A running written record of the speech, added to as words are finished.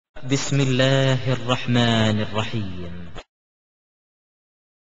Bismillahirrahmanirrahim.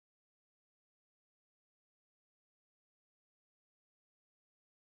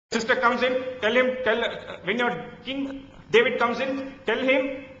 Sister comes in, when your King David comes in, tell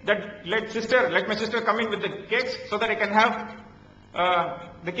him that let my sister come in with the cakes so that I can have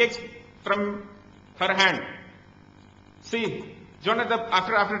the cakes from her hand. See, Jonathan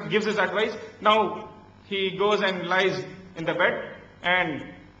after gives his advice, now he goes and lies in the bed, and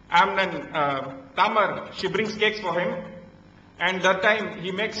Tamar, she brings cakes for him, and that time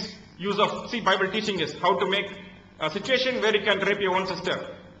he makes use of, Bible teaching is how to make a situation where you can rape your own sister.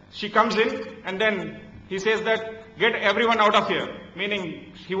 She comes in, and then he says that, get everyone out of here,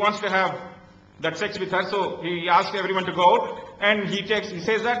 meaning he wants to have that sex with her, so he asks everyone to go out, and he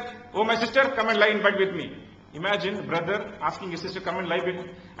says that, oh my sister, come and lie in bed with me. Imagine brother asking his sister, come and lie with me,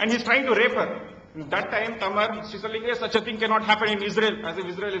 and he's trying to rape her. That time Tamar, she's telling, yes, such a thing cannot happen in Israel, as if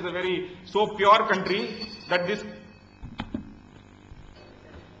Israel is a very so pure country that this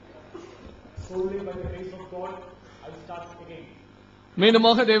solely by the grace of God, I start again.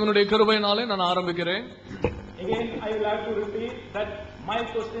 மீண்டுமாக தேவனுடைய கிருபையினாலே நான் ஆரம்பிக்கிறேன். Again, I will have to repeat that my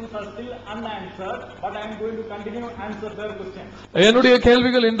questions are still unanswered, but I am going to continue to answer their questions. என்னுடைய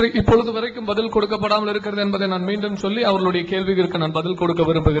கேள்விகள் இப்பொழுது வரைக்கும் பதில் கொடுக்கப்படாமல் இருக்கிறது என்பதை நான் மீண்டும் சொல்லி அவர்களுடைய கேள்விகளுக்கு நான் பதில் கொடுக்க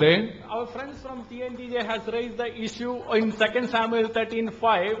விரும்புகிறேன். Our friends from TNTJ has raised the issue in 2 Samuel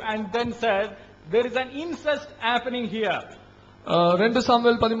 13:5 and then said there is an incest happening here. 2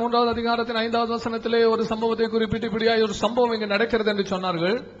 Samuel 13வது அதிகாரத்தின் 5வது வசனத்திலே ஒரு சம்பவத்தை குறிப்பிட்டு இப்படியாய் ஒரு சம்பவம் இங்கு நடக்கிறது என்று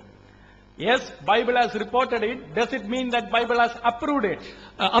சொன்னார்கள். Yes, Bible has reported it. Does it mean that Bible has approved it?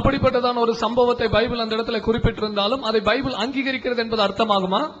 அப்படிப்பட்டதான ஒரு சம்பவத்தை பைபிள் அந்த இடத்துல குறிப்பிட்டிருந்தாலும் அதை பைபிள் அங்கீகரிக்கிறது என்பது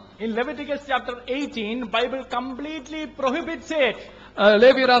அர்த்தமாகுமா? In Leviticus chapter 18, Bible completely prohibits it.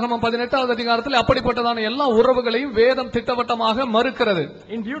 லேவியராகமம் 18வது அதிகாரத்தில் அப்படிப்பட்டதான எல்லா உறவுகளையும் வேதம் திட்டவட்டமாக மறுக்கிறது.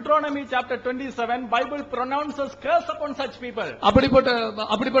 In Deuteronomy chapter 27, Bible pronounces curse upon such people.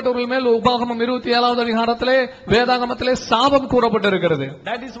 அப்படிப்பட்டவர்கள் மேல் உபாகமம் 27வது அதிகாரத்திலே வேதாகமத்திலே சாபம் கூறப்பட்டிருக்கிறது.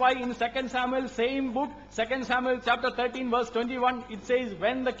 That is why in 2 Samuel same book, 2 Samuel chapter 13 verse 21, it says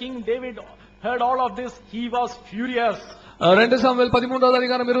when the King David heard all of this, he was furious. 2 Samuel 13வது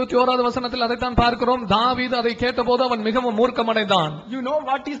அதிகாரம் 21வது வசனத்தில் அதைத்தான் பார்க்கிறோம். தாவீது அதை கேட்டபோது அவன் மிகவும் மூர்க்கமடைந்தான். You know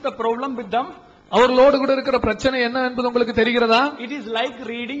what is the problem with them? அவர்களோடு கூட இருக்கிற பிரச்சனை என்ன என்பது உங்களுக்கு தெரிகிறதா? It is like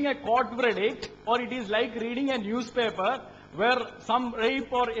reading a court verdict, or it is like reading a newspaper where some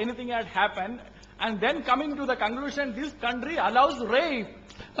rape or anything had happened, and then coming to the conclusion this country allows rape.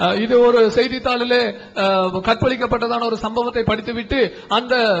 இது ஒரு செய்தித்தாளிலே கற்பழிக்கப்பட்டதான ஒரு சம்பவத்தை படித்துவிட்டு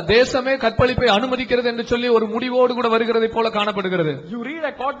அந்த தேசமே கற்பழிப்பை அனுமதிக்கிறது என்று சொல்லி ஒரு முடிவோடு கூட வருகிறதை போல காணப்படுகிறது. You read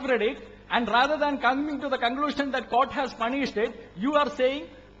a court verdict, and rather than coming to the conclusion that court has punished it, you are saying,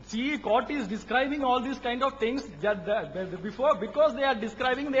 see, court is describing all these kind of things because they are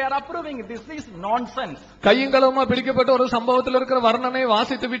describing, they are approving. This is nonsense. கையங்களமா பிடிக்கப்பட்ட ஒரு சம்பவத்தில் இருக்கிற வர்ணனை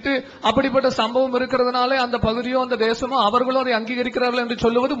வாசித்து விட்டு அப்படிப்பட்ட சம்பவம் இருக்கிறதுனாலே அந்த பகுதியோ அந்த தேசமோ அவர்களோ அதை அங்கீகரிக்கிறார்கள் என்று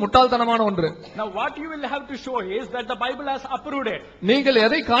சொல்லுவது முட்டாள்தனமான ஒன்று. Now what you will have to show is that the Bible has approved it. நீங்கள்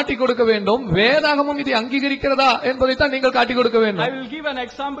எதை காட்டி கொடுக்க வேண்டும்? வேதாகமம் இதை அங்கீகரிக்கிறதா என்பதை தான் நீங்கள் காட்டி கொடுக்க வேண்டும். I will give an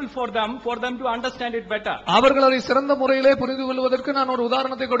example for them to understand it better. அவர்கள் அதை சிறந்த முறையிலே புரிந்து கொள்வதற்கு நான் ஒரு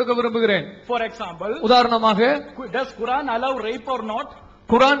உதாரணத்தை கொடுக்க விரும்புகிறேன். For example, உதாரணமாக, does Quran allow rape or not?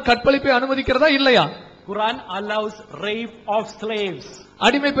 குர்ஆன் கற்பழிப்பை அனுமதிக்கிறதா இல்லையா? Quran allows rape of slaves.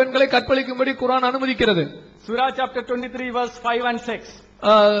 அடிமை பெண்களை கற்பழிக்கும்படி குர்ஆன் அனுமதிக்கிறது. Surah chapter 23 verse 5 and 6.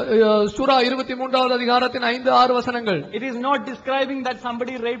 சூரா 23வது அதிகாரத்தின் 5-6 வசனங்கள். It is not describing that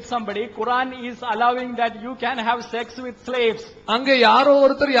somebody raped somebody. Quran is allowing that you can have sex with slaves. அங்கே யாரோ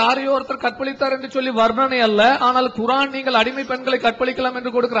ஒருத்தர் கற்பழித்தார் என்று சொல்லி வர்ணனை அல்ல, ஆனால் குர்ஆன் நீங்கள் அடிமை பெண்களை கற்பழிக்கலாம்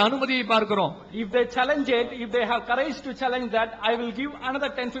என்று கொடுக்கிற அனுமதியை பார்க்கிறோம். If they challenge it, if they have courage to challenge that, I will give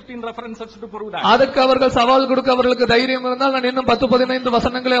another 10-15 references to prove that. அதற்கு அவர்கள் சவால் கொடுக்க அவர்களுக்கு தைரியம் இருந்தால் நான் இன்னும் 10-15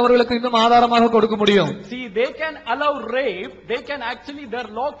 வசனங்களை அவர்களுக்கு இன்னும் ஆதாரமாக கொடுக்க முடியும். See, they can allow rape, they can actually, their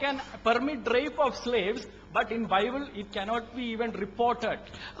law can permit rape of slaves, but in Bible it cannot be even reported.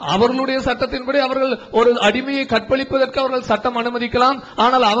 அவர்களுடைய சட்டத்தின்படி அவர்கள் ஒரு அடிமையை கற்பழிப்பதற்கு அவர்கள் சட்டம் அனுமதிக்கலாம்,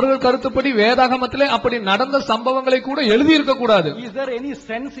 ஆனால் அவர்கள் கருத்துப்படி வேதாகமத்திலே அப்படி நடந்த சம்பவங்களை கூட எழுதி இருக்க கூடாது. Is there any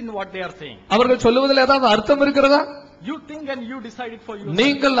sense in what they are saying? அவர்கள் சொல்லுவதில் ஏதாவது அர்த்தம் இருக்கிறதா? You think and you decide it for you.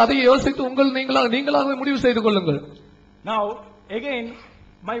 நீங்கள் அதை யோசித்து நீங்களாக முடிவு செய்து கொள்ளுங்கள். Now again,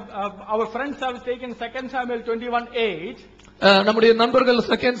 our friends have taken 2 Samuel 21:8. நம்முடைய நண்பர்கள்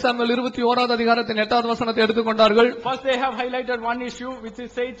 2 சாமுவேல் 21வது அதிகாரத்தின் 8வது வசனத்தை எடுத்துக்கொண்டார்கள். First they have highlighted one issue which is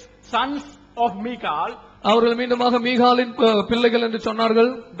says sons of Michal. அவர்கள் மீண்டுமாக மீகாலின் பிள்ளைகள் என்று சொன்னார்கள்.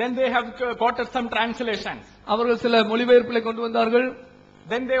 Then they have quoted some translations. அவர்கள் சில மொழிபெயர்ப்புகளை கொண்டு வந்தார்கள்.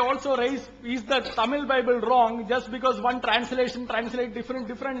 then they also raise, is the Tamil Bible wrong just because one translation translates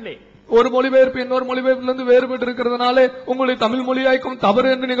differently? ஒரு மொழிபெயர்ப்பு இன்னொரு மொழிபெயர்ப்பிலிருந்து வேறுபட்டு இருக்கிறதுனாலே உங்களுடைய தமிழ் மொழியாய்க்கும் தவறு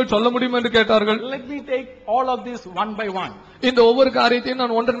என்று நீங்கள் சொல்ல முடியும் என்று கேட்டார்கள். Let me take all of this one by one. இந்த ஒவ்வொரு காரியத்தையும்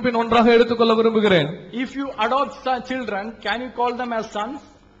நான் ஒன்றன் பின் ஒன்றாக எடுத்துக்கொள்ள விரும்புகிறேன். If you adopt children, can you call them as sons?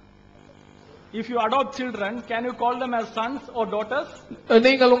 If you adopt children, can you call them as sons or daughters?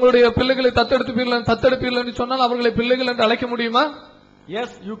 நீங்கள் உங்களுடைய பிள்ளைகளை தத்தெடுப்பீர்கள் என்று சொன்னால் அவர்களை பிள்ளைகள் என்று அழைக்க முடியுமா? Yes,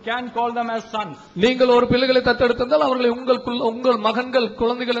 you can call them as sons. நீங்கள் ஒரு பிள்ளைகளை தத்தெடுத்தால் அவர்களை உங்கள் மகன்கள்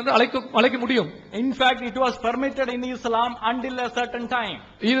குழந்தைகள் என்று அழைக்க முடியும். In fact, it was permitted in Islam until a certain time.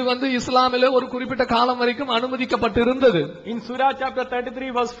 இது இஸ்லாமிலே ஒரு குறிப்பிட்ட காலம் வரைக்கும் அனுமதிக்கப்பட்டிருந்தது. In Surah chapter 33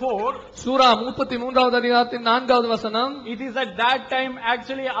 verse 4, சூரா 33வது அதிகாரத்தின் 4வது வசனம், it is at that time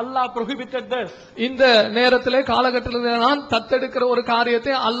actually Allah prohibited this. இந்த நேரத்திலே காலகட்டத்திலே நான் தத்தெடுக்கிற ஒரு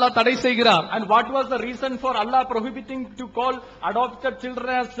காரியத்தை அல்லாஹ் தடை செய்கிறார். And what was the reason for Allah prohibiting to call adopted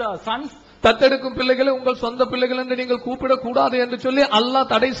children as sons? தத்தெடுக்கும் பிள்ளைகளை உங்கள் சொந்த பிள்ளைகள் என்று நீங்கள் கூப்பிடக் கூடாது என்று சொல்லி அல்லாஹ்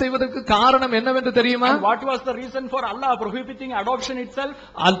தடை செய்வதற்கு காரணம் என்னவென்று தெரியுமா? What was the reason for Allah prohibiting adoption itself?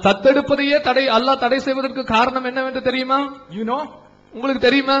 தத்தெடுப்பதையே அல்லாஹ் தடை செய்வதற்கு காரணம் என்னவென்று தெரியுமா? You know, உங்களுக்கு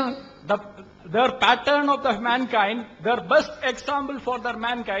தெரியுமா? Their pattern of the mankind, their best example for their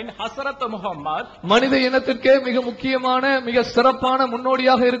mankind, Hazrat Muhammad. மனித இனத்திற்கே மிக முக்கியமான மிக சிறப்பான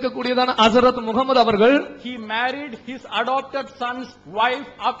முன்னோடியாக இருக்கக்கூடியதான ஹஜரத் முகமது அவர்கள், he married his adopted son's wife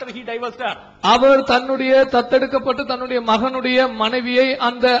after he divorced her. அவர் தன்னுடைய தத்தெடுக்கப்பட்டு தன்னுடைய மகனுடைய மனைவியை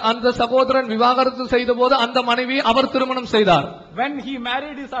அந்த சகோதரன் விவாகரத்து செய்த போது அந்த மனைவியை அவர் திருமணம் செய்தார். When he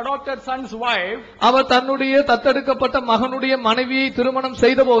married his adopted son's wife, அவர் தன்னுடைய தத்தெடுக்கப்பட்ட மகனுடைய மனைவியை திருமணம்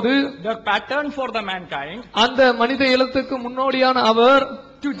செய்த போது, the pattern for the mankind, அந்த மனித இனத்துக்கு முன்னோடியான அவர்,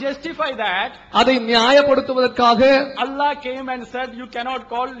 to justify that, அதை நியாயப்படுத்துவதற்காக Allah came and said, you cannot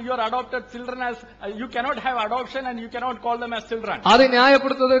call your adopted children as, you cannot have adoption and you cannot call them as children. அதை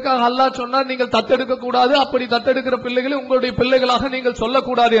நியாயப்படுத்துவதற்காக அல்லாஹ் சொன்னார், நீங்கள் தத்தெடுக்க கூடாது, அப்படி தத்தெடுக்கிற பிள்ளைகளை உங்களுடைய பிள்ளைகளாக நீங்கள்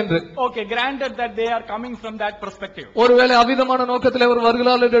சொல்லக்கூடாது என்று. Okay, granted that they are coming from that perspective. ஒருவேளை அவிதமான நோக்கத்தில் அவர்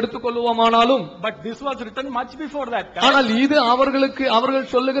வருகிறார்கள் என்று எடுத்துக்கொள்வோமானாலும், but this was written much before that. ஆனால் இது அவர்கள்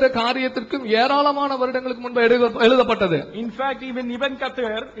சொல்லுகிற காரியத்திற்கும் ஏராளமான வருடங்களுக்கு முன்பு எழுதப்பட்டது. In fact, even Ibn Kathir,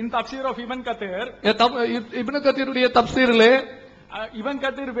 in tafsir of Ibn Kathir, Ibn Kathirudaiya tafsirle, Ibn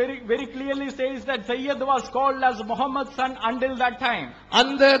Kathir very clearly says that Sayyid was called as Muhammad's son until that time.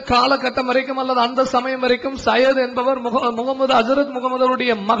 அந்த காலகட்டம் வரைக்கும் அல்லது அந்த சமயம் வரைக்கும் சையத் என்பவர் முகமது ஹஜரத்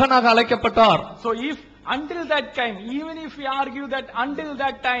முகமதுடைய மகனாக அழைக்கப்பட்டார். So if until that time, even if we argue that until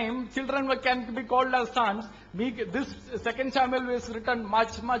that time children can be called as sons, this second Samuel was written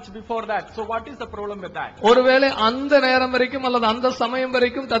much before that. So what is the problem with that? ஒருவேளை அந்த நேரம் வரைக்கும் அல்லது அந்த சமயம்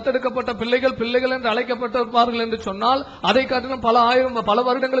வரைக்கும் தத்தெடுக்கப்பட்ட பிள்ளைகள் என்று அழைக்கப்பட்டிருப்பார்கள் என்று சொன்னால், அதை காட்டிலும் பல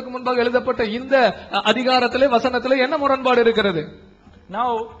வருடங்களுக்கு முன்பாக எழுதப்பட்ட இந்த அதிகாரத்திலே வசனத்திலே என்ன முரண்பாடு இருக்கிறது? Now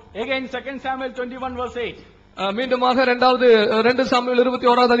again 2 Samuel 21 verse 8. மீண்டுமாக 2 சாமுவேல்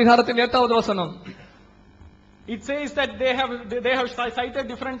 21வது அதிகாரத்தின் 8வது வசனம். It says that they have cited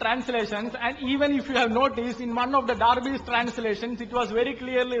different translations, and even if you have noticed, in one of the Darby's translations, it was very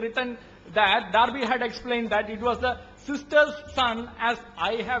clearly written that Darby had explained that it was the sister's son, as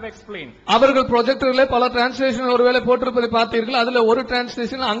I have explained. அவர்கள் ப்ரொஜெக்டரிலே பல translation ஒருவேளை போட்டிருப்பதை பார்த்தீர்கள். அதுல ஒரு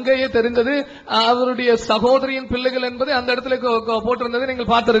translation அங்கேயே தெரிந்தது அவருடைய சகோதரியின் பிள்ளைகள் என்பதை அந்த இடத்துல போட்டிருந்ததை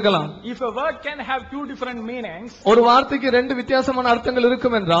நீங்கள் பார்த்திருக்கலாம். If a word can have two different meanings, ஒரு வார்த்தைக்கு ரெண்டு வித்தியாசமான அர்த்தங்கள்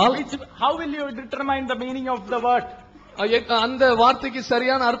இருக்கும் என்றால், how will you determine the meaning of the word? அந்த வார்த்தைக்கு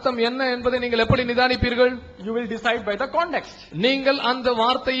சரியான அர்த்தம் என்ன என்பதை நீங்கள் எப்படி நிதானிப்பீர்கள்? You will decide by the context. நீங்கள் அந்த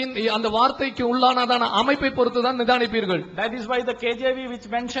வார்த்தைக்கு உள்ளானதான அமைப்பை பொறுத்து தான் நிதானிப்பீர்கள். That is why the KJV, which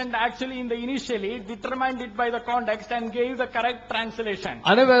mentioned actually in the initially, determined it by the context and gave the correct translation.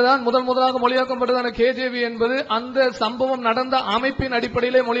 அதுவேதான் முதலாக மொழியாக்கப்பட்டதான KJV என்பது அந்த சம்பவம் நடந்த அமைப்பின்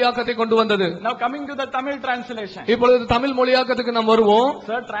அடிப்படையிலே மொழியாக்கத்தை கொண்டு வந்தது. Now coming to the Tamil translation. இப்பொழுது தமிழ் மொழியாக்கத்துக்கு நாம் வருவோம்.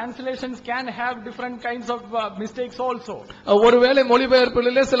 Sir, translations can have different kinds of mistakes also. ஒருவேளை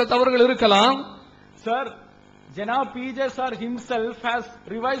மொழிபெயர்ப்பிலே சில தவறுகள் இருக்கலாம். Sir, Janab PJ sir himself has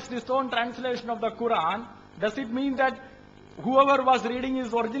revised his own translation of the Quran. Does it mean that whoever was reading his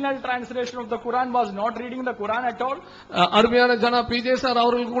original translation of the Quran was not reading the Quran at all? அருமையான ஜனாப் PJ sir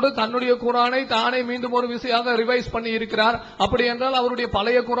அவர்கள் கூட தன்னுடைய குர்ஆனை தானே மீண்டும் ஒரு விசையாக revise பண்ணி இருக்கிறார். அப்படி என்றால் அவருடைய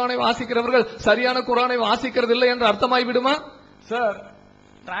பழைய குர்ஆனை வாசிக்கிறவர்கள் சரியான குர்ஆனை வாசிக்கிறதில்லை என்று அர்த்தமாய் விடுமா? Sir,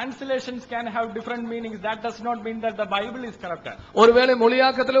 translations can have different meanings. That does not mean that the Bible is corrupted. ஒருவேளை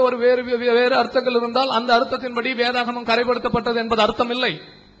மொழியாக்கத்திலே வேறு அர்த்தங்கள் இருந்தால் அந்த அர்த்தத்தின்படி வேதாகமம் கரைப்படுத்தப்பட்டது என்பது அர்த்தம் இல்லை.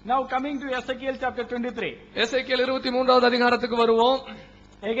 Now coming to Ezekiel chapter 23. எசேக்கியேல் 23வது அதிகாரத்துக்கு வருவோம்.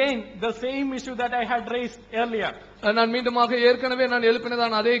 Again the same issue that I had raised earlier. நான் மீண்டுமாக ஏற்கனவே நான்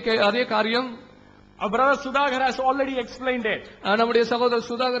எழுப்பினதான அதே காரியம். Our brother Sudhakar has already explained it. நம்முடைய சகோதரர்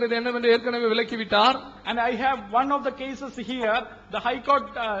சுதாகர் இது என்னவென்று ஏற்கனவே விளக்கிவிட்டார். And I have one of the cases here. The High Court,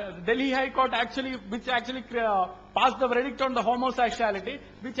 Delhi High Court which actually passed the verdict on the homosexuality,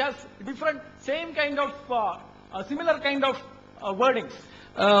 which has same kind of, similar kind of wordings.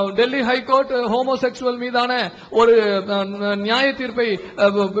 Delhi high court homosexual மீதான ஒரு நியாய தீர்ப்பை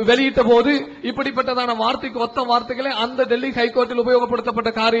வெளியிட்ட போது இப்படிப்பட்டதான வார்த்தைக்கு ஒத்த வார்த்தைகளை அந்த டெல்லி ஹைகோர்ட்டில்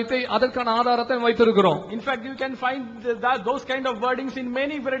உபயோகப்படுத்தப்பட்ட காரியத்தை அதற்கான ஆதாரத்தை வைத்திருக்கிறோம். In fact, you can find those kind of wordings in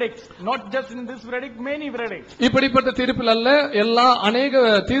many verdicts, not just in this verdict, many verdicts. இப்படிப்பட்ட தீர்ப்பில் அல்ல, எல்லா அநேக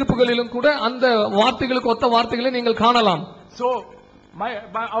தீர்ப்புகளிலும் கூட அந்த வார்த்தைகளுக்கு ஒத்த வார்த்தைகளை நீங்கள் காணலாம். So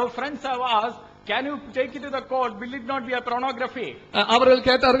our friends have asked, can you take it to the court? Will it not be a pornography? அவர்கள்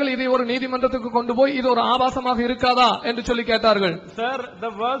கேட்டார்கள், இதை ஒரு நீதிமன்றத்துக்கு கொண்டு போய் இது ஒரு ஆபாசமாக இருக்காதா என்று சொல்லி கேட்டார்கள். Sir, the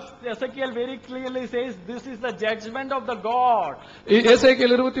verse Ezekiel very clearly says this is the judgment of the God.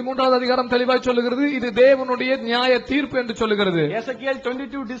 எசேக்கியேல் 23வது அதிகாரம் தெளிவாய் சொல்லுகிறது, இது தேவனுடைய நியாய தீர்ப்பு என்று சொல்லுகிறது. Ezekiel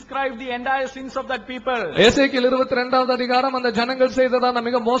 22 describes the entire sins of that people. எசேக்கியேல் 22வது அதிகாரம் அந்த ஜனங்கள் செய்ததான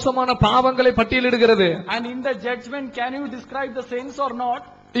மிக மோசமான பாவங்களை பட்டியலிடுகிறது. And in the judgment, can you describe the sins or not?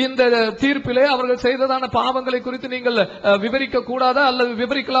 இந்த தீர்ப்பிலே அவர்கள் செய்ததான பாவங்களை குறித்து நீங்கள் விவரிக்க கூடாதா அல்லது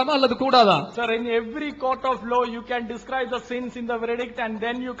விவரிக்கலாமா அல்லது கூடாதா? Sir, in every court of law you can describe the sins in the verdict and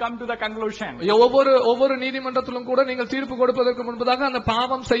then you come to the conclusion. ஒவ்வொரு நீதிமன்றத்திலும் கூட நீங்கள் தீர்ப்பு கொடுப்பதற்கு முன்பதாக அந்த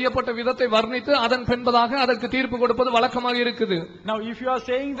பாவம் செய்யப்பட்ட விதத்தை வர்ணித்து அதன் பின்பதாக அதற்கு தீர்ப்பு கொடுப்பது வழக்கமாக இருக்குது. Now if you are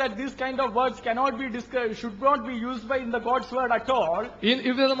saying that this kind of words cannot be should not be used by in the God's word at all,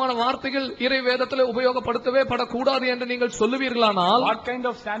 இவ்விதமான வார்த்தைகள் இறை வேதத்திலே உபயோகப்படுத்தவே படக்கூடாது என்று நீங்கள் சொல்லுவீர்களானால், what kind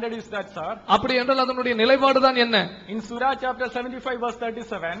of standard is that, sir? அப்படி என்றால் அதனுடைய நிலைப்பாடுதான் என்ன? In Surah chapter 75 verse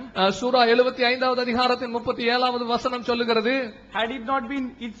 37, சூரா 75வது அதிகாரத்தின் 37வது வசனம் சொல்லுகிறது, had it not been,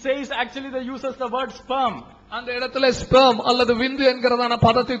 it says actually the uses the word sperm. அந்த இடத்துல ஸ்பெர்ம் அல்லது விந்து என்கிறதான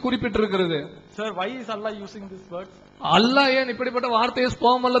பதத்தை குறிப்பிட்டிருக்கிறது. Sir, why is Allah using this word? அல்லாஹ் ஏன் இப்படிப்பட்ட வார்த்தையை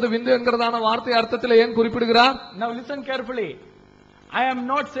ஸ்பெர்ம் அல்லது விந்து என்கிறதான வார்த்தை அர்த்தத்தில் ஏன் குறிப்பிடுகிறார்? Now listen carefully. I am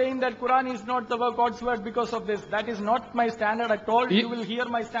not saying that Quran is not the God's word because of this. That is not my standard at all. You will hear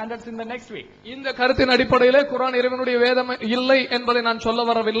my standards in the next week. இந்த கருத்தின் அடிப்படையிலே குர்ஆன் இறைவனுடைய வேதம் இல்லை என்பதை நான் சொல்ல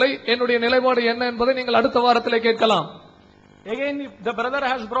வரவில்லை. என்னுடைய நிலைப்பாடு என்ன என்பதை நீங்கள் அடுத்த வாரத்திலே கேட்கலாம். Again, the brother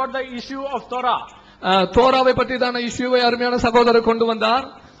has brought the issue of Torah. தோராவை பற்றிதான இஷ்யூவை அருமையான சகோதரர் கொண்டு வந்தார்.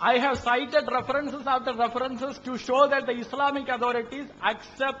 I have cited references after references to show that the Islamic authorities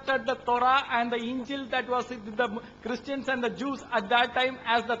accepted the Torah and the Injil that was with the Christians and the Jews at that time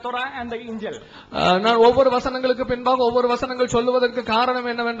as the Torah and the Injil. நான் ஒவ்வொரு வசனங்களுக்கு பின்பாக ஒவ்வொரு வசனங்கள் சொல்லுவதற்கு காரணம்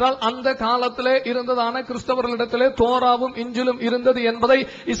என்னவென்றால், அந்த காலத்திலே இருந்ததான கிறிஸ்தவர்களிடத்திலே தோராவும் இஞ்சிலும் இருந்தது என்பதை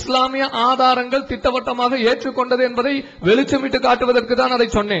இஸ்லாமிய ஆதாரங்கள் திட்டவட்டமாக ஏற்றுக்கொண்டது என்பதை வெளிச்சமிட்டு காட்டுவதற்கு தான் அதை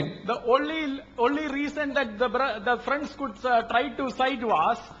சொன்னேன். The only reason that the friends could try to cite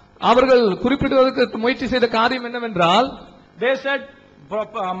was, அவர்கள் குறிப்பிடுவதற்கு முயற்சி செய்த காரியம் என்னவென்றால், they said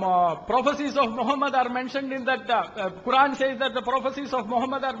prophecies of Muhammad are mentioned in that. Quran says that the prophecies of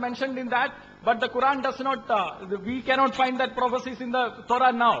Muhammad are mentioned in that, but the Quran does not. We cannot find that prophecies in the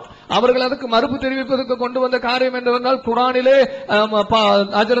Torah now. அவர்கள் அதுக்கு மறுப்பு தெரிவிப்பதற்கு கொண்டு வந்த காரியம் என்னவென்றால், குர்ஆனிலே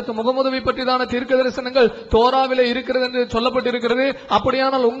ஹஜ்ரத் முகமதுவை பற்றிதான தீர்க்க தரிசனங்கள் தோராவிலே இருக்கிறது என்று சொல்லப்பட்டிருக்கிறது.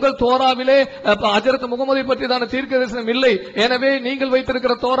 அப்படியானால் உங்கள் தோராவிலே ஹஜ்ரத் முகமதுவை பற்றிதான தீர்க்க தரிசனம் இல்லை, எனவே நீங்கள்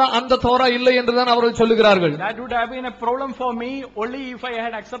வைத்திருக்கிற தோரா அந்த தோரா இல்லை என்றுதான் அவர்கள் சொல்லுகிறார்கள். That would have been a problem for me only if I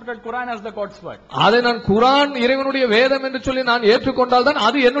had accepted Quran as the God's word. அதை நான் குர்ஆன் இறைவனுடைய வேதம் என்று சொல்லி நான் ஏற்றுக்கொண்டால் தான்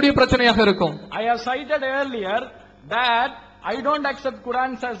அது என்னுடைய பிரச்சனையாக இருக்கும். I have cited earlier that I don't accept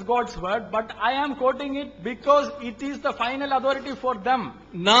Quran as God's word, but I am quoting it because it is the final authority for them.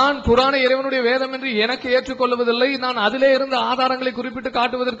 நான் குர்ஆனை இறைவனுடைய வேதம் என்று எனக்கு ஏற்றுக்கொள்வதில்லை. நான் அதிலே இருந்த ஆதாரங்களை குறிப்பிட்டு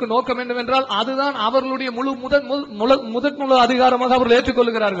காட்டுவதற்கு நோக்கம் என்னவென்றால், அதுதான் அவர்களுடைய முழு அதிகாரமாக அவர்கள்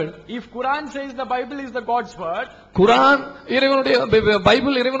ஏற்றுக்கொள்கிறார்கள். If Quran says the Bible is the God's word, குர்ஆன் இறைவனுடைய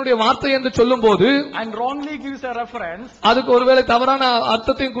பைபிள் இறைவனுடைய வார்த்தை என்று சொல்லும்போது and wrongly gives a reference, அதுக்கு ஒருவேளை தவறான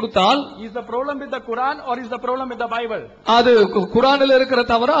அர்த்தத்தையும் கொடுத்தால், is the problem with the Quran or is the problem with the Bible? அது குர்ஆனில் இருக்கிற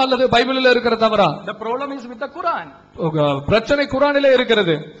தவறா அல்லது பைபிளில் இருக்கிற தவறா? The problem is with the Quran. பிரச்சனை குர்ஆனிலே இருக்கிறது.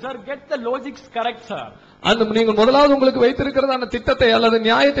 Sir, get the logics correct, sir. அந்த நீங்கள் முதலாவது உங்களுக்கு வைத்திருக்கிறதான திட்டத்தை அல்லது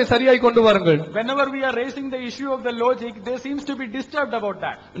நியாயத்தை சரியாய் கொண்டு வாருங்கள். Whenever we are raising the issue of the logic, they seems to be disturbed about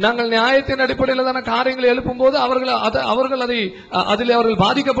that. நாங்கள் நியாயத்தின் அடிப்படையில் தான காரியங்களை எழுப்பும்போது அவர்கள் அதிலே அவர்கள்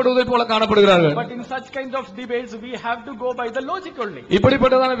பாதிக்கப்படுவதை போல காணப்படுகிறார்கள். But in such kind of debates we have to go by the logic only.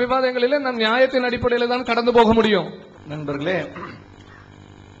 இப்படிப்பட்டதான விவாதங்களிலே நாம் நியாயத்தின் அடிப்படையில் தான் கடந்து போக முடியும். நண்பர்களே,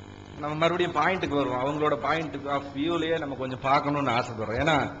 நம்ம மறுபடியும் பாயிண்ட்டுக்கு வருவோம். அவங்களோட பாயிண்ட் ஆஃப் வியூலயே நம்ம கொஞ்சம் பார்க்கணும்னு ஆசைப்படுறோம்.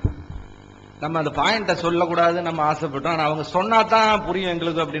 ஏன்னா நம்ம அந்த பாயிண்ட சொல்லக்கூடாது நம்ம ஆசைப்பட்டோம். ஆனா அவங்க சொன்னா தான் புரியும்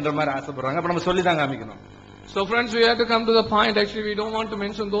எங்களுக்கு அப்படின்ற மாதிரி ஆசைப்படுறாங்க. அப்ப நம்ம சொல்லி தான் காமிக்கணும். So friends, we have to come to the point. Actually, we don't want to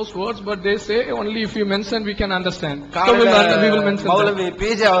mention those words, but they say only if you mention we can understand. So we will mention that. Moulavi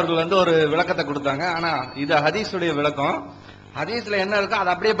PJ அவர்கள் ஒரு விளக்கத்தை கொடுத்தாங்க. ஆனா இது ஹதீஸுடைய விளக்கம். ஹதீஸ்ல என்ன இருக்கோ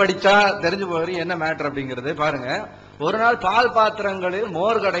அதை அப்படியே படிச்சா தெரிஞ்சு போய் என்ன மேட்டர் அப்படிங்கறது பாருங்க. ஒரு நாள் பால் பாத்திரங்களில்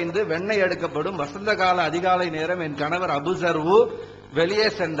மோர் கடைந்து வெண்ணெய் எடுக்கப்படும் வசந்த கால அதிகாலை நேரம் என் கணவர் அபுசர்வு வெளியே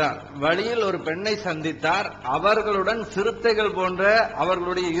சென்றார். வழியில் ஒரு பெண்ணை சந்தித்தார். அவர்களுடன் சிறுத்தைகள் போன்ற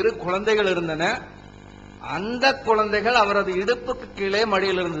அவர்களுடைய 2 குழந்தைகள் இருந்தன. அந்த குழந்தைகள் அவரது இடுப்புக்கு கீழே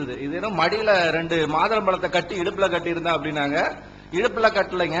மடியில் இருந்தது. இது மடியில 2 மாதுளம்பழத்தை கட்டி இடுப்புல கட்டி இருந்தா அப்படின்னாங்க. இடுப்புல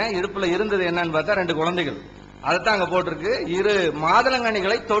கட்டலைங்க, இடுப்புல இருந்தது என்னன்னு பார்த்தா 2 குழந்தைகள். அதுதான் அங்க போட்டிருக்கு. 2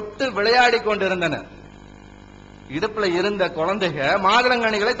 மாதுளங்கனிகளை தொட்டு விளையாடி கொண்டிருந்தன. இடுப்புல இருந்த குழந்தைகள்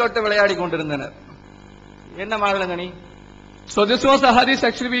மாதுளங்கனிகளை தொட்டு விளையாடி கொண்டிருந்தனர். என்ன மாதுளங்கனி? So this was a hadith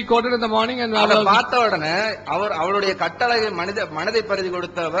actually we quoted in the morning, and பார்த்த உடனே அவளுடைய கட்டளை மனதை பரிதி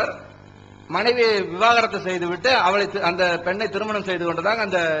கொடுத்தவர் மனைவியை விவாகரத்து செய்துவிட்டு அவளை அந்த பெண்ணை திருமணம் செய்து கொண்டதாக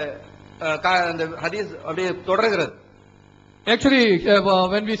அந்த ஹதீஸ் அப்படியே தொடர்கிறது. Actually,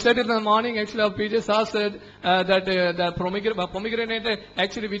 when we said it in the morning, actually our PJ Sir said that the pomegranate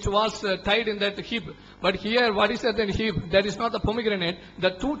actually which was tied in that heap. But here, what is that in heap? That is not the pomegranate.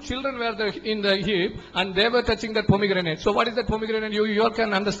 The 2 children were in the heap, and they were touching that pomegranate. So what is that pomegranate? You all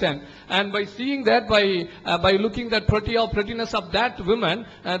can understand. And by seeing that, by looking that prettiness of that woman,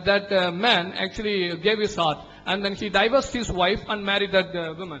 that man actually gave his heart, and then he divorced his wife and married that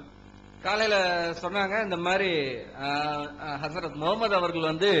woman. காலையில சொன்னாங்க இந்த மாதிரி ஹசரத் முகமது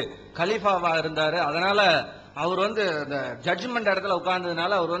அவர்கள் கலீஃபாவா இருந்தாரு. அதனால அவர் இந்த judgement இடத்துல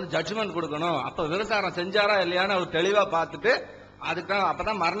உட்கார்ந்ததுனால அவர் ஜட்ஜ்மெண்ட் கொடுக்கணும். அப்ப விபச்சாரம் செஞ்சாரா இல்லையான்னு அவர் தெளிவா பார்த்துட்டு அதுக்கு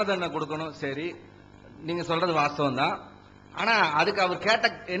அப்பதான் மரண தண்டனை கொடுக்கணும். சரி, நீங்க சொல்றது வாஸ்தவம் தான். ஆனா அதுக்கு அவர்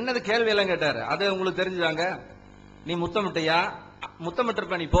கேட்ட என்னது கேள்வி எல்லாம் கேட்டாரு. அது உங்களுக்கு தெரிஞ்சுதாங்க. நீ முத்தமிட்டையா?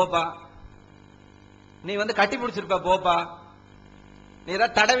 முத்தமிட்டிருப்ப, நீ போப்பா. நீ கட்டி பிடிச்சிருப்ப, போப்பா. நீ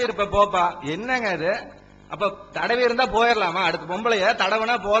ஏதாவது தடவி இருப்ப, போப்பா. என்னங்க இது? அப்ப தடவி இருந்தா போயிடலாமா? அடுத்த பொம்பளைய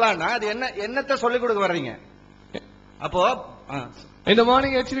தடவனா போலான்னா அது என்னத்தை சொல்லிக் கொடுக்க வர்றீங்க? அப்போ in the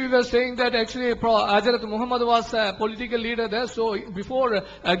morning actually we were saying that actually Hazrat Muhammad was a political leader there, so before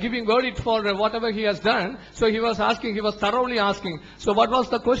giving verdict for whatever he has done, so he was thoroughly asking. So what was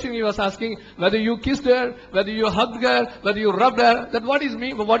the question he was asking? Whether you kissed her, whether you hugged her, whether you rubbed her. That what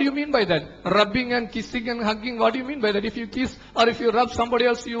do you mean by that? Rubbing and kissing and hugging, what do you mean by that? If you kiss or if you rub somebody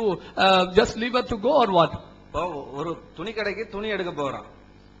else, you just leave her to go or what? ஒரு துணி கடைக்கு துணி எடுக்க போறான்.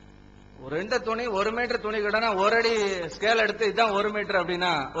 ஒரு 2 துணி 1 metre துணி கடைனா 1 அடி ஸ்கேல் எடுத்து இதுதான் 1 மீட்டர்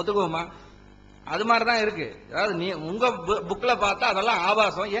அப்படின்னா ஒத்துக்குவோமா? அது மாதிரிதான் இருக்கு. அதாவது நீ உங்க புக்ல பார்த்தா அதெல்லாம்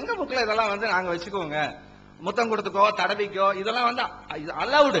ஆபாசம், எங்க புக்ல இதெல்லாம் நாங்க வச்சுக்கோங்க. முத்தம் கொடுத்துக்கோ, தடவிக்கோ, இதெல்லாம்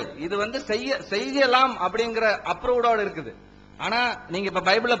அலவுடு. இது செய்யலாம் அப்படிங்கிற அப்ரூவ்டோட இருக்குது. ஆனா நீங்க இப்ப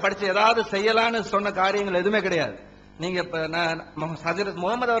பைபிள்ல படிச்சு ஏதாவது செய்யலாம்னு சொன்ன காரியங்கள் எதுவுமே கிடையாது. நீங்க இப்ப ஹஜ்ரத்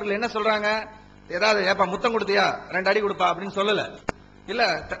முகமது அவர்கள் என்ன சொல்றாங்க? ஏதாவது ஏப்பா முத்தம் கொடுத்தியா 2 அடி கொடுப்பா அப்படின்னு சொல்லல. இல்ல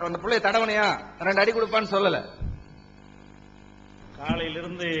அந்த பிள்ளைய தடவனையா 2 அடி கொடுப்பான்னு சொல்லல.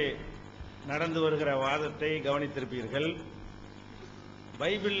 காலையிலிருந்து நடந்து வருகிற வாதத்தை கவனித்திருப்பீர்கள்.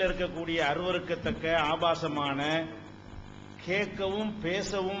 பைபிளில் இருக்கக்கூடிய அருவருக்கத்தக்க ஆபாசமான, கேட்கவும்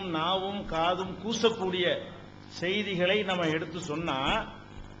பேசவும் நாவும் காதும் கூசக்கூடிய செய்திகளை நம்ம எடுத்து சொன்னா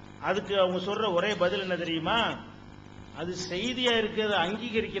அதுக்கு அவங்க சொல்ற ஒரே பதில் என்ன தெரியுமா? அது செய்தியா இருக்கிறத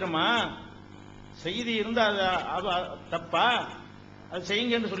அங்கீகரிக்கிறோமா? செய்தி இருந்தா அது தப்பா? அது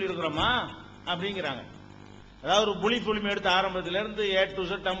செய்யுங்கன்னு சொல்லி இருக்கிறோமா அப்படிங்கிறாங்க. அதாவது ஒரு புலிமை எடுத்து ஆரம்பத்திலிருந்து A to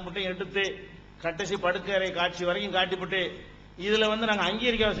Z மட்டும் எடுத்து கடைசி படுக்கறை காட்சி வரைக்கும் காட்டிவிட்டு இதுல நாங்க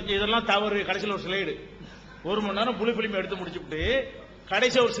அங்கீகரிக்க செஞ்ச இதெல்லாம் தவறு. கடைசியில் ஒரு ஸ்லைடு 1 மணி நேரம் புலிமை எடுத்து முடிச்சுட்டு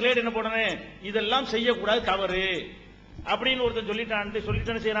கடைசி ஒரு ஸ்லைடு என்ன போடணும்? இதெல்லாம் செய்யக்கூடாது, தவறு அப்படின்னு ஒருத்தன்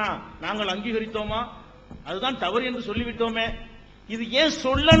சொல்லிட்டான்னு செய்யறான். நாங்கள் அங்கீகரித்தோமா? அதுதான் தவறு என்று சொல்லிவிட்டோமே. இது ஏன்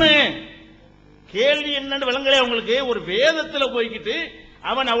சொல்லணும்? கேள்வி என்னன்னு விளங்கலே அவங்களுக்கு. ஒரு வேதத்துல போய்கிட்டு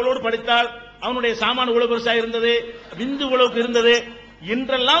அவன் அவளோடு படித்தால் அவனுடைய சாமான உழவு பெருசா இருந்தது, விந்து உழவுக்கு இருந்தது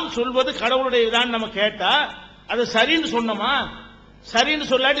என்றெல்லாம் சொல்வது கடவுளுடைய தான். நம்ம கேட்டா அது சரின்னு சொன்னோமா? சரின்னு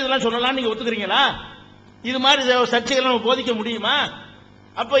சொல்லாட்டி இதெல்லாம் சொல்லலாம் நீங்க ஒத்துக்கிறீங்களா? இது மாதிரி சர்ச்சைகள் நம்ம போதிக்க முடியுமா?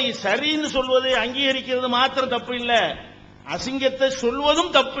 அப்ப சரின்னு சொல்வது அங்கீகரிக்கிறது மாத்திரம் தப்பு இல்ல, அசிங்கத்தை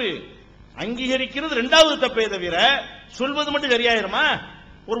சொல்வதும் தப்பு. அங்கீகரிக்கிறது 2வது தப்பே தவிர சொல்வது மட்டும் சரியாயிருமா?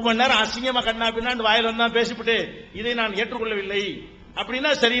 1 மணி நேரம் அசிங்கமா கண்ணா பின்னாண்டு வாயில வந்தா பேசிவிட்டு இதை நான் ஏற்றுக்கொள்ளவில்லை அப்படின்னா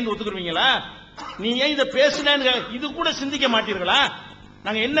சரின்னு ஒத்துக்குருவீங்களா? நீ ஏன் இதை பேசினு இது கூட சிந்திக்க மாட்டீர்களா?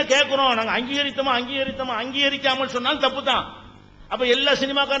 நாங்க என்ன கேட்கிறோம்? நாங்க அங்கீகரித்தோமா அங்கீகரிக்காமல் சொன்னால் தப்பு தான். அப்ப எல்லா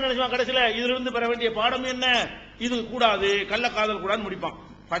சினிமாக்காரன் நினைச்சுவான் கடைசியில இதுல இருந்து பெற வேண்டிய பாடம் என்ன? இது கூடாது, கள்ளக்காதல் கூடாதுன்னு முடிப்பான்.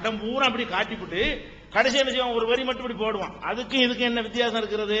 படம் பூரா அப்படி காட்டிவிட்டு கடைசி என்ன செய்வான்? ஒரு வரி மட்டும் இப்படி போடுவான். அதுக்கும் இதுக்கும் என்ன வித்தியாசம்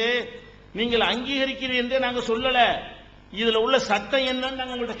இருக்கிறது? நீங்கள் அங்கீகரிக்கிறீர்கள் என்றே நாங்க சொல்லல. இதுல உள்ள சட்டம் என்னன்னு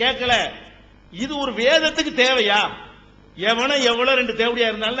நாங்க உங்கள்கிட்ட கேட்கல. இது ஒரு வேதத்துக்கு தேவையா? எவன எவ்வளவு ரெண்டு தேவடியா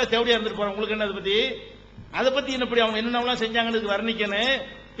இருந்தாலும் தேவடியா இருந்துட்டு போறான். உங்களுக்கு என்ன அதை பத்தி என்னப்படி அவங்க என்னென்னலாம் செஞ்சாங்கன்னு வர்ணிக்கணும்.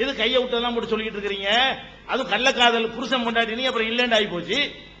 இது கையை விட்டதெல்லாம் போட்டு சொல்லிட்டு இருக்கிறீங்க. அதுவும் கள்ளக்காதல் புருஷன் கொண்டாடி அப்புறம் இல்லைன்னு ஆகி போச்சு.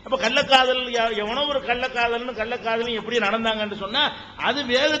 அப்ப கள்ளக்காதல் எவனோ ஒரு கள்ளக்காதலும் எப்படி நடந்தாங்கன்னு சொன்னா அது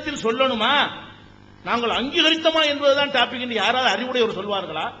வேதத்தில் சொல்லணுமா? நாங்கள் அங்கீகரித்தமா என்பதுதான் டாபிக் என்று யாராவது அறிவுடையவர்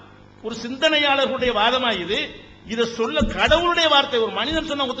சொல்வார்களா? ஒரு சிந்தனையாளர்களுடைய வாதமா இது? இதை சொல்ல கடவுளுடைய வார்த்தை. ஒரு மனிதன்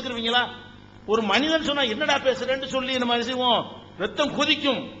சொன்னா ஒத்துக்குருவீங்களா? ஒரு மனிதன் சொன்னா என்னடா பேசுறேன்னு சொல்லி நம்ம செய்வோம், ரத்தம்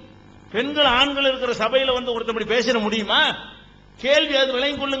கொதிக்கும். பெண்கள் ஆண்கள் இருக்கிற சபையில வந்து ஒருத்தபடி பேசிட முடியுமா? கேள்வி அது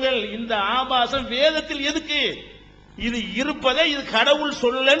விளங்கிக் கொள்ளுங்கள். இந்த ஆபாசம் வேதத்தில் எதுக்கு? இது இருப்பதை இது கடவுள்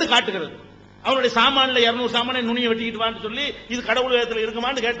சொல்லன்னு காட்டுகிறது. அவனுடைய சாமான்ல 200 சாமான நுனியை வெட்டிக்கிட்டு வான்னு சொல்லி இது கடவுள் வேதத்தில்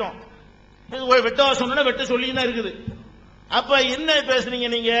இருக்குமான்னு கேட்டோம். வெட்டவா சொன்னா வெட்ட சொல்லி தான் இருக்குது. அப்ப என்ன பேசுறீங்க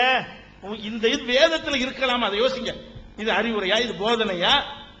நீங்க? இந்த இது வேதத்தில் இருக்கலாம், அதை யோசிங்க. இது அறிவுரையா, இது போதனையா?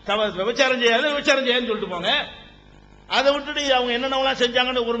 விபச்சாரம் செய்யாத விபச்சாரம் செய்யாதுன்னு சொல்லிட்டு போங்க. அதை விட்டுட்டு அவங்க என்னென்னலாம்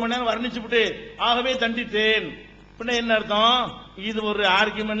செஞ்சாங்கன்னு 1 மணி நேரம் வர்ணிச்சு விட்டு ஆகவே தண்டித்தேன் என்ன அர்த்தம்? இது ஒரு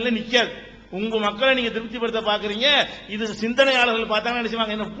ஆர்குமெண்ட்ல நிக்காது. உங்க மக்களை நீங்க திருப்திப்படுத்த பாக்குறீங்க. இது சிந்தனையாளர்கள் பார்த்தாங்க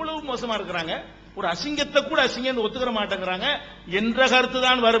நினைச்சுவாங்க என்ன இவ்வளவு மோசமா இருக்கிறாங்க, ஒரு அசிங்கத்தை கூட அசிங்கம் ஒத்துக்கிற மாட்டேங்கிறாங்க என்ற கருத்து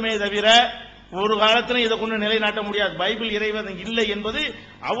தான் வருமே தவிர ஒரு காலத்துல இதை கொண்டு நிலைநாட்ட முடியாது. பைபிள் இறைவன் இல்லை என்பது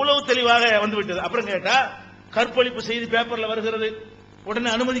அவ்வளவு தெளிவாக வந்துவிட்டது. அப்புறம் கேட்டா கற்பழிப்பு செய்தி பேப்பர்ல வருகிறது, உடனே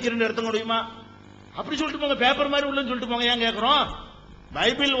அனுமதிக்கிறேன்னு எடுத்த முடியுமா? அப்படி சொல்லிட்டு போங்க, பேப்பர் மாதிரி உள்ளன்னு சொல்லிட்டு போங்க. ஏன் கேட்கிறோம்?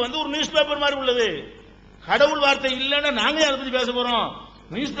 பைபிள் வந்து ஒரு நியூஸ் பேப்பர் மாதிரி உள்ளது. கடவுள் வார்த்தை இல்லைன்னா நாங்க அதை பத்தி பேச போறோம்?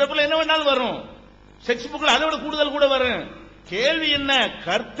 நியூஸ் பேப்பர்ல என்ன வேணாலும் வரும், செக்ஸ் புக்ல அதை விட கூடுதல் கூட வரும். கேள்வி என்ன?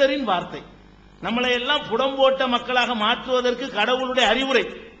 கர்த்தரின் வார்த்தை நம்மளை எல்லாம் புடம் போட்ட மக்களாக மாற்றுவதற்கு கடவுளுடைய அறிவுரை.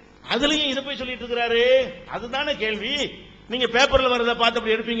 அதுலயும் இதை போய் சொல்லிட்டு இருக்கிறாரு. அதுதானே கேள்வி. நீங்க பேப்பர்ல வரதை பார்த்து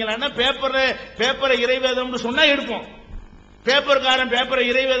அப்படி எடுப்பீங்களா? பேப்பரை இறைவேதம் சொன்னா எடுப்போம். பேப்பர்காரன் பேப்பரை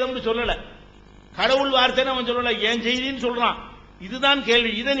இறைவேதம் சொல்லல, கடவுள் வார்த்தைன்னு அவன் சொல்லல, ஏன் செய்தின்னு சொல்றான். இதுதான்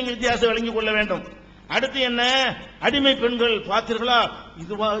கேள்வி. இதை நீங்க வித்தியாசம் விளங்கிக் கொள்ள வேண்டும். அடுத்து என்ன? அடிமை பெண்கள் பார்த்தீர்களா?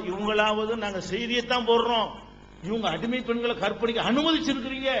 இதுவா இவங்களாவது நாங்க செய்தியைத்தான் போடுறோம், இவங்க அடிமை பெண்களை கற்பழிக்க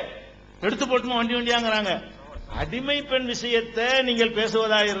அனுமதிச்சிருக்கிறீங்க, எடுத்து போட்டுமா வண்டி வண்டியாங்கிறாங்க. அடிமை பெண் விஷயத்தை நீங்கள்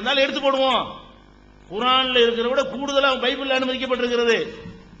பேசுவதாக இருந்தால் எடுத்து போடுவோம். குரான்ல இருக்கிற விட கூடுதலாக பைபிள்ல அனுமதிக்கப்பட்டிருக்கிறது.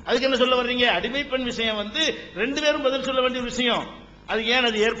 அதுக்கு என்ன சொல்ல வர்றீங்க? அடிமை பெண் விஷயம் வந்து 2 பேரும் பதில் சொல்ல வேண்டிய விஷயம். அது ஏன்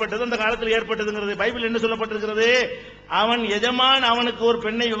அது ஏற்பட்டது, அந்த காலத்தில் ஏற்பட்டதுங்கிறது பைபிள் என்ன சொல்லப்பட்டிருக்கிறது? அவன் எஜமான் அவனுக்கு ஒரு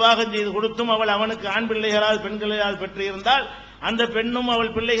பெண்ணை விவாகம் செய்து கொடுத்தும் அவள் அவனுக்கு ஆண் பிள்ளைகளால் பெண்களால் பெற்று இருந்தால் அந்த பெண்ணும்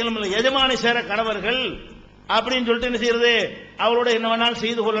அவள் பிள்ளைகளும் எஜமானை சேர கணவர்கள் அப்படின்னு சொல்லிட்டு என்ன செய்யறது? அவளோட என்ன வேணாலும்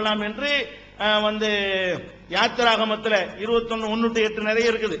செய்து கொள்ளலாம் என்று வந்து யாத்திராகமத்தில் 21:1-8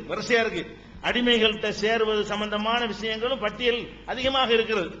 நிறைய இருக்குது, வரிசையா இருக்கு. அடிமைகள்கிட்ட சேருவது சம்பந்தமான விஷயங்களும் பட்டியல் அதிகமாக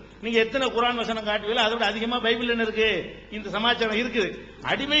இருக்கிறது. நீங்க எத்தனை குரான் வசனம் காட்டுவீங்களோ அதை விட அதிகமா பைபிள் என்ன இருக்கு, இந்த சமாச்சாரம் இருக்குது.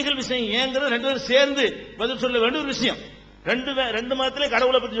 அடிமைகள் விஷயம் ஏங்கிறது 2 பேரும் சேர்ந்து பதில் சொல்ல வேண்டிய ஒரு விஷயம். 2 மதத்திலே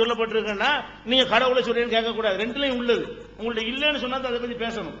கடவுளை பத்தி சொல்லப்பட்டிருக்குன்னா நீங்க கடவுளை சொல்றேன்னு கேட்க கூடாது. 2லயும் உள்ளது. உங்கள்ட்ட இல்லைன்னு சொன்னா அதை பத்தி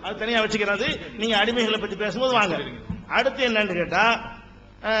பேசணும், அது தனியா வச்சுக்கிறது. நீங்க அடிமைகளை பத்தி பேசும்போது வாங்க. அடுத்து என்னன்னு கேட்டா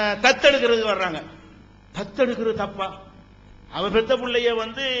தத்தெடுக்கிறது வர்றாங்க. தத்தெடுக்கிறது தப்பா? அவ பெத்த பிள்ளைய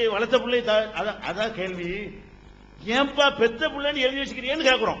வந்து வளர்த்த பிள்ளை, அதான் கேள்வி. ஏன்பா பெத்த பிள்ளைன்னு எழுதி வச்சுக்கிறீன்னு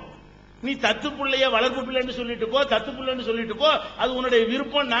கேட்கிறோம். நீ தத்து பிள்ளைய வளர்ப்பு பிள்ளைன்னு சொல்லிட்டு போ, தத்து பிள்ளைன்னு சொல்லிட்டு போ, அது உன்னுடைய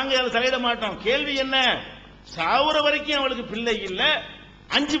விருப்பம், நாங்க அதை தலையிட மாட்டோம். கேள்வி என்ன? சாவுற வரைக்கும் அவளுக்கு பிள்ளை இல்ல,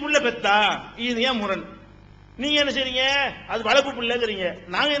 5 பிள்ளை பெத்தா, இது ஏன் முரண்? நீங்க என்ன செய்றீங்க? அது வளர்ப்பு பிள்ளைங்கிறீங்க.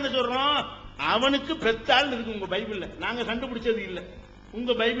 நாங்க என்ன சொல்றோம்? அவனுக்கு பெத்தாள் இருக்கு உங்க பைபிள்ல, நாங்க கண்டுபிடிச்சது இல்ல,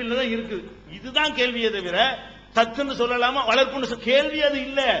 உங்க பைபிள்ல தான் இருக்குது. இதுதான் கேள்வியே தவிர தத்துன்னு சொல்லலாமா வளர்ப்புன்னு கேள்வி அது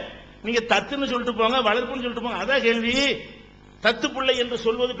இல்ல. நீங்க தத்துன்னு சொல்லிட்டு போங்க, வளர்ப்புன்னு சொல்லிட்டு போங்க, அதான் கேள்வி. தத்து பிள்ளை என்று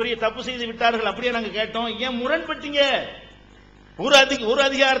சொல்வது பெரிய தப்பு செய்து விட்டார்கள், அப்படியே நாங்க கேட்டோம். ஏன் முரண்பட்டீங்க? ஒரு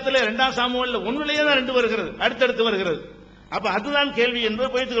அதிகாரத்தில் 2 சாமுவேல்ல 1லயே தான் 2 வருகிறது, அடுத்தடுத்து வருகிறது. அப்ப அதுதான் கேள்வி என்பதை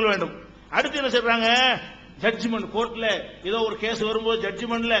புரிந்து கொள்ள வேண்டும். அடுத்து என்ன சொல்றாங்க? ஜட்ஜ்மெண்ட் கோர்ட்ல ஏதோ ஒரு கேஸ் வரும்போது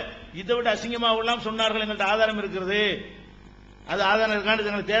ஜட்ஜ்மெண்ட்ல இதை விட அசிங்கமாவெல்லாம் சொன்னார்கள், எங்கள்கிட்ட ஆதாரம் இருக்கிறது. அது ஆதாரம் இருக்கான்னு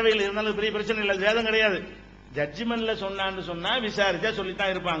எங்களுக்கு தேவையில்லை, இருந்தாலும் பெரிய பிரச்சனை இல்லை, வேதம் கிடையாது. ஜட்ஜ்மெண்ட்ல சொன்னான்னு சொன்னா விசாரிச்சா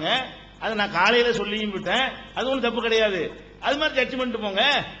சொல்லித்தான் இருப்பாங்க. அது நான் காலையில சொல்லியும் விட்டேன், அது ஒன்றும் தப்பு கிடையாது. அது மாதிரி ஜட்ஜ்மெண்ட் போங்க.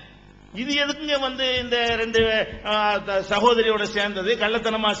 இது எதுக்குங்க வந்து இந்த 2 சகோதரியோட சேர்ந்தது,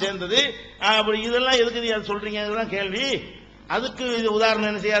 கள்ளத்தனமா சேர்ந்தது, அப்படி இதெல்லாம் எதுக்கு அது சொல்றீங்க? அதுதான் கேள்வி. அதுக்கு இது உதாரணம்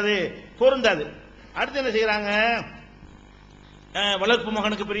என்ன செய்யாது, பொருந்தாது. அடுத்து என்ன செய்யறாங்க? வளர்ப்பு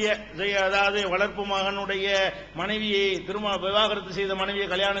மகனுக்கு பெரிய, அதாவது வளர்ப்பு மகனுடைய மனைவியை விவாகரத்து செய்த மனைவியை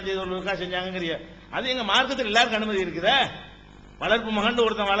கல்யாணம் செய்தவர்களுக்கா செஞ்சாங்க. அது எங்க மார்க்கத்தில் எல்லாருக்கும் அனுமதி இருக்குதா? வளர்ப்பு மகன்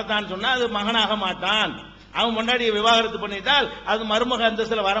ஒருத்தன் வளர்த்தான்னு சொன்னா அது மகனாக மாட்டான், அவன் முன்னாடியே விவாகரத்து பண்ணிட்டால் அது மருமக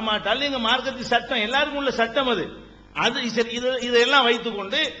அந்தஸ்துல வரமாட்டால் நீங்க மார்க்கத்தின் சட்டம், எல்லாருக்கும் உள்ள சட்டம் அது. அது சரி, இதெல்லாம்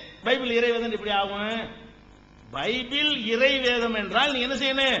வைத்துக்கொண்டு பைபிள் இறைவேதம் எப்படி ஆகும்? பைபிள் இறைவேதம் என்றால் நீங்க என்ன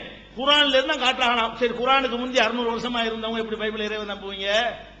செய்யணும்? குரான்ல இருந்தா காட்டலாம். சரி, குரானுக்கு முந்தி 600 வருஷமா இருந்தவங்க எப்படி பைபிள் இறைவேதம் நம்புவீங்க?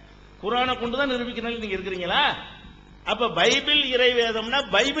 குரானை கொண்டுதான் நிரூபிக்கணும் நீங்க இருக்கிறீங்களா? அப்ப பைபிள் இறைவேதம்னா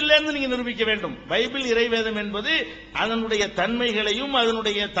பைபிள்ல இருந்து நீங்க நிரூபிக்க வேண்டும். பைபிள் இறைவேதம் என்பது அதனுடைய தன்மைகளையும்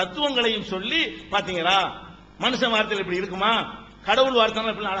அதனுடைய தத்துவங்களையும் சொல்லி, பாத்தீங்களா மனுஷன் வார்த்தையில் இப்படி இருக்குமா, கடவுள் வார்த்தை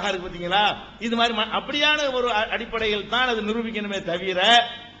இப்படி அழகா இருக்கு பாத்தீங்களா, இது மாதிரி அப்படியான ஒரு அடிப்படையில் தான் அது நிரூபிக்கணுமே தவிர,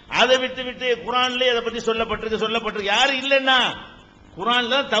 அதை விட்டு குரான்ல அதை பத்தி சொல்லப்பட்டிருக்கு யாரு இல்லைன்னா,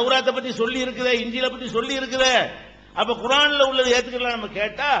 குரான்ல தௌராத்தை பத்தி சொல்லி இருக்குது, இஞ்சில பத்தி சொல்லி இருக்குது. அப்ப குரான்ல உள்ளது ஏத்துக்கலாம் நம்ம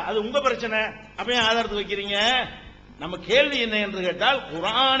கேட்டா அது உங்க பிரச்சனை. அப்ப ஏன் ஆதாரத்தை வைக்கிறீங்க? நம்ம கேள்வி என்ன என்று கேட்டால்,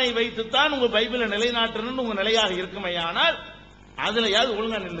 குரானை வைத்துத்தான் உங்க பைபிளை நிலைநாட்டணும்னு உங்க நிலையாக இருக்குமையானால் அதுலயாவது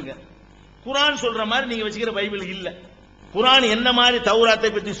ஒழுங்கா நில்லுங்க. குரான் சொல்ற மாதிரி நீங்க வச்சுக்கிற பைபிள் இல்ல. குரான் என்ன மாதிரி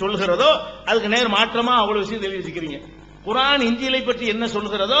தௌராத்தை பற்றி சொல்கிறதோ அதுக்கு நேர் மாற்றமா அவ்வளவு விஷயம் எழுதி வச்சுக்கிறீங்க. குரான் இஞ்சிலை பற்றி என்ன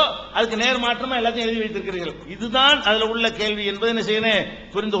சொல்கிறதோ அதுக்கு நேர் மாற்றமா எல்லாத்தையும் எழுதி வைத்திருக்கிறீர்கள். இதுதான் அதுல உள்ள கேள்வி என்பதை என்ன செய்யணும்,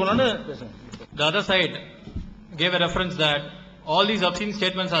 புரிந்து கொள்ளணும்னு பேசுங்க. The other side gave a reference that all these obscene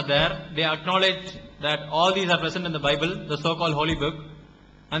statements are there. They acknowledge that all these are present in the Bible, the so-called holy book,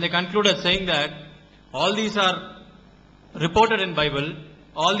 and they concluded saying that all these are reported in Bible,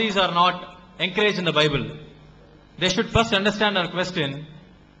 all these are not encouraged in the Bible. They should first understand our question.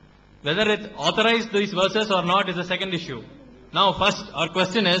 Whether it authorized these verses or not is the second issue. Now first our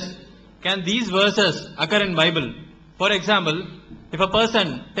question is, can these verses occur in Bible? For example, if a person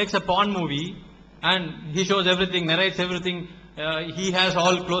takes a porn movie and he shows everything, narrates everything, he has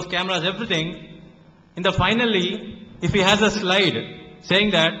all close cameras, everything, in the finally, if he has a slide saying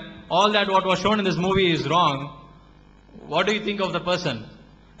that all that what was shown in this movie is wrong, what do you think of the person?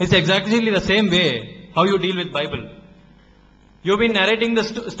 It's exactly the same way how you deal with Bible. You've been narrating the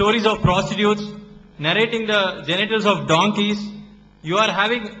stories of prostitutes, narrating the genitals of donkeys. You are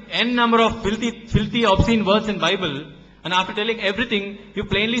having n number of filthy, obscene words in Bible, and after telling everything, you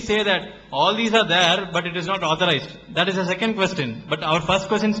plainly say that all these are there, but it is not authorized. That is the second question. But our first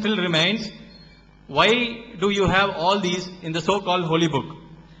question still remains, why do you have all these in the so-called holy book?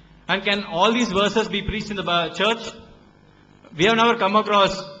 And can all these verses be preached in the church? We have never come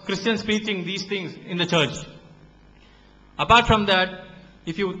across Christians preaching these things in the church. Apart from that,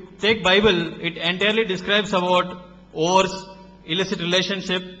 if you take Bible, it entirely describes about wars, illicit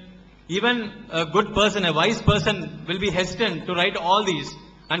relationship. Even a good person, a wise person will be hesitant to write all these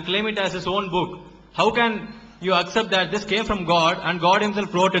and claim it as his own book. How can you accept that this came from God and God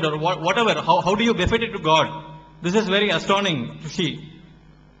himself wrote it, or whatever? How do you befit it to God? This is very astounding to see.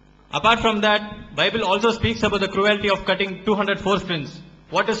 Apart from that, Bible also speaks about the cruelty of cutting 200 foreskins.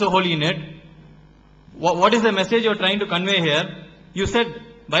 What is so holy in it? What is the message you are trying to convey here? You said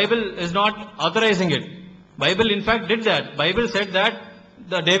Bible is not authorizing it. Bible in fact did that. Bible said that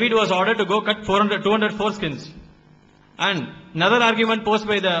David was ordered to go cut 200 foreskins. And another argument posed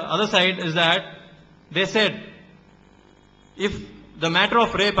by the other side is that they said, if the matter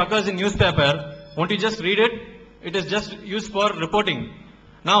of rape occurs in newspaper, won't you just read it? It is just used for reporting.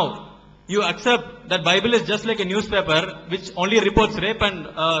 Now, you accept that Bible is just like a newspaper which only reports rape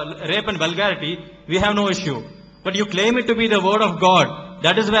and vulgarity. We have no issue. But you claim it to be the word of God.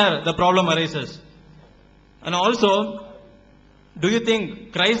 That is where the problem arises. And also, do you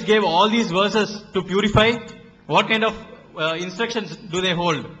think Christ gave all these verses to purify? What kind of instructions do they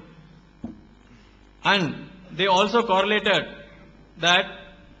hold? And they also correlated that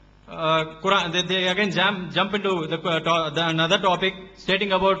Quran. They again jump into the another topic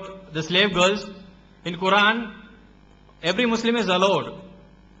stating about the slave girls. In Quran, every Muslim is allowed.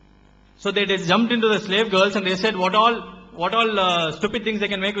 So they jumped into the slave girls and they said what all stupid things they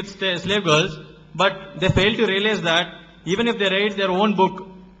can make with slave girls. But they failed to realize that even if they write their own book,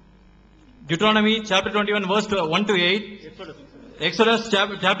 Deuteronomy chapter 21 verse 1 to 8, Exodus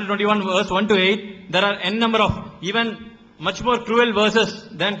chapter 21 verse 1 to 8, there are n number of even much more cruel verses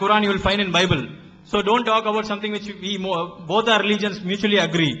than Quran you will find in Bible. So don't talk about something which both our religions mutually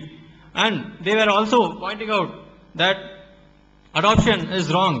agree. And they were also pointing out that adoption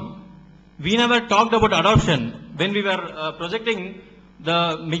is wrong. We never talked about adoption when we were projecting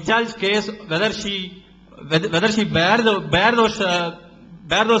the Michal's case, whether she bear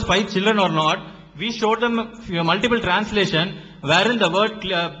those 5 children or not. We showed them multiple translation wherein the word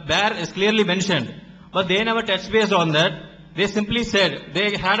bear is clearly mentioned, but they never touched base on that. They simply said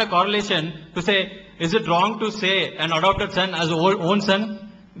they had a correlation to say, is it wrong to say an adopted son as own son?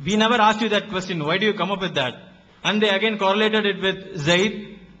 We never asked you that question. Why do you come up with that? And they again correlated it with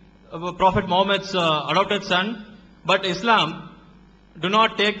Zaid. Prophet Muhammad's adopted son, but Islam do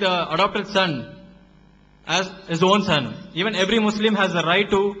not take the adopted son as his own son. Even every Muslim has the right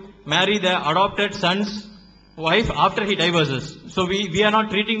to marry the adopted son's wife after he divorces. So we are not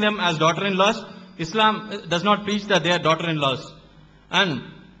treating them as daughter-in-laws. Islam does not preach that they are daughter-in-laws. And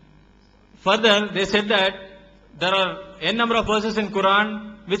further, they said that there are n number of verses in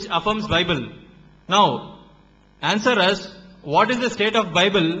Quran which affirms Bible. Now, answer us, what is the state of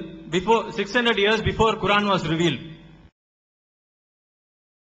Bible before 600 years before Quran was revealed?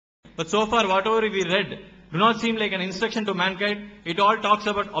 But so far, whatever we read, do not seem like an instruction to mankind. It all talks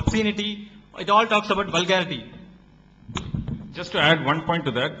about obscenity. It all talks about vulgarity. Just to add one point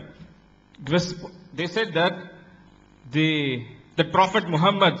to that, they said that the Prophet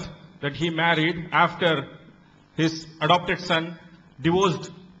Muhammad, that he married after his adopted son divorced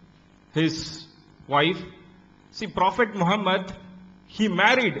his wife. See, Prophet Muhammad, he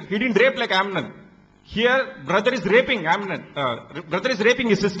married, he didn't rape like Amnon. Here, brother is raping Amnon, brother is raping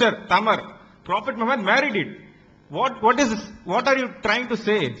his sister, Tamar. Prophet Muhammad married it. What are you trying to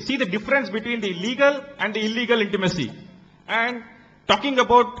say? See the difference between the legal and the illegal intimacy. And talking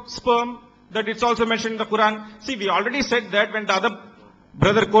about sperm, that it's also mentioned in the Quran. See, we already said that when the other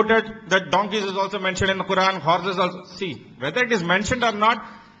brother quoted that donkeys is also mentioned in the Quran, horses also. See, whether it is mentioned or not,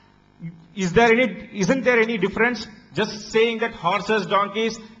 isn't there any difference? Just saying that horses,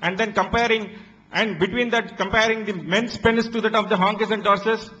 donkeys, and then comparing, and between that comparing the men's penis to that of the donkeys and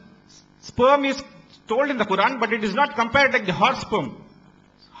horses. Sperm is told in the Quran, but it is not compared like the horse sperm.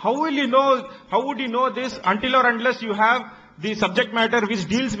 How would you know this until or unless you have the subject matter which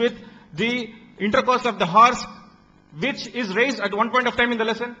deals with the intercourse of the horse, which is raised at one point of time in the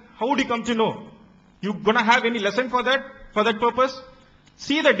lesson? How would you come to know? You gonna have any lesson for that purpose?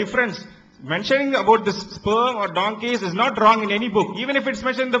 See the difference. Mentioning about the sperm or donkeys is not wrong in any book. Even if it's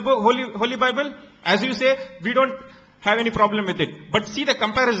mentioned in the book, Holy Bible, as you say, we don't have any problem with it. But see the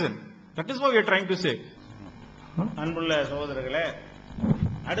comparison. That is what we are trying to say. அன்புள்ள சகோதரர்களே,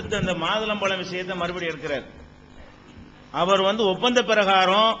 அடுத்து அந்த மாதுளம்பழம் விஷயத்தை மறுபடியும் இருக்கிறார். அவர் ஒப்பந்த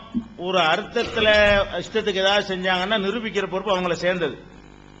பிரகாரம் ஒரு அர்த்தத்துல இஷ்டத்துக்கு ஏதாவது செஞ்சாங்கன்னா நிரூபிக்கிற பொறுப்பு அவங்கள சேர்ந்தது.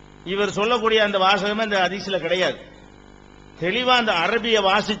 இவர் சொல்லக்கூடிய அந்த வாசகமே அந்த ஹதீஸ்ல கிடையாது. தெளிவா அந்த அரபிய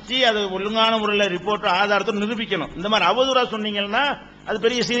வாசிச்சு அது ஒழுங்கான முறையில் ரிப்போர்ட் ஆதாரத்தை நிரூபிக்கணும். இந்த மாதிரி அவதூறா சொன்னீங்கன்னா அது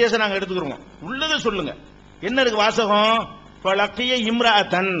பெரிய சீரியஸா நாங்க எடுத்துக்கிறோம். உள்ளதை சொல்லுங்க. என்ன இருக்கு வாசகம்? ஃபலக்கிய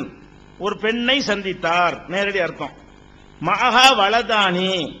இம்ராஅத்தன், ஒரு பெண்ணை சந்தித்தார், நேரடி அர்த்தம். மகா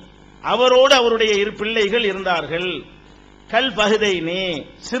வலதானி, அவரோடு அவருடைய இரு பிள்ளைகள் இருந்தார்கள். கல் பகுதைனி,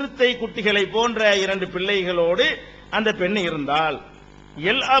 சிறுத்தை குட்டிகளை போன்ற இரண்டு பிள்ளைகளோடு அந்த பெண் இருந்தாள்.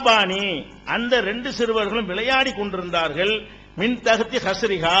 எல் அபானி, அந்த ரெண்டு சிறுவர்களும் விளையாடி கொண்டிருந்தார்கள். மின் தகுதி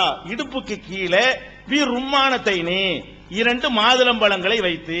ஹஸ்ரிஹா, இடுப்புக்கு கீழே, வி ரும்மானத்தைனி, இரண்டு மாதுளம்பழங்களை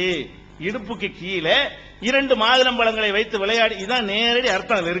வைத்து, இடுப்புக்கு கீழே இரண்டு மாதுளம்பழங்களை வைத்து விளையாடி. இதான் நேரடி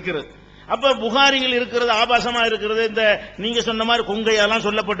அர்த்தம் இருக்கிறது. அப்ப புகாரிகள் இருக்கிறது ஆபாசமா இருக்கிறது, இந்த நீங்க சொன்ன மாதிரி கொங்கையெல்லாம்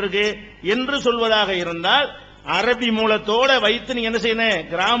சொல்லப்பட்டிருக்கு என்று சொல்வதாக இருந்தால் அரபி மூலத்தோட வைத்து நீங்க என்ன செய்யணும்?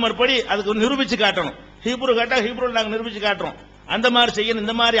 கிராமர் படி அதுக்கு நிரூபிச்சு காட்டணும். ஹீப்ரு கேட்டா ஹீப்ரு நாங்க நிரூபிச்சு காட்டுறோம். அந்த மாதிரி செய்யணும்.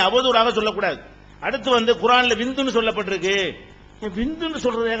 இந்த மாதிரி அவதூறாக சொல்லக்கூடாது. அடுத்து குரான்ல விந்துன்னு சொல்லப்பட்டிருக்கு. விந்துன்னு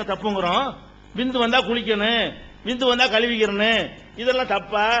சொல்றது எங்க தப்புங்கிறோம்? விந்து வந்தா குளிக்கணும், விந்து வந்தா கழுவிக்கணும், இதெல்லாம்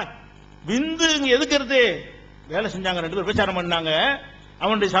தப்பா? விந்து இங்க எதுக்கு இருக்கு? வேலை செஞ்சாங்க, ரெண்டு பேர் பிரச்சாரம் பண்ணாங்க.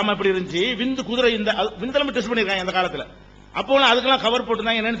 அவனுடைய சாம எப்படி இருந்துச்சு? விந்து குதிரை, இந்த விந்தெல்லாம் டெஸ்ட் பண்ணிருக்காங்க அந்த காலத்துல. அப்போ அதுக்கெல்லாம் கவர்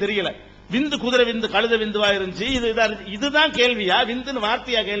போட்டுருந்தாங்க, என்னன்னு தெரியல. விந்து குதிரை விந்து கழுத விந்துவா இருந்துச்சு. இதுதான் கேள்வியா? விந்துன்னு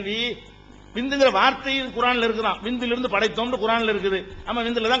வார்த்தையா கேள்வி? விந்துங்கிற வார்த்தை குரான்ல இருக்குதான். விந்திலிருந்து படைத்தோம்னு குரான்ல இருக்குது. ஆமா,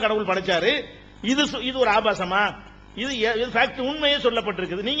 விந்துல தான் கடவுள் படைச்சாரு. இது ஒரு ஆபாசமா? இது ஃபேக்ட், உண்மையே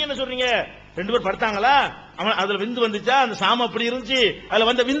சொல்லப்பட்டிருக்குது. நீங்க என்ன சொல்றீங்க? ரெண்டு பேர் படுத்தாங்களா, அவன் அதுல விந்து வந்துச்சா, அந்த சாமம் அப்படி இருந்துச்சு, அதுல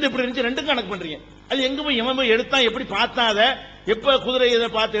வந்த விந்து இப்படி இருந்துச்சு, ரெண்டும் கணக்கு பண்றீங்க. அது எங்க போய் எவன் போய் எடுத்தான், எப்படி பார்த்தான், அதை எப்ப குதிரை இதை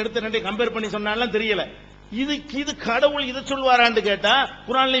பார்த்து எடுத்து ரெண்டையும் கம்பேர் பண்ணி சொன்னாலும் தெரியல. இது கடவுள் இதை சொல்வாரான்னு கேட்டா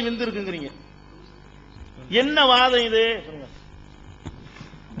குரான்லயும் விந்து இருக்குங்கிறீங்க. என்ன வாதம் இது?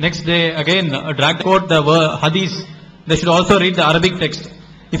 Next day again drag quote the hadith. They should also read the Arabic text.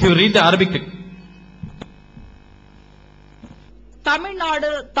 If you read the Arabic text. Tamil Nadu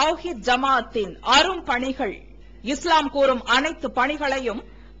தௌஹீத் ஜமாஅத்தின் அரும் பணிகள், இஸ்லாம் கூறும் அனைத்து பணிகளையும்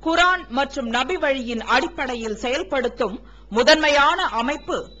குரான் மற்றும் நபி வழியின் அடிப்படையில் செயல்படுத்தும் முதன்மையான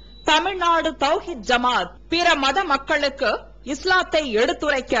அமைப்பு தமிழ்நாடு தௌஹீத் ஜமாஅத். பிற மத மக்களுக்கு இஸ்லாத்தை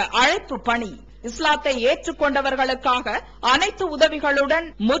எடுத்துரைக்க அழைப்பு பணி. இஸ்லாத்தை ஏற்றுக்கொண்டவர்களுக்காக அனைத்து உதவிகளுடன்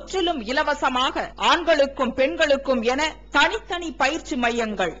முற்றிலும் இலவசமாக ஆண்களுக்கும் பெண்களுக்கும் என தனித்தனி பயிற்சி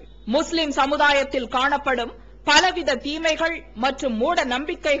மையங்கள். முஸ்லிம் சமுதாயத்தில் காணப்படும் பலவித தீமைகள் மற்றும் மூட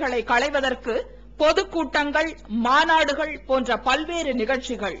நம்பிக்கைகளை களைவதற்கு பொதுக்கூட்டங்கள், மாநாடுகள் போன்ற பல்வேறு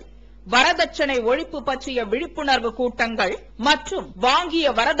நிகழ்ச்சிகள். வரதட்சணை ஒழிப்பு பற்றிய விழிப்புணர்வு கூட்டங்கள் மற்றும் வாங்கிய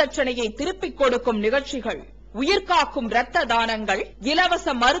வரதட்சணையை திருப்பிக் கொடுக்கும் நிகழ்ச்சிகள், உயிர்காக்கும் இரத்த தானங்கள், இலவச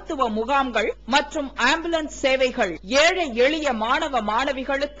மருத்துவ முகாம்கள் மற்றும் ஆம்புலன்ஸ் சேவைகள், ஏழை எளிய மாணவ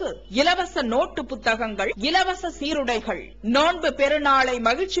மாணவிகளுக்கு இலவச நோட்டு புத்தகங்கள், இலவச சீருடைகள், நோன்பு பெருநாளை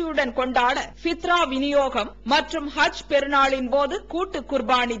மகிழ்ச்சியுடன் கொண்டாட ஃபித்ரா விநியோகம் மற்றும் ஹஜ் பெருநாளின் போது கூட்டு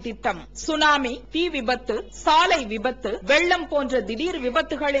குர்பானி திட்டம், சுனாமி, தீ விபத்து, சாலை விபத்து, வெள்ளம் போன்ற திடீர்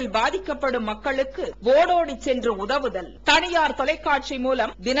விபத்துகளில் பாதிக்கப்படும் மக்களுக்கு ஓடோடி சென்று உதவுதல், தனியார் தொலைக்காட்சி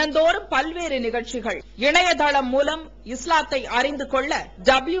மூலம் தினந்தோறும் பல்வேறு நிகழ்ச்சிகள், இணையதளம் மூலம் இஸ்லாத்தை அறிந்து கொள்ள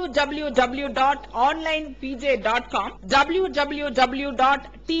www.onlinepj.com, www.tntj.net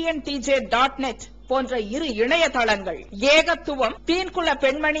போன்ற இரு இணையதளங்கள், ஏகத்துவம், தீன்குல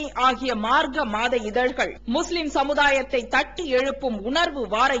பெண்மணி ஆகிய மார்க்க மாத இதழ்கள், முஸ்லிம் சமுதாயத்தை தட்டி எழுப்பும் உணர்வு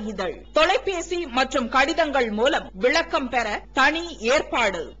வார இதழ், தொலைபேசி மற்றும் கடிதங்கள் மூலம் விளக்கம் பெற தனி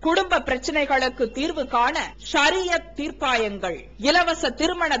ஏற்பாடு, குடும்ப பிரச்சினைகளுக்கு தீர்வு காண ஷரியத் தீர்ப்பாயங்கள், இலவச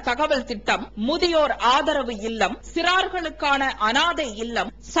திருமண தகவல் திட்டம், முதியோர் ஆதரவு இல்லம், சிறார்களுக்கான அனாதை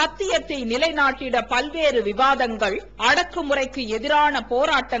இல்லம், சத்தியத்தை நிலைநாட்டிட பல்வேறு விவாதங்கள், அடக்குமுறைக்கு எதிரான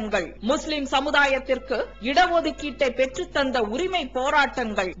போராட்டங்கள், முஸ்லிம் சமுதாய இடஒதுக்கீட்டை பெற்றுத்தந்த உரிமை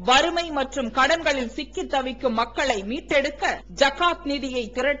போராட்டங்கள், வறுமை மற்றும் கடன்களில் சிக்கி தவிக்கும் மக்களை மீட்டெடுக்க ஜகாத் நிதியை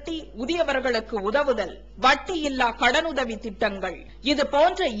திரட்டி உரியவர்களுக்கு உதவுதல், வட்டியில்லா கடனுதவி திட்டங்கள், இது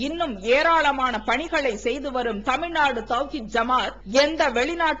போன்ற இன்னும் ஏராளமான பணிகளை செய்து வரும் தமிழ்நாடு தௌஹீத் ஜமாத் எந்த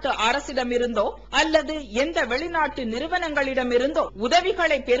வெளிநாட்டு அரசிடமிருந்தோ அல்லது எந்த வெளிநாட்டு நிறுவனங்களிடமிருந்தோ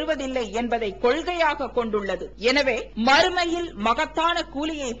உதவிகளை பெறுவதில்லை என்பதை கொள்கையாக கொண்டுள்ளது. எனவே மறுமையில் மகத்தான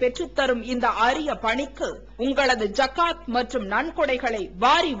கூலியை பெற்றுத்தரும் இந்த அரிய பணிக்கு உங்களது ஜகாத் மற்றும் நன்கொடைகளை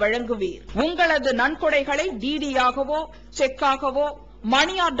வாரி வழங்குவீர். உங்களது நன்கொடைகளை டிடியாகவோ செக்காகவோ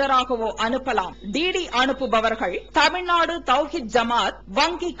மணி ஆர்டராகவோ அனுப்பலாம். டிடி அனுப்புபவர்கள் தமிழ்நாடு தௌஹீத் ஜமாத்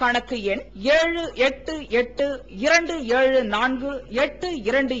வங்கி கணக்கு எண்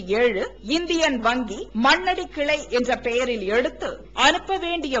 7882748827 இந்தியன் வங்கி மண்ணடி கிளை என்ற பெயரில் எடுத்து அனுப்ப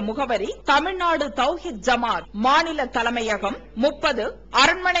வேண்டிய முகவரி தமிழ்நாடு தௌஹீத் ஜமாத் மாநில தலைமையகம் 30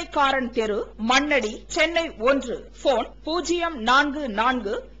 அரண்மனைக்காரன் தெரு மண்ணடி சென்னை 1. போன்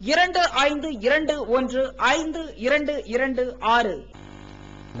 044252152226.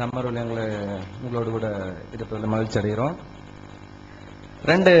 நம்மளுடைய உங்களோடு கூட இருப்பதில் மகிழ்ச்சி அடைகிறோம்.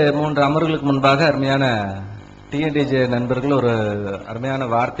 2-3 அமர்வுகளுக்கு முன்பாக அருமையான டிஎன்டிஜே நண்பர்கள் ஒரு அருமையான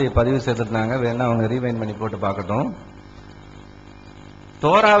வார்த்தையை பதிவு செய்திருந்தாங்க. வேணா அவங்க ரீவைண்ட் பண்ணி போட்டு பார்க்கட்டும்.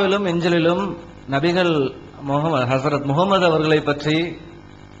 தோராவிலும் இஞ்சிலும் நபிகள் ஹசரத் முகமது அவர்களை பற்றி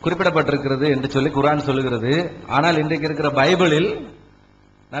குறிப்பிடப்பட்டிருக்கிறது என்று சொல்லி குர்ஆன் சொல்லுகிறது. ஆனால் இன்றைக்கு இருக்கிற பைபிளில்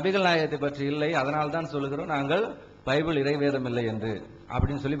நபிகள் நாயகத்தை பற்றி இல்லை, அதனால் தான் சொல்லுகிறோம் நாங்கள் பைபிள் இறைவேதம் இல்லை என்று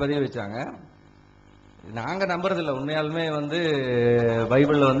அப்படின்னு சொல்லி பதிவு வச்சாங்க. நாங்க நம்புறதில்லை. உண்மையாலுமே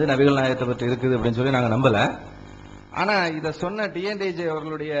பைபிள்ல நபிகள் நாயகத்தை பற்றி இருக்குது அப்படின்னு சொல்லி நாங்க நம்பல. ஆனா இத சொன்ன டிஎன்டிஜே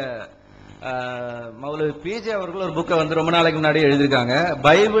அவர்களுடைய மௌலவி பிஜே அவர்கள் ஒரு புக்கை ரொம்ப நாளைக்கு முன்னாடி எழுதியிருக்காங்க,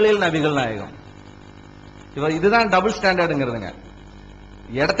 பைபிளில் நபிகள் நாயகம். இதுதான் டபுள் ஸ்டாண்டர்டுங்கிறதுங்க.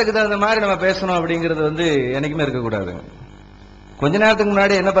 இடத்துக்கு தகுந்த மாதிரி நம்ம பேசணும் அப்படிங்கிறது என்னைக்குமே இருக்கக்கூடாது. கொஞ்ச நேரத்துக்கு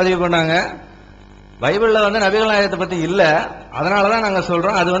முன்னாடி என்ன பதிவு பண்ணாங்க, பைபிள்ல நபிகள் நாயகத்தை பத்தி இல்ல, அதனாலதான் நாங்க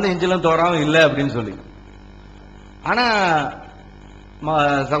சொல்றோம் அது இஞ்சிலும் தோறாவும் இல்ல அப்படின்னு சொல்லி. ஆனா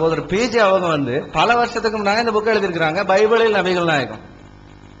சகோதரர் பிஜே அவங்க பல வருஷத்துக்கு முன்னாடி இந்த புக் எழுதியிருக்கிறாங்க, பைபிளில் நபிகள் நாயகம்.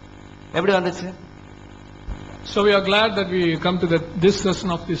 எப்படி வந்துச்சு? So we are glad that we come to this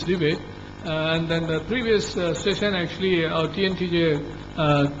session of this debate. And then the previous session, actually, our TNTJ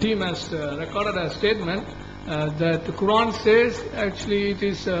team has recorded a statement that the Quran says, actually, it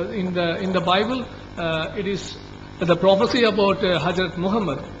is in the Bible, it is the prophecy about Hazrat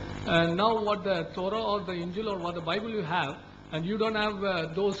Muhammad. And now, what the Torah or the Injil or what the Bible you have, and you don't have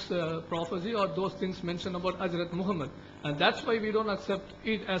those prophecy or those things mentioned about Hazrat Muhammad, and that's why we don't accept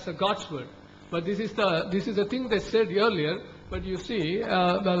it as a God's word. But this is the thing they said earlier. But you see,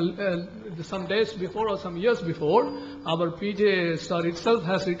 some days before or some years before, our PJ Star itself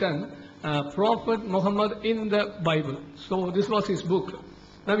has written Prophet Muhammad in the Bible. So this was his book.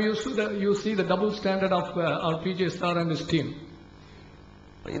 Now you see the double standard of our PJ Star and his team.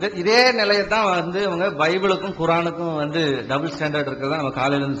 இதே நிலையை தான் இவங்க பைபிளுக்கும் குரானுக்கும் double standard இருக்கிறதா நம்ம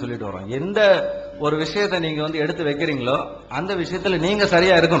காலையில இருந்து சொல்லிட்டு வரோம். எந்த ஒரு விஷயத்தை நீங்க எடுத்து வைக்கிறீங்களோ அந்த விஷயத்துல நீங்க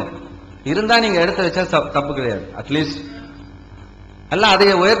சரியா இருக்கணும். இருந்தா நீங்க எடுத்து வச்சா தப்பு கிடையாது. அட்லீஸ்ட் எல்லாம்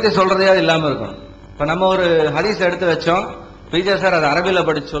அதைய உயர்த்தி சொல்றதையா இல்லாம இருக்கணும். இப்ப நம்ம ஒரு ஹதீஸ் எடுத்து வச்சோம், பிஜே சார் அது அரபில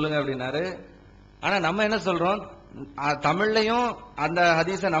படிச்சு சொல்லுங்க அப்படின்னாரு. ஆனா நம்ம என்ன சொல்றோம், தமிழ்லையும் அந்த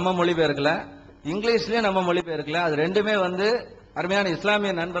ஹதீஸை நம்ம மொழிபெயர்க்கல, இங்கிலீஷ்லயும் நம்ம மொழிபெயர்க்கல. அது ரெண்டுமே அருமையான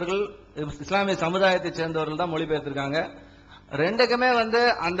இஸ்லாமிய நண்பர்கள், இஸ்லாமிய சமுதாயத்தை சேர்ந்தவர்கள் தான் மொழிபெயர்த்திருக்காங்க. ரெண்டுக்குமே வந்து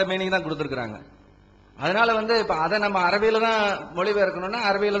அந்த மீனிங் தான் கொடுத்துருக்காங்க. அதனால வந்து இப்ப அதை நம்ம அரபியில தான் மொழிபெயர்க்கணும்னா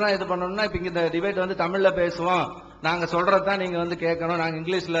அரபியில தான் இது பண்ணணும்னா இப்ப இந்த டிபேட் வந்து தமிழ்ல பேசுவோம், நாங்க சொல்றதுதான் நீங்க வந்து கேட்கணும், நாங்க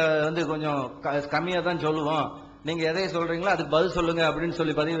இங்கிலீஷ்ல வந்து கொஞ்சம் கம்மியா தான் சொல்லுவோம், நீங்க எதை சொல்றீங்களோ அதுக்கு பதில் சொல்லுங்க அப்படின்னு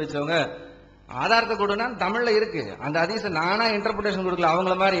சொல்லி பதிவு வச்சவங்க ஆதாரத்தை கொடுனா தமிழ்ல இருக்கு. அந்த ஹதீஸ் நானா இன்டர்பிரேஷன் கொடுக்கல,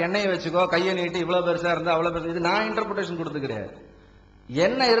 அவங்கள மாதிரி எண்ணெயை வச்சுக்கோ, கையை நீட்டி இவ்வளவு பெருசா இருந்தா அவ்வளவு பெருசா, இது நான் இன்டர்பிரேஷன் கொடுத்து கிடையாது,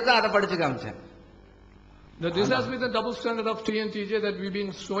 என்ன இருக்கோ அதை படிச்சு காமிச்சேன். This has been the double standard of TNTJ that we've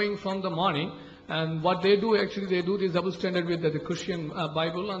been showing from the morning. And what they do, actually, they do this double standard with the Christian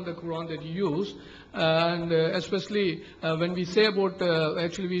Bible and the Quran that you use. And especially when we say about,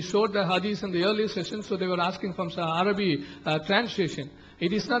 actually we showed the hadith in the earlier session, so they were asking from some Arabic translation.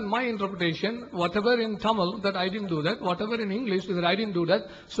 It is not my interpretation. Whatever in Tamil, that I didn't do that. Whatever in English, that I didn't do that.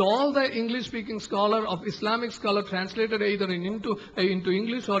 So all the English-speaking scholar of Islamic scholar translated either into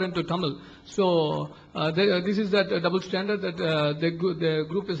English or into Tamil. So this is that double standard that the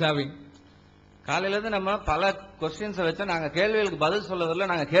group is having. காலையில இருந்து நம்ம பல questions வச்சு நாங்க கேள்விகளுக்கு பதில் சொல்றதுல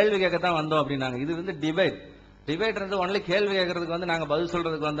நாங்க கேள்வி கேட்கத்தான் வந்தோம் அப்படின்னாங்க. இது வந்து டிபேட் ஒன்லி கேள்வி கேட்கறதுக்கு வந்து நாங்க பதில்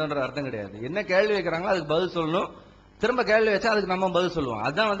சொல்றதுக்கு வந்தோன்ற அர்த்தம் கிடையாது. என்ன கேள்வி வைக்கிறாங்களோ அதுக்கு பதில் சொல்லணும், திரும்ப கேள்வி வச்சா அதுக்கு நம்ம பதில் சொல்லுவோம்.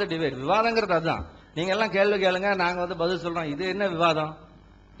 அதுதான் வந்து டிபேட். விவாதங்கிறது அதுதான். நீங்க எல்லாம் கேள்வி கேளுங்க, நாங்க வந்து பதில் சொல்றோம். இது என்ன விவாதம்?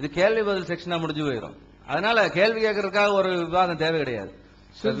 இது கேள்வி பதில் செக்ஷனா முடிஞ்சு போயிடும். அதனால கேள்வி கேட்கறதுக்காக ஒரு விவாதம் தேவை கிடையாது.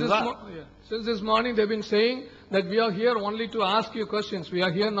 Since this morning they've been saying that we are here only to ask you questions. We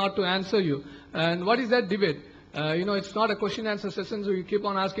are here not to answer you. And what is that debate? It's not a question answer session, so you keep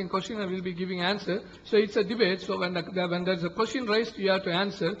on asking question and we'll be giving answer. So it's a debate. So when there's a question raised, you have to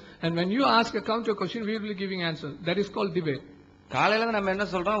answer. And when you ask a counter question, we will be giving answer. That is called debate. காலையில நம்ம என்ன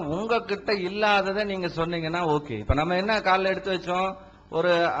சொல்றோம், உங்ககிட்ட இல்லாததை நீங்க சொன்னீங்கன்னா okay. இப்ப நம்ம என்ன காலையில எடுத்து வச்சோம்,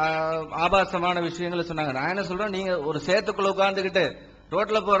 ஒரு ஆபாசமான விஷயங்களை சொன்னாங்க. நான் என்ன சொல்றேன், நீங்க ஒரு சேத்துக்குள்ள உட்கார்ந்துகிட்டு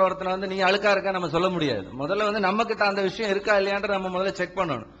ரோட்ல போற ஒருத்தனை வந்து நீங்க அழுக்கா இருக்கா நம்ம சொல்ல முடியாது. முதல்ல வந்து நம்ம கிட்ட அந்த விஷயம் இருக்கா இல்லையான்ற நம்ம முதல்ல செக்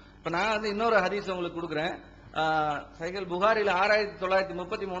பண்ணணும். இப்ப நான் வந்து இன்னொரு ஹதீஸ் உங்களுக்கு கொடுக்குறேன். சஹீஹ் புகாரில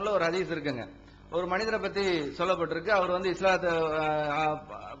 6933 ஒரு ஹதீஸ் இருக்குங்க. ஒரு மனிதரை பத்தி சொல்லப்பட்டிருக்கு. அவர் வந்து இஸ்லாத்தை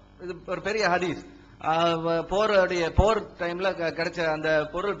இது ஒரு பெரிய ஹதீஸ், போர் டைம்ல கிடைச்ச அந்த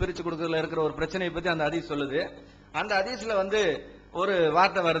பொருள் பிரிச்சு கொடுக்கறதுல இருக்கிற ஒரு பிரச்சனையை பத்தி அந்த ஹதீஸ் சொல்லுது. அந்த ஹதீஸ்ல வந்து ஒரு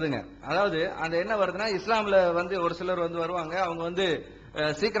வார்த்தை வருதுங்க. அதாவது அந்த என்ன வருதுன்னா, இஸ்லாம்ல வந்து ஒரு சிலர் வந்து வருவாங்க, அவங்க வந்து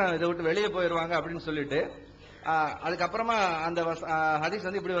சீக்கிரம் இதை விட்டு வெளியே போயிருவாங்க அப்படின்னு சொல்லிட்டு அதுக்கப்புறமா அந்த ஹதீஸ்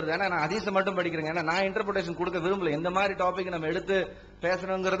வந்து இப்படி வருது. ஏன்னா நான் ஹதீஸை மட்டும் படிக்கிறேங்க, ஏன்னா நான் இன்டர்பிரேஷன் கொடுக்க விரும்பல. இந்த மாதிரி டாபிக் நம்ம எடுத்து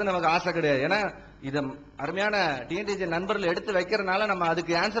பேசணுங்கிறது நமக்கு ஆசை கிடையாது. ஏன்னா இதை அருமையான டிஎன்டிஜே நண்பர்கள் எடுத்து வைக்கிறதுனால நம்ம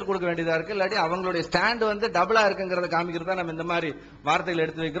அதுக்கு ஆன்சர் கொடுக்க வேண்டியதா இருக்கு. இல்லாட்டி அவங்களுடைய ஸ்டாண்ட் வந்து டபுளா இருக்குங்கிறத காமிக்கிறதா நம்ம இந்த மாதிரி வார்த்தைகள்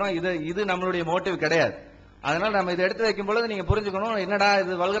எடுத்து வைக்கிறோம். இது நம்மளுடைய மோட்டிவ் கிடையாது. அதனால நம்ம இதை எடுத்து வைக்கும் பொழுது நீங்க புரிஞ்சுக்கணும், என்னடா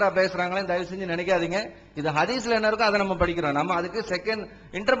இது வல்கரா பேசுறாங்களே தயவு செஞ்சு நினைக்காதீங்க. இது ஹதீஸ்ல என்ன இருக்கோ அதை நம்ம படிக்கிறோம். நம்ம அதுக்கு செகண்ட்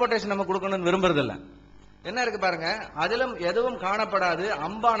இன்டர்பிரேஷன் நம்ம கொடுக்கணும்னு விரும்புறது இல்ல. என்ன இருக்கு பாருங்க, அதிலும் எதுவும் காணப்படாது,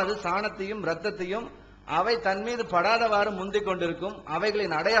 அம்பானது சாணத்தையும் ரத்தத்தையும் அவை தன் மீது படாதவாறு முந்திக் கொண்டிருக்கும்.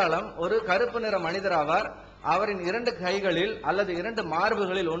 அவைகளின் அடையாளம் ஒரு கருப்பு நிற மனிதராவார். அவரின் 2 கைகளில் அல்லது 2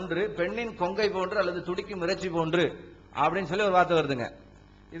 மார்புகளில் ஒன்று பெண்ணின் கொங்கை போன்று அல்லது துடிக்கும் இறைச்சி போன்று அப்படின்னு சொல்லி ஒரு வார்த்தை வருதுங்க.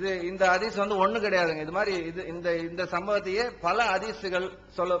 இது இந்த ஹதீஸ் வந்து ஒண்ணு கிடையாதுங்க. இது மாதிரி இந்த சம்பவத்தையே பல ஹதீஸ்கள்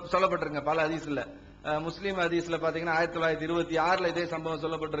சொல்லப்பட்டிருங்க. பல ஹதீஸ்ல முஸ்லீம் ஹதீஸ்ல பாத்தீங்கன்னா 1926 இதே சம்பவம்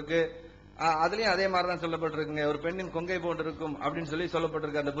சொல்லப்பட்டிருக்கு. அதுலயும் அதே மாதிரிதான் சொல்லப்பட்டிருக்குங்க. ஒரு பெண்ணின் கொங்கை போன்று இருக்கும் அப்படின்னு சொல்லி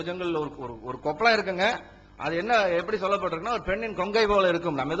சொல்லப்பட்டிருக்கு. அந்த புஜங்கள் ஒரு கொப்பளம் இருக்குங்க. அது என்ன எப்படி சொல்லப்பட்டிருக்குன்னா, ஒரு பெண்ணின் கொங்கை போல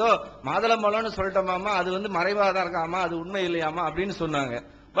இருக்கும். நம்ம ஏதோ மாதுளம்பழம்னு சொல்லிட்டோமாமா, அது வந்து மறைவாதான் இருக்காமா, அது உண்மை இல்லையாமா அப்படின்னு சொன்னாங்க.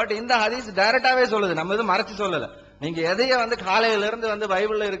 பட் இந்த ஹதீஸ் டைரக்டாவே சொல்லுது, நம்ம எதுவும் மறைச்சு சொல்லல. நீங்க எதைய வந்து காலையில இருந்து வந்து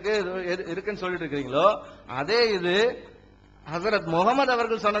பைபிள்ல இருக்குன்னு சொல்லிட்டு இருக்கீங்களோ அதே இது ஹசரத் முகமது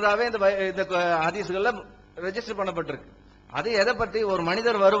அவர்கள் சொன்னதாவே இந்த ஹதீஸ்கள்ல ரெஜிஸ்டர் பண்ணப்பட்டிருக்கு. அது எதை பத்தி, ஒரு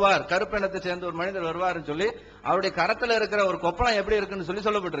மனிதர் வருவார், கருப்பினத்தை சேர்ந்த ஒரு மனிதர் வருவார்னு சொல்லி அவருடைய கரத்துல இருக்கிற ஒரு கொப்பளம் எப்படி இருக்குன்னு சொல்லி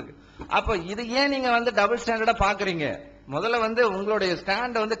சொல்லப்பட்டிருக்கு. அப்ப இது ஏன் நீங்க வந்து டபுள் ஸ்டாண்டர்டா பாக்குறீங்க? முதல்ல வந்து உங்களுடைய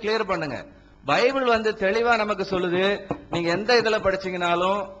ஸ்டாண்ட வந்து கிளியர் பண்ணுங்க. பைபிள் வந்து தெளிவா நமக்கு சொல்லுது, நீங்க எந்த இதுல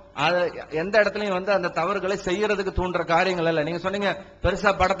படிச்சீங்கனாலும் எந்த இடத்துலயும் வந்து அந்த தவறுகளை செய்யறதுக்கு தூண்டுற காரியங்கள் இல்ல. நீங்க சொன்னீங்க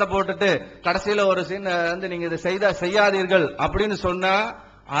பெருசா படத்தை போட்டுட்டு கடைசியில ஒரு சீன் வந்து நீங்க இதை செய்யாதீர்கள் அப்படின்னு சொன்னா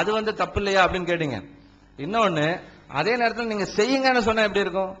அது வந்து தப்பு இல்லையா அப்படின்னு கேட்டீங்க. இன்னொன்னு, அதே நேரத்தில் நீங்க செய்யுங்கன்னு சொன்னா எப்படி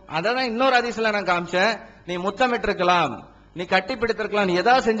இருக்கும்? அதான் இன்னொரு ஹதீஸ்ல நான் காமிச்சேன். நீ முத்தமிட்டு இருக்கலாம், நீ கட்டி பிடித்திருக்கலாம், நீ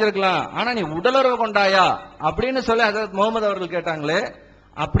ஏதாவது செஞ்சிருக்கலாம், ஆனா நீ உடலுறவு கொண்டாயா அப்படின்னு சொல்லி ஹஜ்ரத் முகமது அவர்கள் கேட்டாங்களே.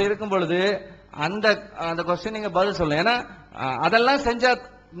 அப்படி இருக்கும் பொழுது அந்த கொஸ்டின் நீங்க பதில் சொல்ல. ஏன்னா அதெல்லாம் செஞ்சா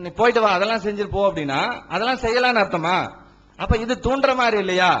நீ போயிட்டு வா, அதெல்லாம் செஞ்சுட்டு போ அப்படின்னா அதெல்லாம் செய்யலான்னு அர்த்தமா? அப்ப இது தூண்டுற மாதிரி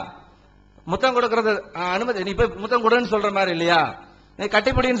இல்லையா? முத்தம் கொடுக்கறது அனுமதி, நீ போய் முத்தம் கொடுன்னு சொல்ற மாதிரி இல்லையா? நீ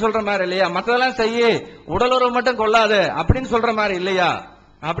கட்டிப்பிடின்னு சொல்ற மாதிரி இல்லையா? மற்றதெல்லாம் செய்ய, உடலுறவு மட்டும் கொள்ளாது அப்படின்னு சொல்ற மாதிரி இல்லையா?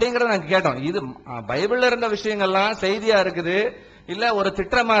 அப்படிங்கறத நாங்க கேட்டோம். இது பைபிள்ல இருந்த விஷயங்கள்லாம் செய்தியா இருக்குது, இல்ல ஒரு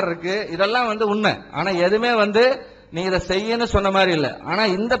திட்ட மாதிரி இருக்கு, இதெல்லாம் உண்மை. ஆனா எதுவுமே நீ இதை செய்யன்னு சொன்ன மாதிரி இல்ல. ஆனா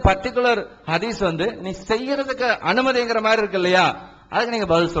இந்த பர்டிகுலர் ஹதீஸ் நீ செய்யறதுக்கு அனுமதிங்கிற மாதிரி இருக்கு இல்லையா, அதுக்கு நீங்க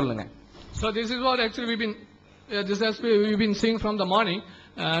பதில் சொல்லுங்க. So this is what actually we've been seeing from the morning,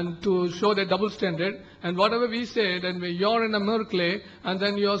 and to show the double standard. And whatever we say, then you're in a mirror clay, and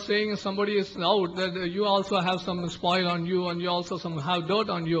then you're saying somebody is out, that you also have some spoil on you, and you also have dirt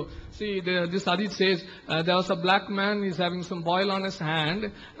on you. See, this hadith says there was a black man, he's having some boil on his hand,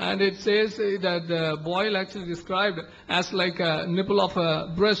 and it says that the boil actually described as like a nipple of a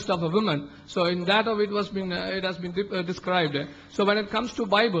breast of a woman. So in that of it has been described. So when it comes to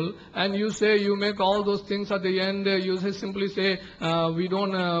Bible, and you say you make all those things at the end, you simply say we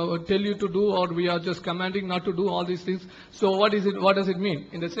don't tell you to do, or we are just commanding not to do all these things. So what does it mean?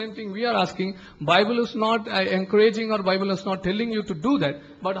 In the same thing we are asking, Bible is not encouraging, or Bible is not telling you to do that,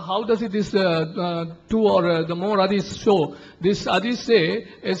 but how does it this two or the more hadith show? This hadith say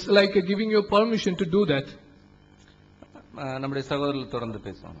it's like giving you permission to do that. நம்முடைய சகோதரர்கள் தொடர்ந்து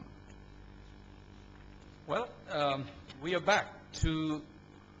பேசுவாங்க. Well, we are back to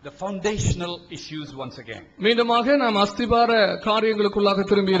the foundational issues once again. மீண்டுமாக நாம் அஸ்திபார காரியங்களுக்குள்ளாக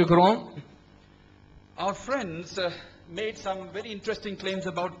திரும்பி இருக்கிறோம். Our friends made some very interesting claims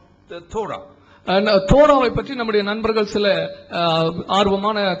about the Torah. தோராவை பற்றி நம்முடைய நண்பர்கள் சில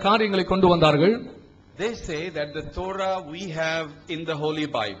ஆர்வமான காரியங்களை கொண்டு வந்தார்கள். They say that the Torah we have in the Holy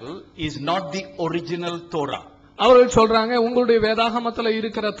Bible is not the original Torah. அவர்கள் சொல்றாங்க, உங்களுடைய வேதாகமத்தில்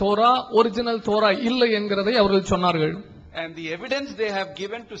இருக்கிற தோரா ஒரிஜினல் தோரா இல்லை என்கிறதை அவர்கள் சொன்னார்கள். And the evidence they have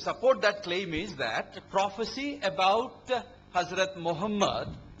given to support that claim is that prophecy about Hazrat Muhammad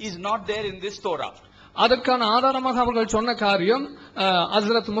is not there in this Torah. அதற்கான ஆதாரமாக அவர்கள் சொன்ன காரியம்,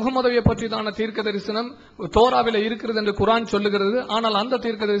 ஹஸ்ரத் முகமதுவை பற்றிதான தீர்க்க தரிசனம் தோராவில இருக்கிறது என்று குர்ஆன் சொல்லுகிறது. ஆனால் அந்த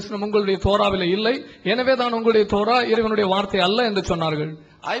தீர்க்க தரிசனம் உங்களுடைய தோராவில இல்லை, எனவே தான் உங்களுடைய தோரா இறைவனுடைய வார்த்தை அல்ல என்று சொன்னார்கள்.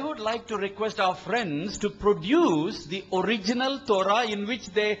 I would like to request our friends to produce the original Torah in which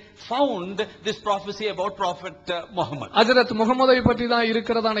they found this prophecy about Prophet Muhammad. ஹஜ்ரத் முகமதை பற்றி தான்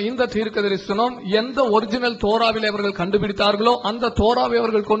இருக்கிறதான இந்த தீர்க்க தரிசனம் எந்த ஒரிஜினல் தோராவிலே அவர்கள் கண்டுபிடித்தார்களோ அந்த தோராவை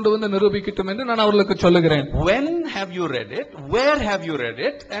அவர்கள் கொண்டு வந்து நிரூபிக்கட்டும் என்று நான் அவர்களுக்கு சொல்லுகிறேன். When have you read it? Where have you read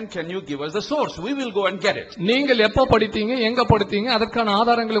it? And can you give us the source? We will go and get it. நீங்கள் எப்ப படித்தீங்க, எங்க படித்தீங்க, அதற்கான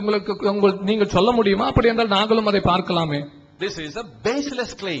ஆதாரங்கள் உங்களுக்கு நீங்கள் சொல்ல முடியுமா? அப்படி என்றால் நாங்களும் அதை பார்க்கலாமே. This is a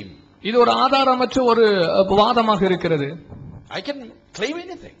baseless claim. இது ஒரு ஆதாரமற்ற ஒரு வாதமாக இருக்கிறது. I can claim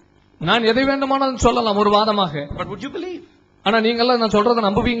anything. நான் எதை வேண்டுமானாலும் சொல்லலாம் ஒரு வாதமாக. But would you believe? ஆனா நீங்க எல்லாம் நான் சொல்றதை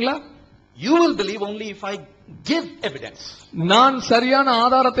நம்புவீங்களா? You will believe only if I give evidence. நான் சரியான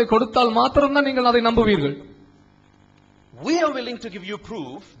ஆதாரத்தை கொடுத்தால் மாத்திரம்தான் நீங்கள் அதை நம்புவீர்கள். We are willing to give you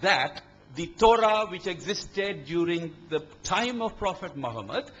proof that the Torah which existed during the time of Prophet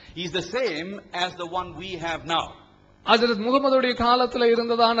Muhammad is the same as the one we have now. ஹஜ்ரத் முகமதுடைய காலத்தில்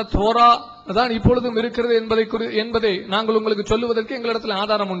இருந்ததான Torah தான் இப்பொழுதும் இருக்கிறது என்பதை நாங்கள் உங்களுக்கு சொல்லுவதற்கு எங்களிடத்தில்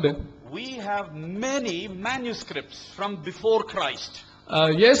ஆதாரம் உண்டு. We have many manuscripts from before Christ.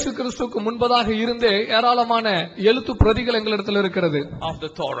 இயேசு கிறிஸ்துவுக்கு முன்பதாக இருந்தே ஏராளமான எழுத்து பிரதிகள் எங்களிடத்தில் இருக்கிறது. Of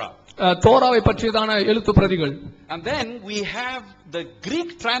the Torah. தோராவை பற்றியதான எழுத்து பிரதிகள். And then we have the Greek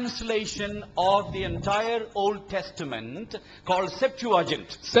translation of the entire Old Testament called Septuagint.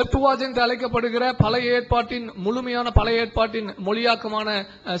 Septuagint அழைக்கப்படுகிற பழைய ஏற்பாட்டின் முழுமையான பழைய ஏற்பாட்டின் மொழியாக்கமான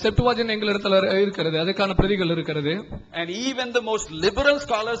Septuagint எங்களிடத்தில் இருக்கிறது. அதுக்கான பிரதிகள் இருக்கிறது. And even the most liberal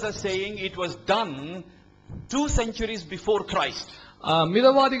scholars are saying it was done 2 centuries before Christ.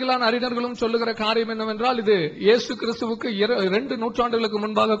 மிதவாதிகளான அறிஞர்களும் சொல்லுகிற காரியம் என்னவென்றால் இது இயேசு கிறிஸ்துவுக்கு 2 நூற்றாண்டுகளுக்கு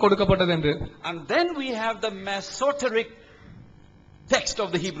முன்பாக கொடுக்கப்பட்டது என்று. And then we have the Masoretic text of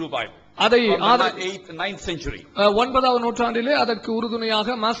the Hebrew Bible. அதை 8th 9th century. 9வது நூற்றாண்டிலே அதற்கு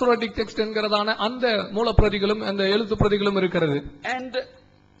உறுதுணையாக Masoretic text என்கிறதான அந்த மூலப்பிரதிகளும் அந்த எழுத்து பிரதிகளும் இருக்கிறது. And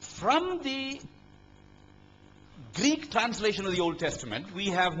from the Greek translation of the Old Testament we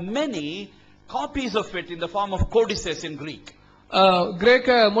have many copies of it in the form of codices in Greek. கிரேக்க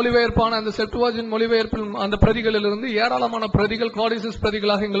மொழிபெயர்ப்பான அந்த செப்டுவாஜின்ட் மொழிபெயர்ப்பில் அந்த பிரதிகளிலிருந்து ஏராளமான பிரதிகள் கோடிசஸ்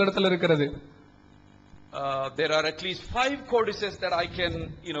பிரதிகளாக எங்களிடத்தில் இருக்கிறது. There are at least 5 codices that I can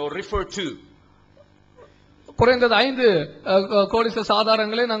refer to. குறைந்தது 5 கோடிசஸ்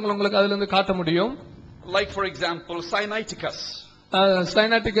ஆதாரங்களை நாங்கள் உங்களுக்கு அதிலிருந்து காட்ட முடியும். Like for example Sinaiticus.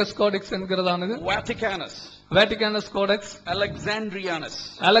 Sinaiticus codex என்கிறதானது. Vaticanus. Vaticanus codex. Alexandrianus.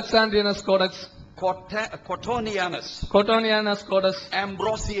 Alexandrianus codex. Cottonianus Coddus,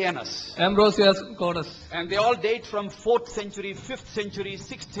 Ambrosianus, Coddus. and they all date from 4th century, 5th century,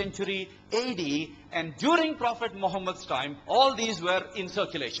 6th century AD, and during Prophet Muhammad's time all these were in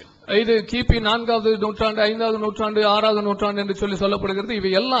circulation. இது கிபி 4வது நூற்றாண்டு 5வது நூற்றாண்டு 6வது நூற்றாண்டு என்று சொல்லப்படுகிறது.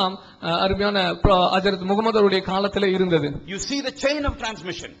 இவை எல்லாம் அருமையான ஹஜ்ரத் முகமதுடைய காலத்திலே இருந்தது. You see the chain of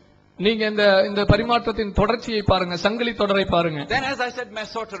transmission. நீங்க இந்த பரிமாற்றத்தின் தொடர்ச்சியை பாருங்க, சங்கிலி தொடரை பாருங்க. Then as I said,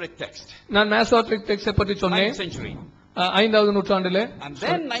 Masoretic text. நான் Masoretic text பற்றி சொன்னேன். 9th century. 5வது நூற்றாண்டிலே. And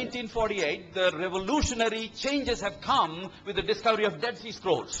then 1948 the revolutionary changes have come with the discovery of Dead Sea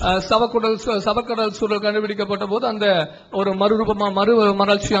Scrolls. சவக்கடல் சூழல் கண்டுபிடிக்கப்பட்ட போது அந்த ஒரு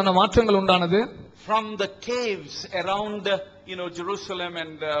மறுமலர்ச்சியான மாற்றங்கள் உண்டானது. From the caves around Jerusalem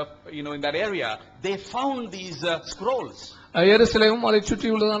and in that area they found these scrolls. எருசலேமும் அதை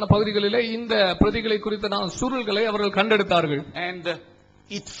சுற்றியுள்ளதான பகுதிகளிலே இந்த பிரதிகளை குறித்த சுருள்களை அவர்கள் கண்டெடுத்தார்கள். And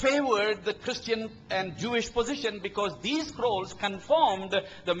it favored the Christian and Jewish position because these scrolls confirmed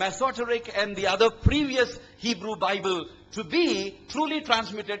the Masoretic and the other previous Hebrew Bible to be truly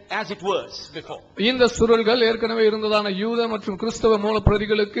transmitted as it was before. இந்த சுருள்கள் ஏற்கனவே இருந்ததான யூத மற்றும் கிறிஸ்தவ மூல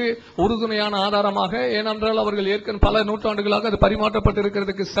பிரதிகளுக்கு உறுதுணையான ஆதாரமாக, ஏனென்றால் அவர்கள் ஏற்கனவே பல நூற்றாண்டுகளாக அது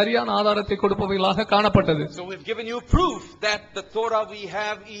பரிமாற்றப்பட்டிருக்கிறதுக்கு சரியான ஆதாரத்தை கொடுப்பவைகளாக காணப்பட்டது. So we've given you proof that the Torah we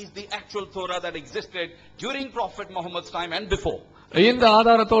have is the actual Torah that existed during Prophet Muhammad's time and before. இந்த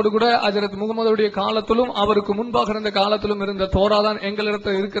ஆதாரத்தோடு கூட ஹஜ்ரத் முகமதுடைய காலத்திலும் அவருக்கு முன்பாக இருந்த காலத்திலும் இருந்த தோரா தான்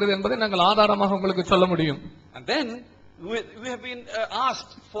எங்களிடத்தில் இருக்கிறது என்பதை நாங்கள் ஆதாரமாக உங்களுக்கு சொல்ல முடியும். And then we have been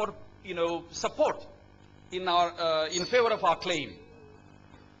asked for support in favor of our claim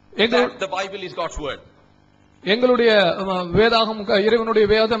that the Bible is God's word. எங்களுடைய வேதாகம் இறைவனுடைய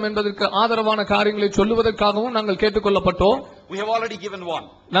வேதம் என்பதற்கு ஆதரவான காரியங்களை சொல்லுவதற்காகவும் நாங்கள் கேட்டுக்கொள்ளப்பட்டோம். We have already given one.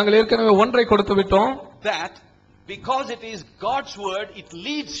 நாங்கள் ஏற்கனவே ஒன்றை கொடுத்து விட்டோம். That because it is God's word, it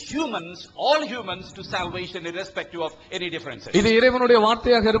leads all humans to salvation irrespective of any differences. இது இறைவனுடைய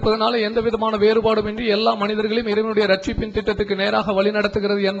வார்த்தையாக இருப்பதனால எந்த விதமான வேறுபாடுமின்றி எல்லா மனிதர்களையும் இறைவனுடைய ரட்சிப்பின் திட்டத்துக்கு நேராக வழி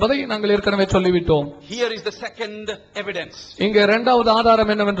நடத்துகிறது என்பதை நாங்கள் ஏற்கனவே சொல்லிவிட்டோம். Here is the second evidence. இங்க இரண்டாவது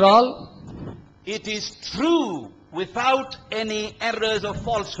ஆதாரம் என்னவென்றால், it is true without any errors or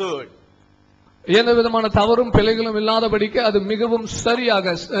falsehood. எந்த விதமான தவறும் பிழைகளும் இல்லாதபடிக்கு அது மிகவும்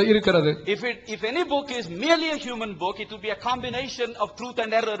சரியாக இருக்கிறது. If any book is merely a human book, it will be a combination of truth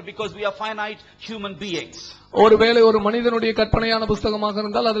and error because we are finite human beings. ஒருவேளை ஒரு மனிதனுடைய கற்பனையான புத்தகமாக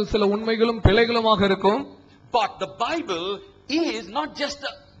இருந்தால் அதில் சில உண்மைகளும் பிழைகளுமாக இருக்கும். But the Bible is not just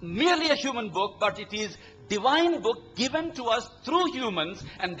merely a human book, but it is divine book given to us through humans,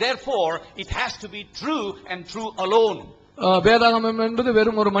 and therefore it has to be true and true alone. வேதாகமம் என்பது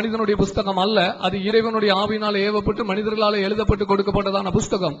வெறும் ஒரு மனிதனுடைய புஸ்தகம் அல்ல, அது இறைவனுடைய ஆவியினால் ஏவப்பட்டு மனிதர்களால் எழுதப்பட்டு கொடுக்கப்பட்டதான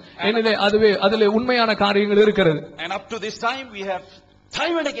புஸ்தகம். எனவே அதிலே உண்மையான காரியங்கள் இருக்கிறது. And up to this time we have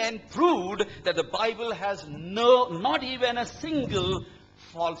time and again proved that the Bible has not even a single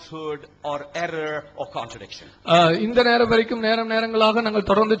falsehood or error or contradiction. இந்த நேரம் வரைக்கும் நேரங்களாக நாங்கள்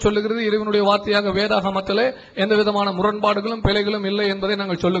தொடர்ந்து சொல்லுகிறது, இறைவனுடைய வார்த்தையாக வேதாகமத்திலே எந்த விதமான முரண்பாடுகளும் பிழைகளும் இல்லை என்பதை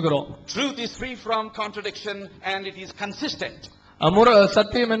நாங்கள் சொல்லுகிறோம். Truth is free from contradiction and it is consistent.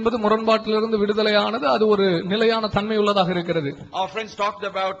 சத்தியம் என்பது முரண்பாட்டிலிருந்து விடுதலையானது, அது ஒரு நிலையான தன்மை உள்ளதாக இருக்கிறது. Our friends talked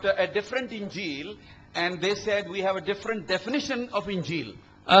about a different Injil and they said we have a different definition of Injil.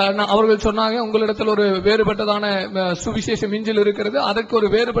 அவர்கள் சொன்னாங்க, உங்களிடத்தில் ஒரு வேறுபட்டதான சுவிசேஷம் இஞ்சில் இருக்கிறது, அதற்கு ஒரு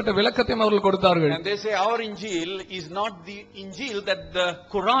வேறுபட்ட விளக்கத்தையும் அவர்கள் கொடுத்தார்கள். And they say our Injil is not the Injil that the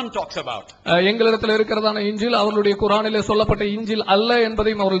Quran talks about. எங்களிடத்தில் இருக்கிறதான இஞ்சில் அவர்களுடைய குர்ஆனிலே சொல்லப்பட்ட இஞ்சில் அல்ல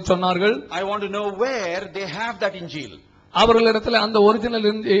என்பதையும் அவர்கள் சொன்னார்கள். I want to know where they have that Injil. அவர்களிடத்தில் அந்த ஒரிஜினல்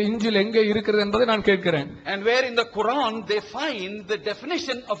இஞ்சில் எங்கே இருக்கிறது என்பதை நான் கேட்கிறேன். And where in the Quran they find the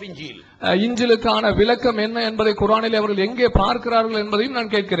definition of Injil. இஞ்சிலுக்கான விளக்கம் என்ன என்பதை குர்ஆனிலே அவர்கள் எங்கே பார்க்கிறார்கள் என்பதையும்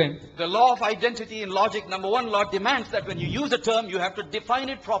நான் கேட்கிறேன். The law of identity in logic, number one, law demands that when you use a term you have to define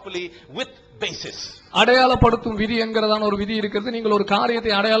it properly with basis. அடையாளப்படுத்தும் விதி என்கிறதான ஒரு விதி இருக்கிறது. நீங்கள் ஒரு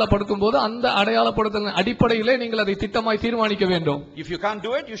காரியத்தை அடையாளப்படுத்தும் போது அந்த அடையாளப்படுத்தும் அடிப்படையிலே நீங்கள் அதை திட்டமாய் தீர்மானிக்க வேண்டும். If you can't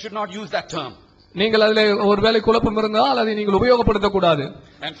do it, you should not use that term. நீங்கள் அதிலே ஒருவேளை குழப்பம் இருந்தால் அதை நீங்கள் உபயோகப்படுத்தக்கூடாது.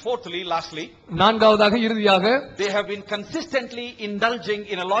 And fourthly, lastly, நான்காவதாக இறுதியாக, they have been consistently indulging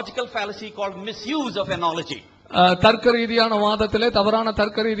in a logical fallacy called misuse of analogy. தர்க்க ரீதியான வாதத்திலே, தவறான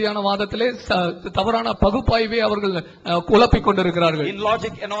தர்க்க ரீதியான வாதத்திலே தவறான பகுப்பாய்வை அவர்கள் குழப்பிக் கொண்டிருக்கிறார்கள். In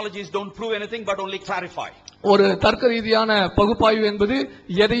logic, analogies don't prove anything but only clarify. ஒரு தர்க்க ரீதியான பகுப்பாய்வு என்பது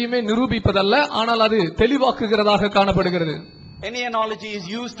எதையுமே நிரூபிப்பதல்ல, ஆனால் அது தெளிவாக்குகிறதாக காணப்படுகிறது. Any analogy is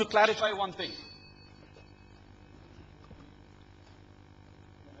used to clarify one thing.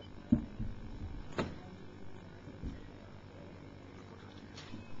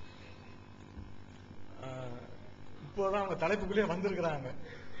 இப்போதான் அவங்க தலைப்புக்குள்ளே வந்திருக்கிறாங்க.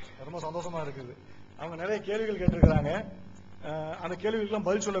 ரொம்ப சந்தோஷமா இருக்குது. அவங்க நிறைய கேள்விகள் கேட்டிருக்கிறாங்க. அந்த கேள்விகளுக்கெல்லாம்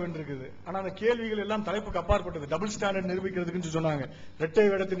பதில் சொல்ல வேண்டியிருக்குது. ஆனா அந்த கேள்விகள் எல்லாம் தலைப்புக்கு அப்பாற்பட்டது. டபுள் ஸ்டாண்டர்ட் நிரூபிக்கிறதுக்குன்னு சொன்னாங்க, இரட்டை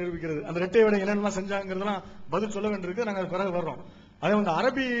வேடத்தை நிரூபிக்கிறது. அந்த இரட்டை வேடம் என்னென்னலாம் செஞ்சாங்கிறதெல்லாம் பதில் சொல்ல வேண்டியிருக்கு. நாங்க அது பிறகு வர்றோம். அதே வந்து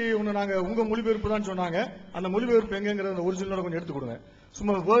அரபி ஒண்ணு நாங்க உங்க மொழிபெயர்ப்பு தான் சொன்னாங்க. அந்த மொழிபெயர்ப்பு எங்கிறது அந்த ஒரிஜினலோட கொஞ்சம் எடுத்து கொடுங்க.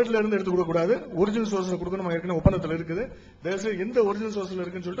 சும்மா வேர்ட்ல இருந்து எடுத்து கொடுக்க கூடாது, ஒரிஜினல் சோர்ஸ்ல கொடுக்கணும். நம்ம ஏற்கனவே ஒப்பந்தத்தில் இருக்குது. தயவுசெய்து எந்த ஒரிஜினல் சோர்ஸ்ல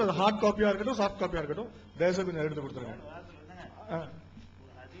இருக்குன்னு சொல்லிட்டு அது ஹார்ட் காப்பியா இருக்கட்டும் சாஃப்ட் காப்பியா இருக்கட்டும், தயவுசெய்து கொஞ்சம் எடுத்து கொடுத்துருங்க.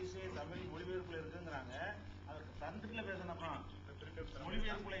 தமிழ் மொழிபெயர்ப்புல இருக்குங்கிறாங்க, அதுக்கு தந்துட்டுல பேசணும்ப்பா.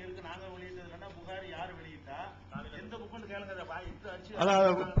 மொழிபெயர்ப்புல இருக்கு, நாங்க வெளியிட்டதுன்னா புகாரி யாரு வெளியிட்டா எந்த புக்குன்னு கேளுங்க.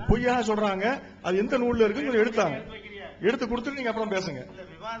 அதான் பொய்யா சொல்றாங்க. அது எந்த நூல்ல இருக்கு கொஞ்சம் எடுத்தாங்க, எடுத்து கொடுத்துட்டு நீங்க அப்புறம் பேசுங்க.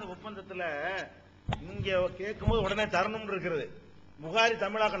 விவாத ஒப்பந்தத்துல இங்க கேட்கும்போது உடனே தரணும்னு இருக்கிறது. புகாரி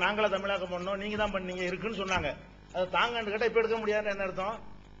தமிழாக்க நாங்களா தமிழாக்கம் பண்ணோம், நீங்க தான் பண்ணீங்க இருக்குன்னு சொன்னாங்க. அது தாங்கன்னு கேட்டா இப்ப எடுக்க முடியாதுன்னு என்ன அர்த்தம்?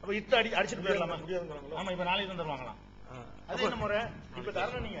 அப்ப இத்த அடிச்சுட்டு போயிடலாமா? ஆமா, இப்ப நாளைக்கு தந்துருவாங்களாம். அது என்ன முறை? இப்ப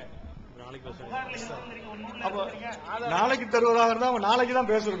தரணும் நீங்க நாளைக்கு தருவதாக இருந்தா அவங்க நாளைக்கு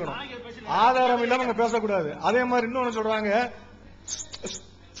தான் பேசிருக்கணும். ஆதாரம் இல்லாம அவங்க பேசக்கூடாது. அதே மாதிரி இன்னொன்னு சொல்றாங்க,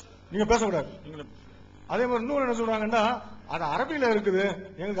 நீங்க பேசக்கூடாது. அதே மாதிரி இன்னொரு என்ன சொல்றாங்கன்னா, அது அரபியில இருக்குது,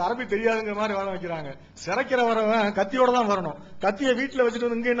 எங்களுக்கு அரபி தெரியாதுங்கிற மாதிரி வாழ வைக்கிறாங்க. சிறைக்கிற வரவன் கத்தியோட தான் வரணும். கத்தியை வீட்டுல வச்சுட்டு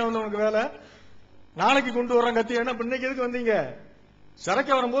வந்து இங்க என்ன வந்து உனக்கு வேலை? நாளைக்கு கொண்டு வர்றேன் கத்தி. என்ன இன்னைக்கு எதுக்கு வந்தீங்க? சிறைக்க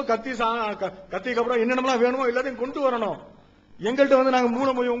வரும்போது கத்திக்கு அப்புறம் என்னென்னலாம் வேணுமோ எல்லாத்தையும் கொண்டு வரணும். எங்கள்கிட்ட வந்து நாங்க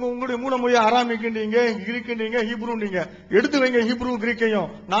மூலமொழி உங்களுடைய மூலமொழியை அராமிக்குன்றீங்க, கிரீக்குன்றீங்க, ஹீப்ரூன்றீங்க. எடுத்து வைங்க ஹீப்ரூ கிரீக்கையும்,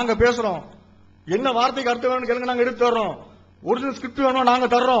 நாங்க பேசுறோம். என்ன வார்த்தைக்கு அர்த்தம் வேணும்னு கேளுங்க, நாங்க எடுத்து தர்றோம். ஒரிஜினல் ஸ்கிரிப்ட் வேணும், நாங்க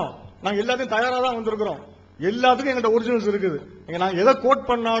தர்றோம். நாங்க எல்லாத்தையும் தயாரா தான் வந்திருக்கிறோம். எல்லாத்துக்கும் எங்கள்கிட்ட ஒரிஜினல்ஸ் இருக்குது. நாங்க எதை கோட்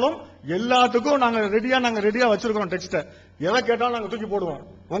பண்ணாலும் எல்லாத்துக்கும் நாங்க ரெடியா வச்சிருக்கிறோம் டெக்ஸ்ட. எதை கேட்டாலும் நாங்க தூக்கி போடுவோம்.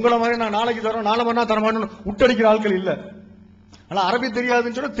 உங்களை மாதிரி நான் நாளைக்கு தரோம், நாளை மணி நேரம் தர மாட்டோம் உட்டடிக்கிற ஆட்கள் இல்ல. ஆனா அரபி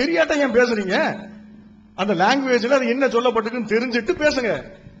தெரியாதுன்னு சொன்னா தெரியாட்டா ஏன் பேசுறீங்க? அந்த லாங்குவேஜ்ல அது என்ன சொல்லப்பட்டிருக்குன்னு தெரிஞ்சிட்டு பேசுங்க.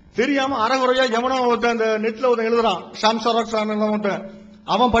 தெரியாம அறகுறையா எவனோ அந்த நெட்ல எழுதுறான்,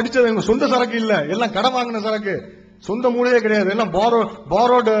 அவன் படிச்சது சொந்த சரக்கு இல்ல, எல்லாம் கடன் வாங்கின சரக்கு, சொந்த மூளையே கிடையாது, எல்லாம்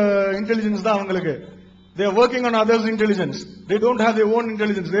borrowed intelligence தான் அவங்களுக்கு. They are working on others' intelligence. They don't have their own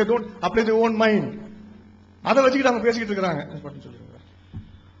intelligence. They don't apply their own mind. அதை வச்சுக்கிட்டு அவங்க பேசிக்கிட்டு இருக்காங்க.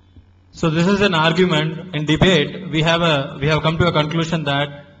 So this is an argument. In debate, we have come to a conclusion that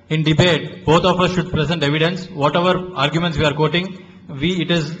in debate, both of us should present evidence. Whatever arguments we are quoting,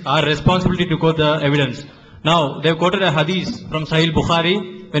 it is our responsibility to quote the evidence. Now, they have quoted a hadith from Sahih Bukhari.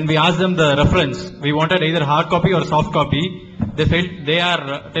 When we asked them the reference, we wanted either hard copy or soft copy. They are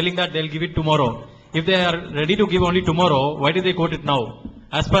telling that they'll give it tomorrow. If they are ready to give only tomorrow, why did they quote it now?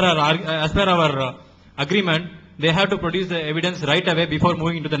 As per our agreement, they have to produce the evidence right away before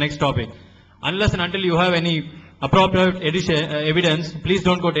moving into the next topic. Unless and until you have any appropriate evidence, please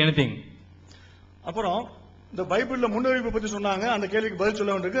don't quote anything. அப்புறம் இந்த பைபிள்ல முன்னறிவிப்பு பத்தி சொன்னாங்க, அந்த கேள்விக்கு பதில்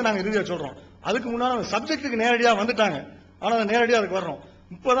சொல்ல வேண்டியிருக்கு. நாங்க இறுதியா சொல்றோம். அதுக்கு முன்னால சப்ஜெக்ட்டுக்கு நேரடியா வந்துட்டாங்க. ஆனா நேரடியா அதுக்கு வர்றோம்.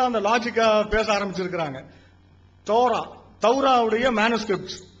 இப்பதான் அந்த லாஜிக்கா பேச ஆரம்பிச்சிருக்கிறாங்க. தௌராவுடைய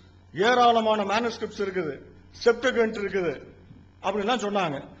மேனுஸ்கிரிப்ட்ஸ், ஏராளமான மேனுஸ்கிரிப்ட்ஸ் இருக்குது, செப்டகன்ட் இருக்குது அப்படின்லாம்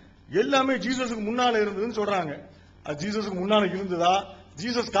சொன்னாங்க. எல்லாமே ஜீசஸுக்கு முன்னால இருந்ததுன்னு சொல்றாங்க. அது ஜீசஸுக்கு முன்னால இருந்ததா,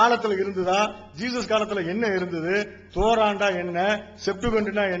 ஜீசஸ் காலத்துல இருந்ததா, ஜீசஸ் காலத்துல என்ன இருந்தது, தோராண்டா என்ன,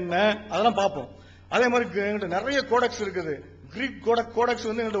 செப்டகன்ட்னா என்ன, அதெல்லாம் பார்ப்போம். அதே மாதிரி எங்கிட்ட நிறைய கோடெக்ஸ் இருக்குது. கிரீக் கோடெக்ஸ்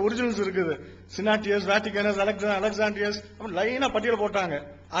வந்து எங்கிட்ட ஒரிஜினல்ஸ் இருக்குது. சினாட்டியஸ், வேட்டிகனஸ், அலெக்சாண்ட்ரியஸ் லைனா பட்டியல் போட்டாங்க.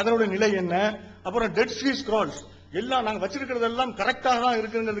 அதனுடைய நிலை என்ன? அப்புறம் டெட் சீ ஸ்க்ரால்ஸ் எல்லாம் நாங்க வச்சிருக்கிறது எல்லாம் கரெக்டாக தான்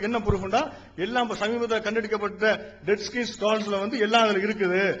இருக்குங்கிறதுக்கு என்ன ப்ரூஃப்னா, எல்லாம் சமீபத்தில் கண்டுபிடிக்கப்பட்ட டெட் ஸ்கீ ஸ்கால்ஸ்ல வந்து எல்லாம் அதுல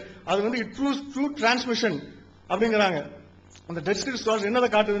இருக்குது. அது வந்து ட்ரூ டிரான்ஸ்மிஷன் அப்படிங்கிறாங்க. அந்த டெட் ஸ்கீ ஸ்கால்ஸ் என்னதை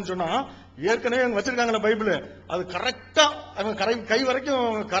காட்டுதுன்னு சொன்னா, ஏற்கனவே அவங்க வச்சிருக்காங்களா பைபிள், அது கரெக்டா அவங்க கை வரைக்கும்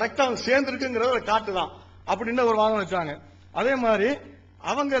கரெக்டா சேர்ந்து இருக்குங்கிறத காட்டுதான் அப்படின்னு ஒரு வாதம் வச்சாங்க. அதே மாதிரி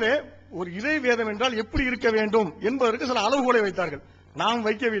அவங்களே ஒரு இறை வேதம் என்றால் எப்படி இருக்க வேண்டும் என்பதற்கு சில அளவுகோலை வைத்தார்கள். நாம்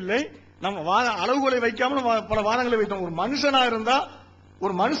வைக்கவில்லை. நம்ம அளவுகோலை வைக்காம பல வாதங்களை வைத்தோம். ஒரு மனுஷனா இருந்தா,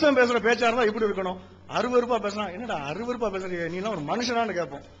 ஒரு மனுஷன் பேசுற பேச்சா இருந்தா எப்படி இருக்கணும்? அருவருப்பா பேசலாம். என்னடா அருவருப்பா பேசுறீங்க நீ எல்லாம் ஒரு மனுஷனான்னு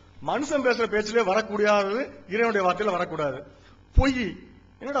கேட்போம். மனுஷன் பேசுற பேச்சிலே வரக்கூடியது இறைவனுடைய வார்த்தையில வரக்கூடாது. பொய்,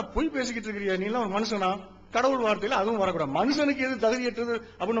 என்னடா பொய் பேசிக்கிட்டு இருக்கிறீங்க நீ எல்லாம் ஒரு மனுஷனா? கடவுள் வார்த்தையில அதுவும் வரக்கூடாது. மனுஷனுக்கு எது தகுதியற்றது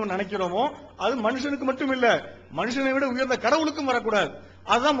அப்படின்னு நம்ம நினைக்கிறோமோ அது மனுஷனுக்கு மட்டும் இல்ல, மனுஷனை விட உயர்ந்த கடவுளுக்கும் வரக்கூடாது.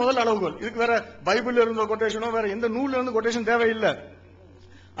 அதுதான் முதல் அளவுகோல். இதுக்கு வேற பைபிள்ல இருந்த கொட்டேஷனோ வேற எந்த நூல்ல இருந்து கொட்டேஷன் தேவையில்லை.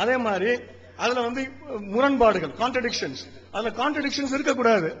 அதே மாதிரி அதுல வந்து முரண்பாடுகள், கான்ட்ரடிக்ஷன்ஸ், அதுல கான்ட்ரடிக்ஷன்ஸ்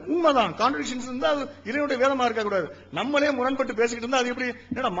இருக்கக்கூடாது. உண்மைதான், கான்ட்ரடிக்ஷன்ஸ் இருந்தா அது இறைவனுடைய வேதமா இருக்கக்கூடாது. நம்மளே முரண்பட்டு பேசிக்கிட்டு இருந்தா அது எப்படி,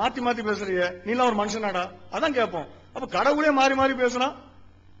 என்னடா மாத்தி மாத்தி பேசுறீங்க நீ எல்லாம் ஒரு மனுஷனாடா, அதான் கேட்போம். அப்ப கடவுளே மாறி மாறி பேசினா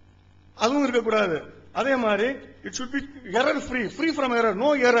அதுவும் இருக்கக்கூடாது. அதே மாதிரி it should be error free from error, no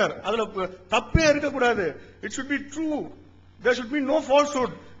error, அதுல தப்பே இருக்கக்கூடாது. It should be true, there should be no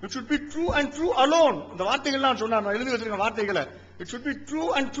falsehood, it should be true and true alone. இந்த வார்த்தைகள்லாம் சொன்னார், நான் எழுதி வச்சிருக்க வார்த்தைகளை. It should be true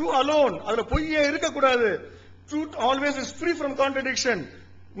and true alone. அதுல பொய்யே இருக்க கூடாது. Truth always is free from contradiction.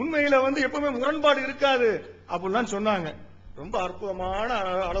 உண்மையில எப்பவுமே முரண்பாடு இருக்காது அப்படிலாம் சொன்னாங்க. ரொம்ப அற்புதமான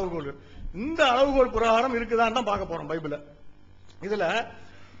அளவுகோல். இந்த அளவுகோல் பிரகாரம் இருக்குதான்னு தான் பார்க்க போறோம் பைபிள்ல. இதுல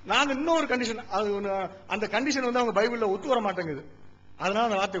நாங்க இன்னொரு கண்டிஷன், அந்த கண்டிஷன் அவங்க பைபிள்ல ஒத்து வர மாட்டேங்குது, அதனால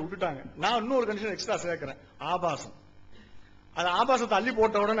அந்த வார்த்தையை விட்டுட்டாங்க. நான் இன்னொரு கண்டிஷன் எக்ஸ்ட்ரா சேர்க்கிறேன், ஆபாசம். அது ஆபாசத்தை அள்ளி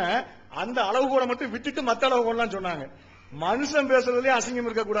போட்ட உடனே அந்த அளவுகோலை மட்டும் விட்டுட்டு மத்த அளவுகோல்லாம் சொன்னாங்க. மனுஷன் பேசுறதுலயே அசிங்கம்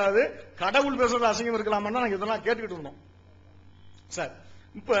இருக்கக்கூடாது, கடவுள் பேசுறதுல அசிங்கம் இருக்கலாமா நாங்க இதெல்லாம் கேட்டுக்கிட்டு இருந்தோம். சார்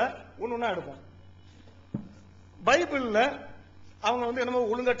இப்ப ஒண்ணு எடுப்போம். பைபிள்ல அவங்க என்னமோ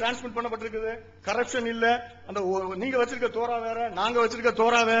ஒழுங்கா டிரான்ஸ்மிட் பண்ணப்பட்டிருக்குது, கரப்ஷன் இல்ல, அந்த நீங்க வச்சிருக்க தோரா வேற நாங்க வச்சிருக்க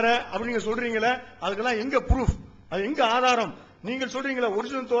தோரா வேற அப்படி நீங்க சொல்றீங்களே, அதுக்கெல்லாம் எங்க ப்ரூஃப், அது எங்க ஆதாரம்? நீங்க சொல்றீங்களா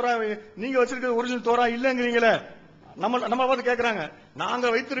ஒரிஜினல் தோரா, நீங்க வச்சிருக்கிறது ஒரிஜினல் தோரா இல்லங்கிறீங்களே. நம்ம பார்த்து கேட்கறாங்க, நாங்க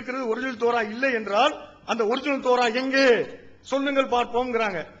வைத்திருக்கிறது ஒரிஜினல் தோரா இல்லை என்றால் அந்த ஒரிஜினல் தோரா எங்கே சொல்லுங்கள்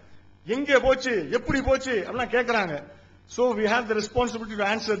பார்ப்போம்ங்கறாங்க. எங்கே போச்சு, எப்படி போச்சு அப்படிலாம் கேட்கறாங்க. So we have the responsibility to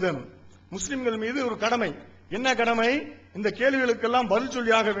answer them. முஸ்லிம்கள் மீது ஒரு கடமை. என்ன கடமை? இந்த கேள்விகளுக்கெல்லாம் பதில்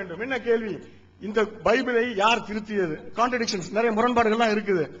சொல்லியாக வேண்டும். என்ன கேள்வி? இந்த பைபிளை யார் திருத்தியது? கான்ட்ரடிக்ஷன்ஸ், நிறைய முரண்பாடுகள்லாம்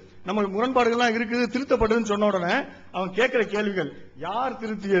இருக்குது. நம்ம முரண்பாடுகள்லாம் இருக்குது, திருத்தப்பட்டதுன்னு சொன்ன உடனே அவன் கேட்கிற கேள்விகள், யார்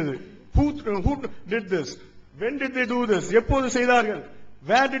திருத்தியது? Who did this? When did they do this? எப்போது செய்தார்கள்?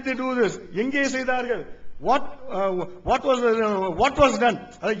 Where did they do this? எங்கே செய்தார்கள்? What was done?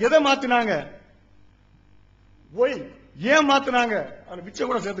 அதை எதை மாத்தினாங்க? Why? ஏன் மாத்தினாங்க? அது விச்ச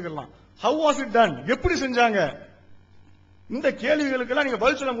கூட சேர்த்துக்கலாம். How was it done? எப்படி செஞ்சாங்க? இந்த கேள்விகளுக்கெல்லாம் நீங்க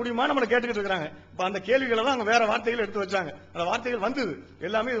பதில் சொல்ல முடியுமா நம்மள கேட்டுக்கிட்டு இருக்காங்க. இப்ப அந்த கேள்விகளை தான் அவங்க வேற வார்த்தைகள் எடுத்து வச்சாங்க. அந்த வார்த்தைகள் வந்தது,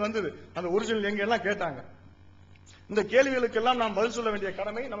 எல்லாமே வந்தது, அந்த ஒரிஜினல் எங்க எல்லாம் கேட்டாங்க. இந்த கேள்விகளுக்கெல்லாம் நாம் பதில் சொல்ல வேண்டிய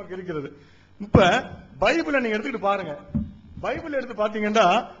கடமை நமக்கு இருக்கிறது. இப்ப பைபிளை நீங்க எடுத்துக்கிட்டு பாருங்க. பைபிள் எடுத்து பாத்தீங்கன்னா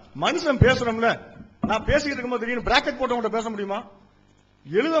மனுஷன் பேசுறோம்ல, நான் பேசிக்கிட்டு இருக்கும்போது திடீர்னு பிராக்கெட் போட்டவங்க பேச முடியுமா?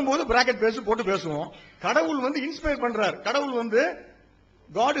 எழுதும் போது பிராக்கெட் போட்டு பேசுவோம். கடவுள் இன்ஸ்பயர் பண்றார். கடவுள்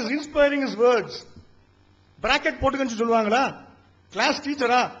God is inspiring his words. Bracket போட்டுக்கன்னு சொல்லுவாங்களா? கிளாஸ்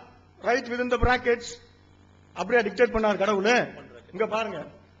டீச்சரா right with in the brackets அப்படியே டிக்டேட் பண்ணார் கடவுள். இங்க பாருங்க,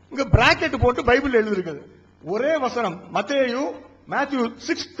 இங்க பிராக்கெட் போட்டு பைபிள் எழுதி இருக்குது. ஒரே வசனம் மத்தேயு மேத்யூ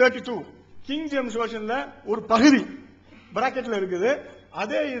 6:32 கிங் ஜேம்ஸ் வெர்ஷன்ல ஒரு பகுதி பிராக்கெட்ல இருக்குது.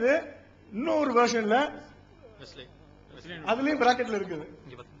 அதே இது இன்னொரு வெர்ஷன்ல அதுலயும் பிராக்கெட்ல இருக்குது.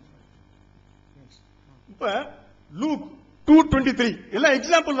 இப்ப லூக் 2:23 எல்லாம்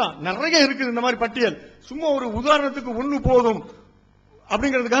எக்ஸாம்பிள் தான், நிறைய இருக்குது இந்த மாதிரி பட்டியல். சும்மா ஒரு உதாரணத்துக்கு ஒண்ணு போதும்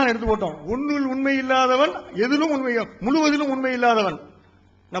அப்படிங்கிறதுக்காக எடுத்து போட்டோம். ஒன்னில் உண்மை இல்லாதவன் எதிலும் உண்மை, முழுவதிலும் உண்மை இல்லாதவன்.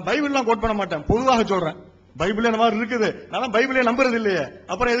 நான் பைபிள்லாம் கோட் பண்ண மாட்டேன், பொதுவாக சொல்றேன். பைபிள் இந்த மாதிரி இருக்குது, நான் பைபிளே நம்புறது இல்லையே,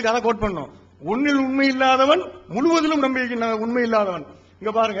 அப்புறம் எதுக்கு அதை கோட் பண்ணணும்? ஒன்னில் உண்மை இல்லாதவன் முழுவதிலும் உண்மை இல்லாதவன்.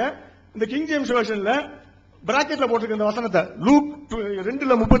 இங்க பாருங்க, இந்த கிங் ஜேம்ஸ் வெர்ஷன்ல பிராக்கெட்ல போட்டிருக்கு இந்த வசனத்தை. லூக்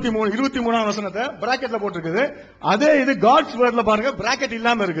 2:33 வசனத்தை பிராக்கெட்ல போட்டிருக்குது. அதே இது காட்ஸ் வேர்ட்ல பாருங்க, பிராக்கெட்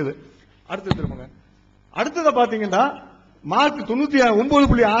இல்லாம இருக்குது. அடுத்து திரும்புங்க. அடுத்ததை பாத்தீங்கன்னா மார்க்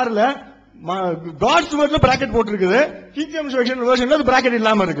 99.6ல காட்ஸ் வேர்ட்ல பிராக்கெட் போட்டிருக்குது. கிங் ஜேம்ஸ் வெர்ஷன்ல அது பிராக்கெட்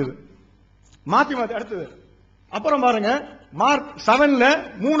இல்லாம இருக்குது. மாத்தி அடுத்தது. அப்புறம் பாருங்க மார்க் 7ல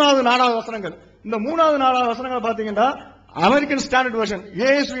 3வது 4வது வசனங்கள். இந்த 3வது 4வது வசனங்களை பாத்தீங்கன்னா அமெரிக்கன் ஸ்டாண்டர்ட் வெர்ஷன்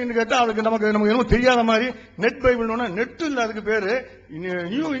ஏஎஸ்வி கேட்டா அதுக்கு நமக்கு எதுவும் தெரியாத மாதிரி நெட் பைபிள் நெட் இல்ல, அதுக்கு பேரு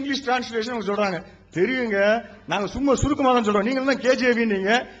நியூ இங்கிலீஷ் டிரான்ஸ்லேஷன் சொல்றாங்க. தெரியுங்க, நாங்க சும்மா சுருக்கமா தான் சொல்றோம். நீங்க தான் கேஜேவி,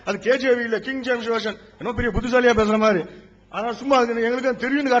 நீங்க அது கேஜேவி இல்ல, கிங் ஜேம்ஸ் வெர்ஷன். என்ன பெரிய புத்திசாலியா பேசுற மாதிரி. ஆனா சும்மா எங்களுக்கு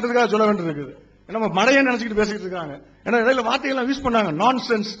தெரியும் காட்டுறதுக்காக சொல்ல வேண்டியிருக்குது. நம்ம மடையை நினைச்சுக்கிட்டு பேசிட்டு இருக்காங்க. ஏன்னா இடையில வார்த்தைகள்லாம் யூஸ் பண்ணாங்க. நான்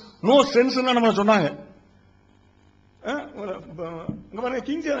சென்ஸ், நோ சென்ஸ் நம்ம சொன்னாங்க.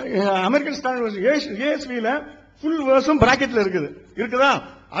 King American standard version ஏஎஸ்வில full வேர்ஸும் பிராக்கெட்ல இருக்குதா?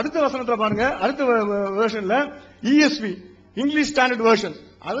 அடுத்த வசனத்துல பாருங்க, அடுத்த வெர்ஷன்ல இஎஸ்வி இங்கிலீஷ் ஸ்டாண்டர்ட் வெர்ஷன்,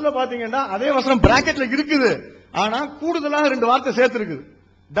 அதுல பாத்தீங்கன்னா அதே வசனம் பிராக்கெட்ல இருக்குது. ஆனா கூடுதலாக 2 வார்த்தை சேர்த்து இருக்குது.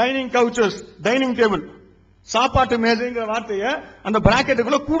 டைனிங் கவுச்சஸ், டைனிங் டேபிள், சாப்பாட்டு மேஜைங்கிற வார்த்தைய அந்த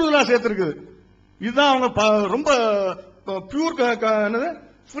பிராக்கெட்டுக்குள்ள கூடுதலா சேர்த்து இருக்குது. இதுதான் அவங்க ரொம்ப pure,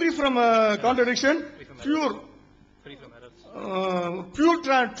 free from contradiction, pure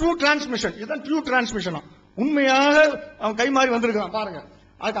true transmission. இதுதான் ட்ரூ டிரான்ஸ்மிஷன். உண்மையாக அவன் கை மாறி வந்திருக்கான் பாருங்க.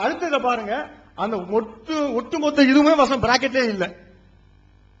 அதுக்கு அடுத்தத பாருங்க, அந்த ஒட்டுமொத்த இதுவுமே வசனம் பிராக்கெட்லே இல்ல.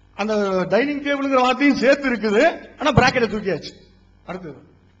 அந்த டைனிங் டேபிள்ங்கிற வார்த்தையும் சேர்த்து இருக்குது, ஆனா பிராக்கெட்டை தூக்கியாச்சு. அடுத்தது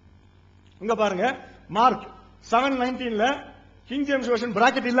இங்க பாருங்க, mark 7:19ல king James version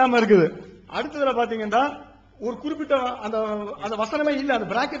bracket இல்லாம இருக்குது. அடுத்ததுல பாத்தீங்கன்னா ஒரு குறிப்பிட்ட அந்த வசனமே இல்ல, அந்த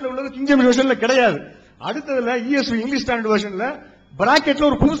பிராக்கெட்ல உள்ளது கிங் ஜேம்ஸ் வெர்ஷன்ல கிடையாது. அடுத்ததுல இஎஸ்வி இங்கிலீஷ் ஸ்டாண்டர்ட் வெர்ஷன்ல பிராக்கெட்ல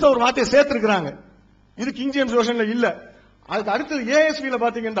ஒரு புதுசா ஒரு வார்த்தையை சேர்த்து இருக்காங்க. இது கிங் ஜேம்ஸ் வெர்ஷன்ல இல்ல. அதுக்கு அடுத்தது ஏஎஸ்வில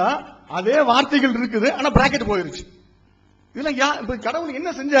பாத்தீங்கன்னா அதே வார்த்தைகள் இருக்குது, ஆனா பிராக்கெட் போயிருச்சு. இதுல கடவுள் என்ன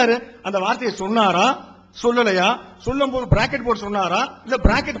செஞ்சாரு? அந்த வார்த்தையை சொன்னாரா சொல்லலையா? சொல்லும் போது பிராக்கெட் போட்டு சொன்னாரா இல்ல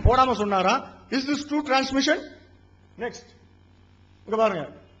பிராக்கெட் போடாம சொன்னாரா? Is this true transmission? Next இங்க பாருங்க,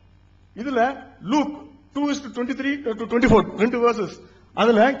 இதுல லூக் 2:23 to 24 ரெண்டு வெர்சஸ்.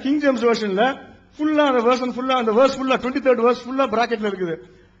 அதுல கிங் ஜேம்ஸ் வெர்ஷன்ல ஃபுல்லா அந்த வெர்ஷன் ஃபுல்லா அந்த வெர்ஸ் ஃபுல்லா 23rd வெர்ஸ் ஃபுல்லா பிராக்கெட்ல இருக்குது.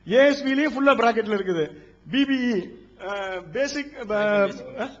 ஏஎஸ்விலயே ஃபுல்லா பிராக்கெட்ல இருக்குது. பிபிஇ பேசிக்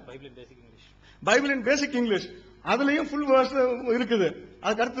பைபிள் இன் பேசிக் இங்கிலீஷ் அதுலயும் ஃபுல் வேர்ஸ் இருக்குது.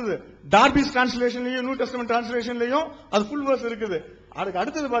 அதுக்கு அடுத்தது டார்பிஸ் டிரான்ஸ்லேஷன்லயும் நியூ டெஸ்டமென்ட் டிரான்ஸ்லேஷன்லயும் அது ஃபுல் வேர்ஸ் இருக்குது. அதுக்கு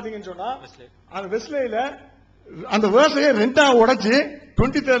அடுத்தது பாத்தீங்கன்னு சொன்னா அந்த வெஸ்லேயில அந்த வேர்ஸையே ரெண்டா உடைச்சு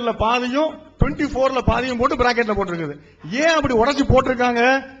 23rd பாதியும் 24ல பாதியும் போட்டு பிராக்கெட்ல போட்டிருக்குது. ஏன் அப்படி உடைச்சு போட்டிருக்காங்க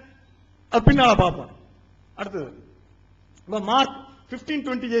அது பின்னால பார்ப்போம். அடுத்தது மார்க்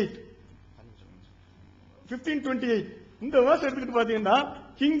 15:28 இந்த வேர்ஸ் எடுத்துக்கிட்டு பாத்தீங்கன்னா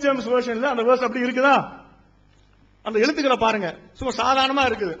கிங் ஜேம்ஸ் வெர்ஷன்ல அந்த வேர்ஸ் அப்படி இருக்குதா? அந்த எழுத்துக்களை பாருங்க, சும்மா சாதாரணமா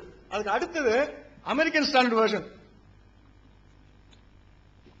இருக்குது. அதுக்கு அடுத்தது அமெரிக்கன் ஸ்டாண்டர்ட் வெர்ஷன்,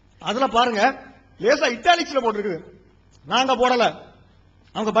 அதுல பாருங்க லேசா இட்டாலிக்ஸ்ல போட்டிருக்குது. நாங்க போடல,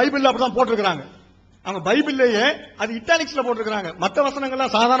 அவங்க பைபிள்ல அப்படிதான் போட்டிருக்காங்க. அவங்க பைபிள்லயே அது இட்டாலிக்ஸ்ல போட்டிருக்காங்க. மற்ற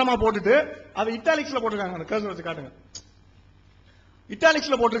வசனங்கள்லாம் சாதாரணமா போட்டுட்டு அது இட்டாலிக்ஸ்ல போட்டிருக்காங்க. அந்த கர்சர் வச்சு காட்டுங்க.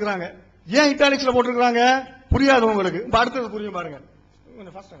 இட்டாலிக்ஸ்ல போட்டிருக்காங்க. ஏன் இட்டாலிக்ஸ்ல போட்டிருக்காங்க புரியாது உங்களுக்கு. இப்ப அடுத்தது புரியும் பாருங்க.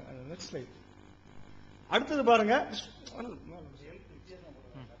 Next slide. அடுத்தது பாருங்க,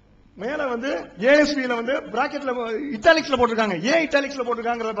 மேல ஏஎஸ்பில பிராக்கெட்ல இட்டாலிக்ஸ்ல போட்டிருக்காங்க. ஏன் இட்டாலிக்ஸ்ல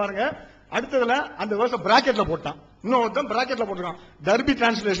போட்டிருக்காங்க பாருங்க. அடுத்ததுல அந்த வேர்ஸ பிராக்கெட்ல போட்டான், இன்னொருத்தன் பிராக்கெட்ல போட்டிருக்கான். டர்பி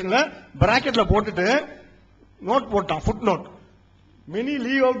டிரான்ஸ்லேஷன்ல பிராக்கெட்ல போட்டுட்டு நோட் போட்டான், food note. Many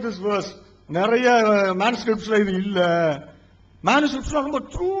leave out this verse. நிறைய மேனுஸ்கிரிப்ட்ஸ்ல இது இல்ல. மேனுஸ்கிரிப்ட்ஸ்ல ரொம்ப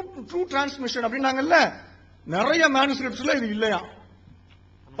ட்ரூ டிரான்ஸ்மிஷன் அப்படின்னாங்கல்ல, நிறைய மேனுஸ்கிரிப்ட்ஸ்ல இது இல்லையா?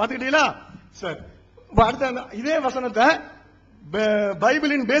 பாத்துக்கிட்டீங்களா? சரி, அடுத்த இதே வசனத்தை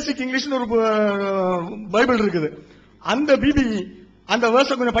பைபிளின் பேசிக் இங்கிலீஷ் ஒரு பைபிள் இருக்குது. அந்த பிபிஇ அந்த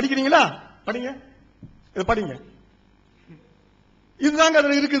வேர்ஸை கொஞ்சம் படிக்கிறீங்களா? படிங்க, இதை படிங்க. இதுதாங்க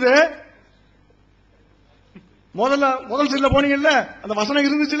அதுல இருக்குது. முதல் சைட்ல போனீங்கல்ல அந்த வசனம்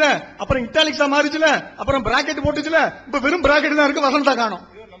இருந்துச்சுல, அப்புறம் இட்டாலிக்ஸா மாறிச்சுல, அப்புறம் பிராக்கெட் போட்டுச்சுல, இப்ப வெறும் பிராக்கெட் தான் இருக்கு, வசனத்தை காணோம்,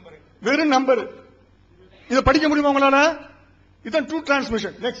 வெறும் நம்பர். இதை படிக்க முடியுமா உங்களால? இதுதான் ட்ரூ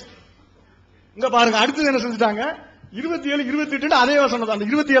டிரான்ஸ்மிஷன். நெக்ஸ்ட் இங்க பாருங்க, அடுத்தது என்ன செஞ்சுட்டாங்க? 27, 28 அதே வசனம். அந்த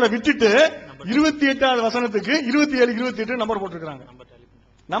 27 விட்டுட்டு 28வது வசனத்துக்கு 27, 28 நம்பர் போட்டிருக்காங்க.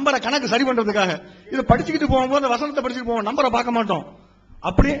 நம்பரை கணக்கு சரி பண்றதுக்காக. இதை படிச்சுக்கிட்டு போகும்போது அந்த வசனத்தை படிச்சுட்டு போவோம், நம்பரை பார்க்க மாட்டோம்.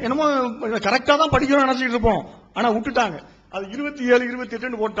 அப்படி என்னமோ கரெக்டா தான் படிக்கிறோம் நினைச்சிட்டு இருப்போம். ஆனா விட்டுட்டாங்க, அது 27,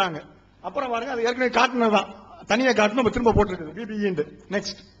 28 போட்டாங்க. அப்புறம் பாருங்க, அது ஏற்கனவே காட்டினதான், தனியா காட்டணும், திரும்ப போட்டிருக்குது பிபிஇ.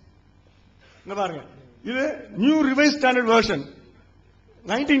 நெக்ஸ்ட் இங்க பாருங்க, இது நியூ ரிவைஸ் ஸ்டாண்டர்ட் வெர்ஷன்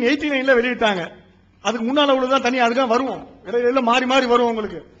 1989ல வெளியிட்டாங்க. அதுக்கு முன்னால உள்ளதான் தனியா, அதுக்காக வருவோம், இடையில மாறி மாறி வருவோம்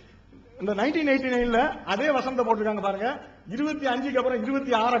உங்களுக்கு. இந்த 1989ல அதே வசனத்தை போட்டிருக்காங்க பாருங்க. 25க்கு அப்புறம்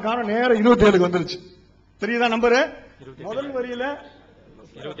 26 காணோம், நேரம் 27க்கு வந்துருச்சு. தெரியுதா நம்பரு? முதல் வரியில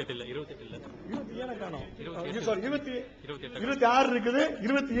 27 காணோம், 26 இருக்குது,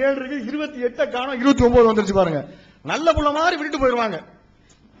 27 இருக்கு, 28 காணோம், 29 வந்துருச்சு பாருங்க. நல்ல புள்ள மாதிரி விட்டுட்டு போயிருவாங்க.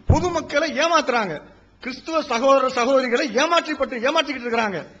 பொதுமக்களை ஏமாத்துறாங்க. கிறிஸ்துவ சகோதர சகோதரிகளை ஏமாற்றிக்கிட்டு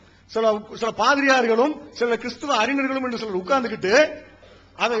இருக்கிறாங்க. சில பாதிரியார்களும் சில கிறிஸ்துவ அறிஞர்களும் என்று சிலர் உட்கார்ந்துகிட்டு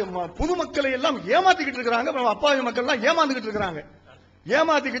அதை பொதுமக்களை எல்லாம் ஏமாத்திக்கிட்டு இருக்கிறாங்க. அப்பாவி மக்கள் எல்லாம் ஏமாந்துகிட்டு இருக்கிறாங்க.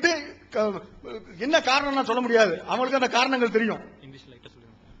 ஏமாத்திக்கிட்டு என்ன காரணம் சொல்ல முடியாது, அவங்களுக்கு அந்த காரணங்கள் தெரியும்.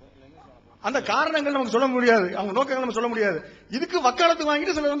 அந்த காரணங்கள் நமக்கு சொல்ல முடியாது, அவங்க நோக்கங்கள் நம்ம சொல்ல முடியாது. இதுக்கு வக்காலத்து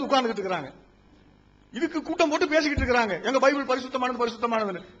வாங்கிட்டு சிலர் உட்கார்ந்துகிட்டு இருக்கிறாங்க. இதுக்கு கூட்டம் போட்டு பேசிக்கிட்டு இருக்காங்க, எங்க பைபிள்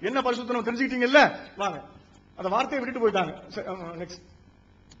பரிசுத்தமானது. என்ன பரிசுத்தம் தெரிஞ்சுக்கிட்டீங்கல்ல, வாங்க. அந்த வார்த்தையை விட்டுட்டு போயிட்டாங்க. நெக்ஸ்ட்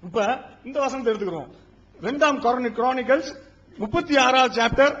இப்ப இந்த வசனத்தை எடுத்துக்கிறோம். 2ஆம் குரானிக்கல்ஸ் 36வது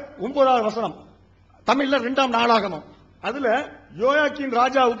சாப்டர் 9வது வசனம், தமிழ்ல 2ஆம் நாளாகமம். அதுல யோயாக்கீன்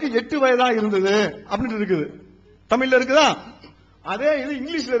ராஜாவுக்கு 8 வயதா இருந்தது அப்படின்னு இருக்குது. தமிழ்ல இருக்குதா? அதே இது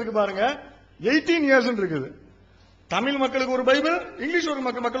இங்கிலீஷ்ல இருக்கு பாருங்க, 18 years இருக்குது. தமிழ் மக்களுக்கு ஒரு பைபிள், இங்கிலீஷ் ஒரு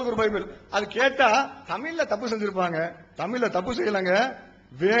மக்களுக்கு ஒரு பைபிள். அது கேட்டா தமிழ்ல தப்பு செஞ்சிருப்பாங்க, தமிழ்ல தப்பு செய்யலங்க,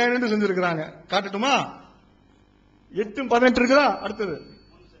 வேணும்னு செஞ்சிருக்கிறாங்க. காட்டட்டுமா? 8:18 இருக்குதா? அடுத்தது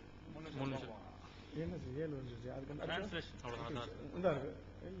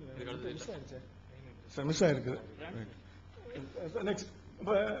மிஸ் ஆயிருக்கு.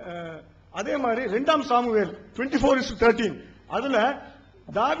 அதே மாதிரி 2ஆம் சாமுவேல் 24:13 அதுல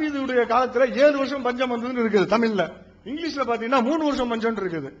தாவீதுடைய காலத்துல 7 வருஷம் பஞ்சம் வந்ததுன்னு இருக்குது தமிழ்ல. இங்கிலீஷ்ல பாத்தீங்கன்னா 3 வருஷம் பஞ்சம்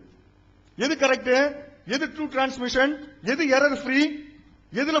இருக்குது. எது கரெக்ட்? எது ட்ரூ டிரான்ஸ்மிஷன்? எது எரர் ஃப்ரீ?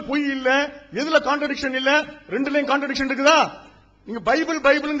 எதுல பொய் இல்ல, எதுல கான்ட்ரடிக்ஷன் இல்ல? ரெண்டுலயும் கான்ட்ரடிக்ஷன் இருக்குதா? நீங்க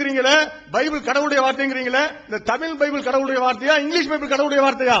பைபிள்ங்கிறீங்களே, பைபிள் கடவுளுடைய வார்த்தைங்கிறீங்களே, இந்த தமிழ் பைபிள் கடவுளுடைய வார்த்தையா, இங்கிலீஷ் பைபிள் கடவுளுடைய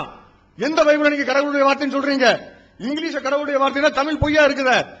வார்த்தையா? எந்த பைபிளை நீங்க கடவுளுடைய வார்த்தைன்னு சொல்றீங்க? இங்கிலீஷ் கடவுளுடைய வார்த்தைனா தமிழ் பொய்யா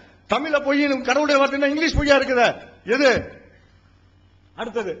இருக்குதா? தமிழ பொய் கடவுளுடைய வார்த்தைனா இங்கிலீஷ் பொய்யா இருக்குதா? எது?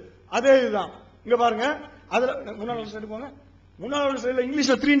 அடுத்தது அதே இதுதான். இங்க பாருங்க, அதுல முன்னாள் சைடு போங்க. முன்னாள் சைடுல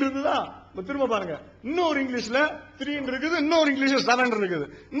இங்கிலீஷ்ல 3 இருக்குதா? திரும்ப பாருங்க, இன்னொரு இங்கிலீஷ்ல 3 இருக்குது, இன்னொரு இங்கிலீஷ்ல 7 இருக்குது.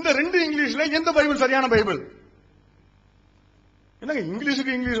 இந்த ரெண்டு இங்கிலீஷ்ல எந்த பைபிள் சரியான பைபிள்? என்னங்க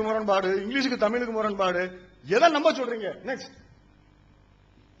இங்கிலீஷுக்கு இங்கிலீஷ் முரண்பாடு, இங்கிலீஷுக்கு தமிழுக்கு முரண்பாடு, எதை நம்ப சொல்றீங்க? நெக்ஸ்ட்.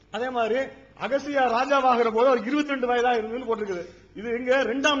 அதே மாதிரி அகசியா ராஜாவாகிற போது அவர் 22 வயதா இருந்ததுன்னு போட்டிருக்குது. இது எங்க?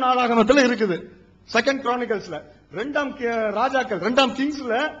 2ஆம் நாளாகமத்துல இருக்குது, 2nd Chroniclesல. 2ஆம் ராஜாக்கள் 2ஆம்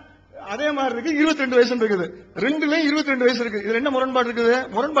கிங்ஸ்ல அதே மாதிரி இருக்கு, 22 வயசு இருக்குது. ரெண்டுலயும் 22 வயசு இருக்கு. இதுல என்ன முரண்பாடு இருக்குது?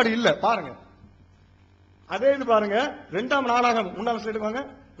 முரண்பாடு இல்ல. பாருங்க, அதே இது பாருங்க, 2ஆம் நாளாகம் முன்னாள் ஸ்லைடு வாங்க.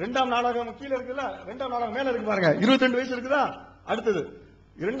 2ஆம் நாளாகம் கீழே இருக்குல்ல, 2ஆம் நாளாகம் மேல இருக்கு பாருங்க, 22 வயசு இருக்குதா? அடுத்தது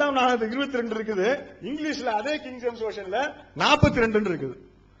 2ஆம் நாளாகத்துக்கு 22 இருக்குது. இங்கிலீஷ்ல அதே கிங் ஜேம்ஸ் வெர்ஷன்ல 42 இருக்குது.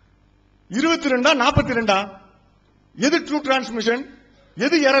 22 42? எது ட்ரூ டிரான்ஸ்மிஷன்,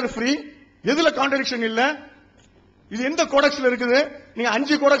 எது எரர் ஃப்ரீ, எதுல கான்ட்ரடிக்ஷன் இல்ல? இது எந்த கோடெக்ஸ்ல இருக்குது? நீங்க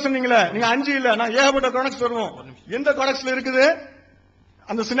 5 கோடெக்ஸ் நீங்க 5 இல்ல, நான் ஏகப்பட்ட கோடெக்ஸ் சொல்லுவோம். எந்த கோடெக்ஸ்ல இருக்குது?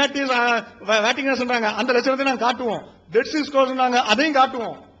 அந்த சினாட்டிஸ் வேட்டிங்கன் சொல்றாங்க, அந்த லட்சணத்தை நாங்க காட்டுவோம். டெட் சீ ஸ்க்ரோல்ஸ் சொன்னாங்க, அதையும்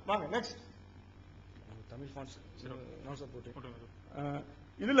காட்டுவோம். வாங்க next. Tamil fonts no support.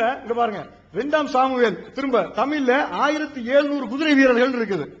 இதுல இங்க பாருங்க, 2ஆம் சாமுவேல் திரும்ப தமிழ்ல 1700 குதிரை வீரர்கள்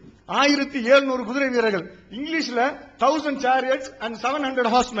இருக்குது. 1700 குதிரை வீரர்கள். இங்கிலீஷ்ல 1000 chariots and 700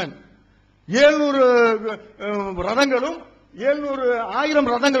 horsemen. 700 ரதங்களும் 1000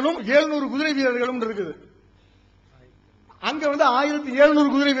 ரதங்களும் 700 குதிரை வீரர்களும் இருக்குது. அங்க 1700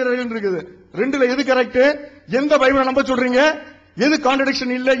 குதிரை வீரர்கள் இருக்குது. ரெண்டுல எது கரெக்ட்? எந்த பைபிளை நம்ப சொல்றீங்க? எது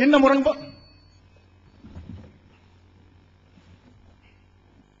கான்ட்ரடிக்ஷன் இல்ல? என்ன முரண்பா?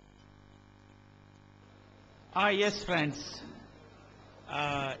 Yes, friends.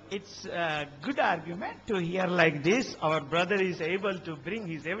 It's a good argument to hear like this. Our brother is able to bring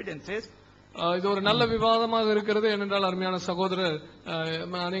his evidences. இது ஒரு நல்ல விவாதமாக இருக்கிறது. ஏனென்றால் அருமையான சகோதரர்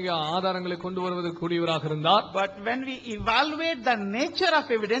அநேக ஆதாரங்களை கொண்டு வருவதற்கு கூடியவராக இருந்தார். But when we evaluate the nature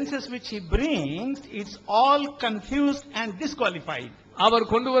of evidences which he brings, it's all confused and disqualified. அவர்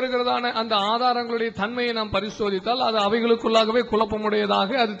கொண்டு வருகிறதான அந்த ஆதாரங்களுடைய தன்மையை நாம் பரிசோதித்தால் அது அவைகளுக்குள்ளாகவே குழப்பமுடையதாக,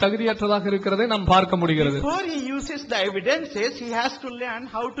 அது தகுதியற்றதாக இருக்கிறதை நாம் பார்க்க முடிகிறது. Before he uses the evidences, he has to learn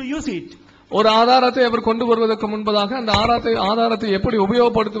how to use it. ஒரு ஆதாரத்தை அவர் கொண்டு வருவதற்கு முன்பதாக அந்த ஆதாரத்தை எப்படி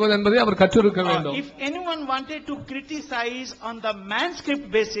உபயோகப்படுத்துவது என்பதை அவர் கற்றிருக்க வேண்டும். If anyone wanted to criticize on the manuscript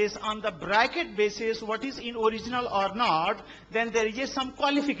basis, on the bracket basis, what is in original or not, then there is some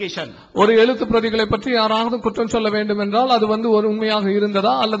qualification. ஒரு எழுத்து பிரதிகளை பற்றி யாராவது குற்றம் சொல்ல வேண்டும் என்றால் அது ஒரு உண்மையாக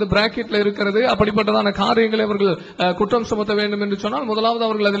இருந்ததா அல்லது பிராக்கெட்ல இருக்கிறது, அப்படிப்பட்டதான காரியங்களை அவர்கள் குற்றம் சுமத்த வேண்டும் என்று சொன்னால் முதலாவது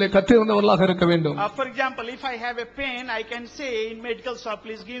அவர்கள் அதிலே கற்றிருந்தவர்களாக இருக்க வேண்டும். For example, if I have a pen, I can say in medical shop,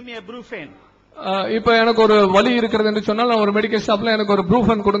 please give me a brufen. இப்ப எனக்கு ஒரு வலி இருக்கிறது என்று சொன்னால் நான் ஒரு மெடிக்கல் ஷாப்ல எனக்கு ஒரு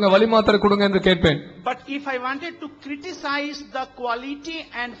ப்ரூஃபன் கொடுங்க, வலி மாத்திரை கொடுங்க என்று கேட்பேன். But if I wanted to criticize the quality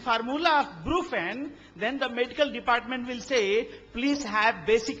and formula of brufen, then the medical department will say, please have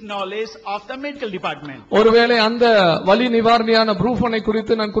basic knowledge of the medical department. ஒருவேளை அந்த வலி நிவாரணியான ப்ரூஃபனை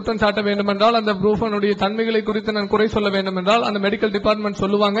குறித்து நான் குற்றம் சாட்ட வேண்டும் என்றால், அந்த ப்ரூஃபனுடைய தன்மைகளை குறித்து நான் குறை சொல்ல வேண்டும் என்றால் அந்த மெடிக்கல் டிபார்ட்மெண்ட்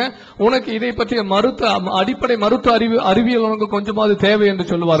சொல்லுவாங்க, உனக்கு இதை பற்றிய அடிப்படை மருத்துவ அறிவியல் உனக்கு கொஞ்சமாவது தேவை என்று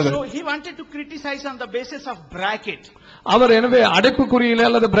சொல்லுவார்கள். So he wanted to criticize on the basis of bracket. அவர் எனவே அடைப்புக்குறியிலே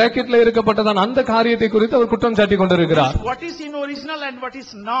அல்லது பிராக்கெட்ல இருக்கப்பட்டதான் அந்த காரியத்தை குறித்து அவர் குற்றம் சாட்டி கொண்டிருக்கிறார். What is in original and what is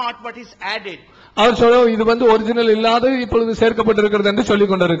not, what is added. அவர் சொல்ல இது ஒரிஜினல் இல்லாத இப்பொழுது சேர்க்கப்பட்டிருக்கிறது என்று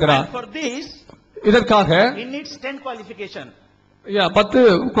சொல்லிக் கொண்டிருக்கிறார். For this, இதற்காக he needs 10 qualification. 10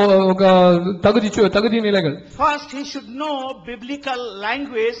 தகுதி நிலைகள். First, he should know biblical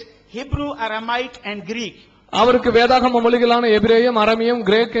language, Hebrew, Aramaic and Greek. அவருக்கு வேதாகம மொழிகளான எபிரேயம், அரமியம்,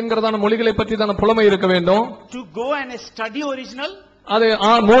 கிரேக் என்கிறதான மொழிகளை பற்றி தான புலமை இருக்க வேண்டும். To go and study original, அதை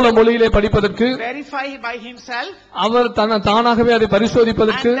மூல மொழியிலே படிப்பதற்கு, verify by himself, அவர் தானாகவே அதை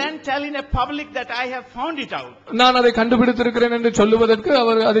பரிசோதிப்பதற்கு, and then tell in a public that I have found it out. நான் அதை கண்டுபிடித்திருக்கிறேன் என்று சொல்லுவதற்கு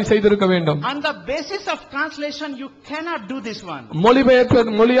அவர் அதை செய்திருக்க வேண்டும். On the basis of translation you cannot do this one.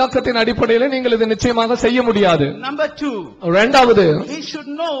 மொழியாக்கத்தின் அடிப்படையில் நீங்கள் இதை நிச்சயமாக செய்ய முடியாது. Number 2, இரண்டாவது, he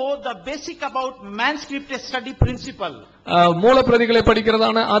should know the basic about manuscript study principle. மூல பிரதிகளை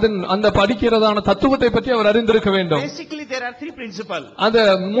படிக்கிறதான அந்த படிக்கிறதான தத்துவத்தை பற்றி அவர் அறிந்திருக்க வேண்டும். Basically there are 3 principles. அந்த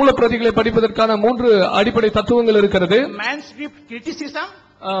மூல பிரதிகளை படிப்பதற்கான 3 அடிப்படை தத்துவங்கள் இருக்கிறது. Manuscript criticism,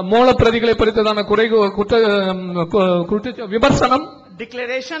 மூல பிரதிகளை படித்ததான விமர்சனம்,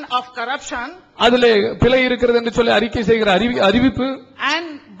 declaration of corruption, அதிலே பிழை இருக்கிறது என்று சொல்லி அறிக்கை செய்கிற அறிவிப்பு, and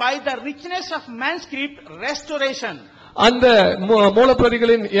by the richness of manuscript, restoration. அந்த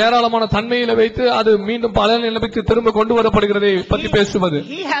மூலப்பிரதிகளின் ஏராளமான தன்மையில வைத்து அது மீண்டும் பல நிலைமைக்கு திரும்ப கொண்டு வரப்படுகிறதை பற்றி பேசுவது.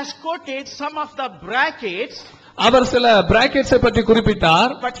 He has quoted some of the brackets. அவர் சில பிராக்கெட்ஸை பற்றி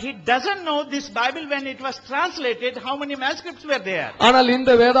குறிப்பிட்டார். But he doesn't know this Bible when it was translated how many manuscripts were there. ஆனால்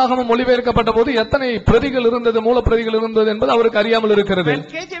இந்த வேதாகமம் மொழிபெயர்க்கப்பட்ட போது எத்தனை பிரதிகள் இருந்தது, மூலப்பிரதிகள் இருந்தது என்பது அவருக்கு அறியாமல் இருக்கிறது. When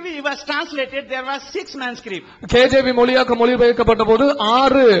KJV was translated there was 6 manuscripts. KJV மொழிபெயர்க்கப்பட்ட போது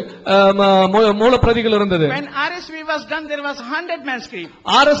 6 மூலப்பிரதிகள் இருந்தது. When RSV was done there was 100 manuscripts.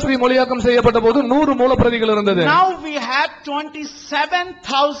 RSV மொழியாக்கம் செய்யப்பட்ட போது 100 மூலப்பிரதிகள் இருந்தது. Now we have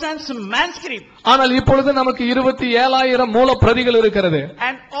 27,000 manuscripts. ஆனால் இப்பொழுது நமக்கு 27,000 மூலப்பிரதிகள் இருக்கிறது.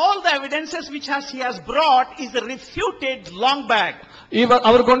 And all the evidences which he has brought is refuted long back.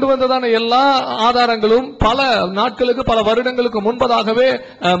 அவர் கொண்டு வந்ததான எல்லா ஆதாரங்களும் பல நாட்களுக்கு, பல வருடங்களுக்கு முன்பதாகவே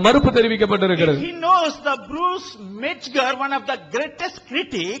மறுப்பு தெரிவிக்கப்பட்டிருக்கிறது. He knows the Bruce Metzger, one of the greatest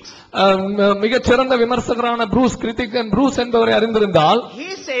critics. மிகச் சிறந்த விமர்சகரான ப்ரூஸ் என்பவரை அறிந்திருந்தால்,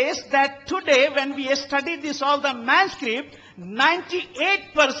 he says that today when we study this all the manuscript,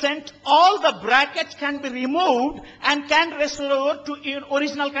 98% all the brackets can be removed and can restore to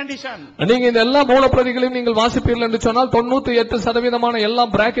original condition. நீங்க இந்த எல்லா மூலப்பிரதிகளையும் நீங்கள் வாசிப்பீர்கள் என்று சொன்னால் 98% எல்லா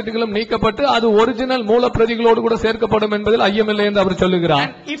பிராக்கெட்டுகளும் நீக்கப்பட்டு அது ஒரிஜினல் மூலப்பிரதிகளோடு கூட சேர்க்கப்படும் என்பதில் ஐயமில்லை என்று அவர் சொல்லுகிறார்.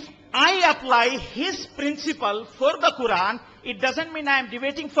 And if I apply his principle for the Quran, it doesn't mean I am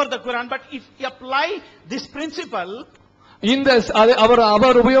debating for the Quran, but if you apply this principle, இந்த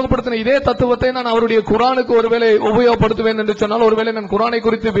அவர் உபயோகப்படுத்தின இதே தத்துவத்தை நான் அவருடைய குரானுக்கு ஒருவேளை உபயோகப்படுத்துவேன் என்று சொன்னால், ஒருவேளை நான் குரானை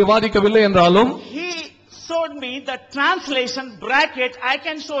குறித்து விவாதிக்கவில்லை என்றாலும், he showed me the translation bracket. I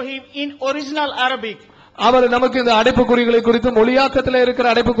can show him in original Arabic. அவர் நமக்கு இந்த அடைப்புக்குறிகளை குறித்து மொழியாக்கத்தில் இருக்கிற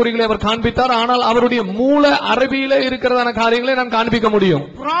அடைப்புக்குறிகளை அவர் காண்பித்தார். ஆனால் அவருடைய மூல அரபியில இருக்கிறதான காரியங்களை நான் காண்பிக்க முடியும்.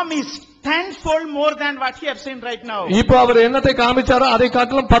 Promise tenfold more than what he have seen right now. இப்போ அவர் என்னத்தை காண்பிச்சாரோ அதை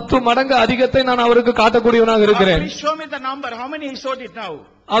காட்டிலும் 10 மடங்கு அதிகத்தை நான் அவருக்கு காட்டக்கூடியவனாக இருக்கிறேன். Please show me the number. How many he showed it now?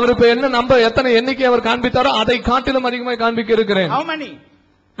 அவர் இப்ப என்ன நம்பர், எத்தனை எண்ணிக்கை அவர் காண்பித்தாரோ அதை காட்டிலும் அதிகமாக காண்பிக்க இருக்கிறேன். How many?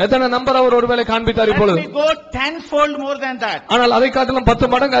 எத்தனை நம்பர் அவர் ஒருவேளை காண்பித்தார் இப்பொழுது? Let me go tenfold more than that. ஆனால் அதை காட்டிலும் 10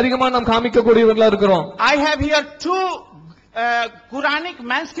 மடங்கு அதிகமா நாம் காமிக்கக்கூடியவர்களா இருக்கிறோம். I have here 2 Quranic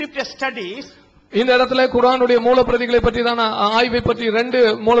manuscript studies. இந்த இடத்துல குர்ஆனுடைய மூலப்பிரதிகளை பற்றியான ஆய்வை பற்றி 2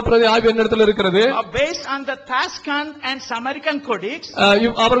 மூலப்பிரதி ஆய்வு என்னிடத்தில் இருக்கிறது. Based on the Tashkent and Samarkand codex.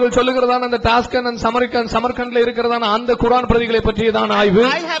 அவர்கள் சொல்லுகிறதான அந்த டாஸ்கன் and சமர்கண்ட்ல இருக்கிறதான அந்த குர்ஆன் பிரதிகளை பற்றியதான ஆய்வு.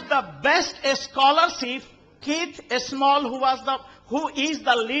 I have the best scholarship, Keith Small, who is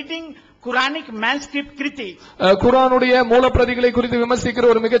the leading Quranic manuscript critic. குர்ஆனுடைய மூலப்பிரதிகளை குறித்து விமர்சிக்கிற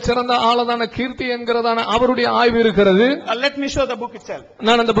ஒரு மிகச் சிறந்த ஆளதான கீர்த்தி என்கிறதான அவருடைய ஆய்வு இருக்கிறது. Let me show the book itself.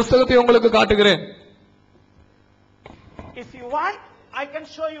 நான் அந்த புத்தகத்தை உங்களுக்கு காட்டுகிறேன். If you want, I can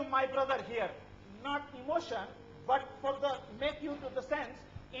show you my brother here. Not emotion, but for the make you to the sense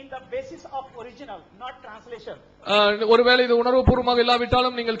in the basis of original, not translation. ஒருவேளை இது உணர்வுபூர்வமாக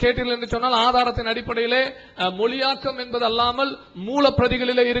இல்லாவிட்டாலும் நீங்கள் கேட்டீர்கள் என்று சொன்னால் ஆதாரத்தின் அடிப்படையிலே மொழியாக்கம் என்பது அல்லாமல்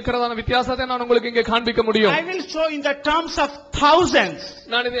மூலப்பிரதிகளிலே இருக்கிறதான வித்தியாசத்தை நான் உங்களுக்கு இங்கே காண்பிக்க முடியும். I will show in the terms of thousands.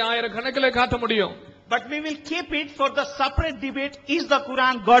 நான் இதை ஆயிரக்கணக்கிலே காட்ட முடியும். But we will keep it for the separate debate. Is the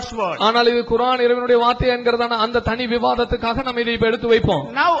Quran God's word? ஆனால் இது குர்ஆன் இறைவனுடைய வார்த்தை என்கிறதான அந்த தனி விவாதத்துக்காக நாம் இதை எடுத்து வைப்போம்.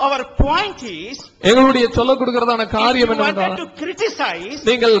 Now our point is, எங்களுடைய சொல்ல கொடுக்கிறதான காரியம் என்னவென்றால், to criticize,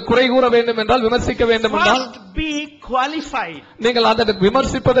 நீங்கள் குறை கூற வேண்டும் என்றால், விமர்சிக்க வேண்டும் என்றால், be qualified. நீங்கள் அதை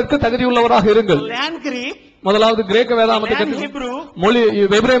விமர்சிப்பதற்கு தகுதியுள்ளவராக இருங்கள். Learn Greek. முதலாவது கிரேக்க வேதாகமத்தை மொழி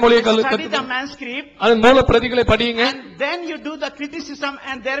எபிரேய மொழியை கற்று அதன் மூல பிரதிகளை படியுங்க. And then you do the criticism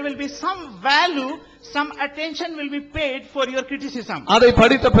and there will be some value, some attention will be paid for your criticism. அதை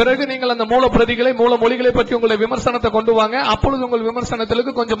படித்த பிறகு நீங்கள் அந்த மூல பிரதிகளை, மூல மொழிகளை பற்றி உங்களுடைய விமர்சனத்தை கொண்டு வாங்க. அப்பொழுது உங்கள்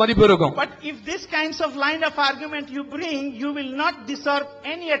விமர்சனத்திற்கு கொஞ்சம் மதிப்பு இருக்கும். But if this kinds of line of argument you bring, you will not deserve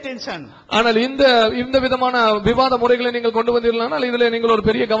any attention. ஆனால் இந்த விதமான விவாத முறைகளை நீங்கள் கொண்டு வந்தீர்களானால் இதிலே நீங்கள் ஒரு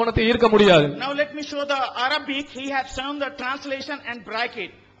பெரிய கவனத்தை ஈர்க்க முடியாது. Now let me show the Arabic. He has shown the translation and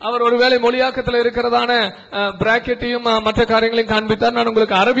bracket. அவர் ஒருவேளை மொழியாக்கத்தில் இருக்கிறதான பிராக்கெட்டையும் மற்ற காரியங்களையும் காண்பித்தார். நான்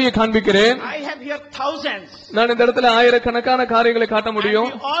உங்களுக்கு அரபியை காண்பிக்கிறேன். I have here thousands. நான் இந்த இடத்துல ஆயிரக்கணக்கான காரியங்களை காட்ட முடியும்.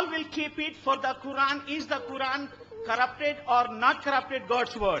 And we all will keep it for the Quran. Is the Quran corrupted or not corrupted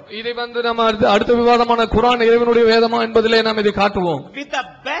God's word? இதை நம்ம அடுத்த விவாதமான குர்ஆன் இறைவனுடைய வேதமா என்பதிலே நாம் இதை காட்டுவோம். With the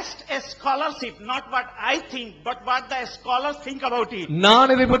best scholarship, not what I think, but what the scholars think about it.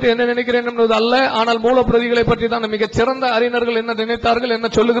 நான் இதை பற்றி என்ன நினைக்கிறேன் என்பது அல்ல, ஆனால் மூல பிரதிகளை பற்றி தான் மிகச் சிறந்த அறிஞர்கள் என்ன நினைத்தார்கள், என்ன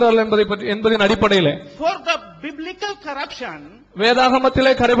சொல்லுகிறார்கள் என்பதின் அடிப்படையில். For the biblical corruption,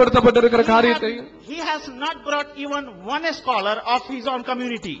 வேதாகமத்திலே கரைப்படுத்தப்பட்டிருக்கிற காரியத்தை he has not brought even one scholar of his own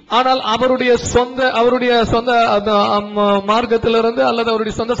community. ஆனால் அவருடைய சொந்த மார்க்கத்திலிருந்து அல்லது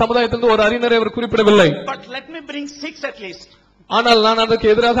அவருடைய சொந்த சமுதாயத்திலிருந்து ஒரு அறிஞரை அவர் குறிப்பிடவில்லை. But let me bring 6 at least. ஆனால் நான் அதற்கு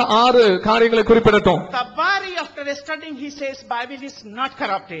எதிராக 6 காரியங்களை குறிப்பிடட்டும். Tabari, after studying, he says Bible is not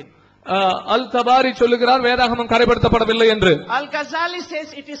corrupted. அல் தபாரி சொல்லுகிறார் வேதாகமம் கரைப்படுத்தப்படவில்லை என்று. Al Ghazali says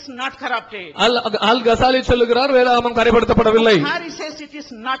it is not corrupted. அல் கசாலி சொல்லுகிறார் வேதாகமம் கரைப்படுத்தப்படவில்லை. Bukhari says it is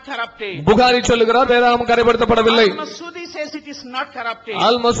not corrupted. Bukhari சொல்லுகிறார் வேதாகமம் கரைப்படுத்தப்படவில்லை. Al Masudi says it is not corrupted.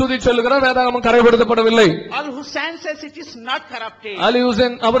 அல் மசூதி சொல்லுகிறார் வேதாகமம் கரைப்படுத்தப்படவில்லை. Al Hussain says it is not corrupted. அலி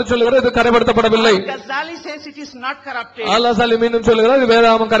ஹுசைன் அவர் சொல்லுகிறார் இது கரைப்படுத்தப்படவில்லை. Al Ghazali says it is not corrupted. அல் கசாலி மீண்டும் சொல்லுகிறார் இது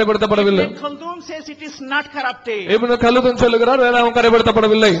வேதாகமம் கரைப்படுத்தப்படவில்லை. Ibn Khaldun says it is not corrupted. Ibn Khaldun சொல்லுகிறார் வேதாகமம்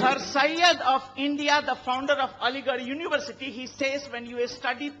கரைப்படுத்தப்படவில்லை. Sayyid of India, the founder of Aligarh University, he says when you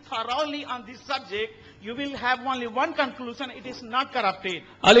study thoroughly on this subject, you will have only one conclusion: it is not corrupted.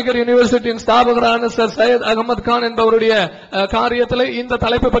 Aligarh யூனிவர்சிட்டியின் ஸ்தாபகரான sir Syed Ahmed Khan என்பவருடைய காரியத்திலே இந்த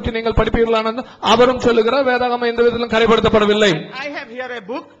தலைப்பை பற்றி நீங்கள் படிப்பீர்களான அவரும் சொல்லுகிறார் வேதாகமம் எந்த விதத்திலும் கரைப்படுத்தப்படவில்லை. I have here a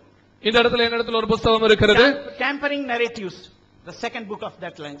book. இந்த இடத்துல என்னிடத்தில் ஒரு புத்தகம் இருக்கிறது. Tampering narratives, the second book of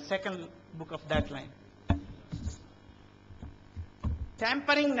that line.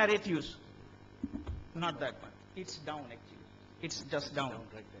 Tampering narratives. Not that one. It's down actually. It's just down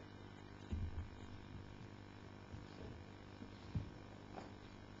right there.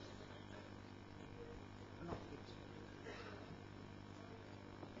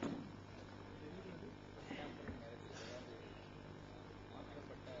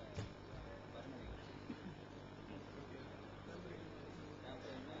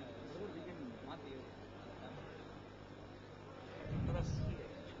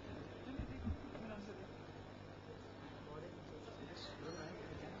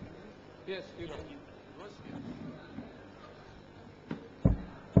 Yes, you know.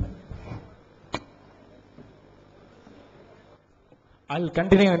 I'll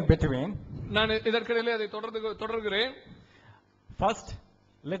continue in between. நான் இதற்கிடையிலே அதை தொடர்கிறேன். First,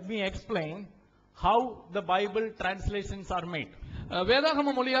 let me explain how the Bible translations are made.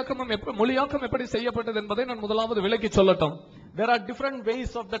 வேதாகம மொழியாக்கம் எப்படி செய்யப்பட்டது என்பதை நான் முதலாவது விளக்கி சொல்லட்டும். There are different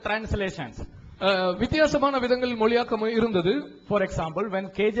ways of the translations. வித்தியாசமான விதங்களில் மொழியாக்கம் இருந்தது. For example, when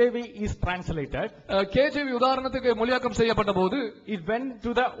KJV is translated, KJV உதாரணத்துக்கு மொழியாக்கம் செய்யப்பட்ட போது it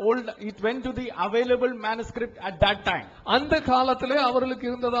went to the available manuscript at that time. அந்த காலத்திலே அவர்களுக்கு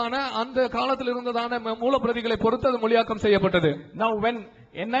இருந்ததான மூலப்பிரதிகளை பொறுத்து அது மொழியாக்கம் செய்யப்பட்டது. Now when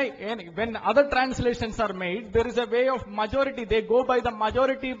other translations are made, there is a way of majority. They go by the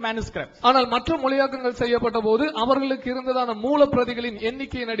majority manuscript. ஆனால் மற்ற மொழியாக்கங்கள் செய்யப்பட்ட போது அவர்களுக்கு இருந்ததான மூலப்பிரதிகளின்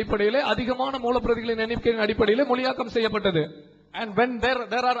எண்ணிக்கையின் அடிப்படையிலே அதிகமான மூலப்பிரதிகளின் எண்ணிக்கையின் அடிப்படையிலே மொழியாக்கம் செய்யப்பட்டது. And when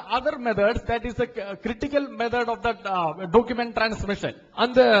there are other methods, that is a critical method of that document transmission.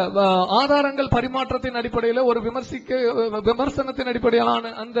 அந்த ஆதாரங்கள் பரிமாற்றத்தின் அடிப்படையிலே ஒரு விமர்சனத்தின்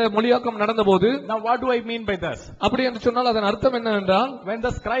அடிப்படையிலான அந்த மொழியாக்கம் நடந்தபோது, now what do I mean by this? அப்படி என்று சொன்னால் அதன் அர்த்தம் என்னவென்றால், when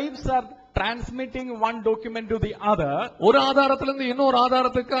the scribes are transmitting one document to the other, ஒரு ஆதாரத்திலிருந்து இன்னொரு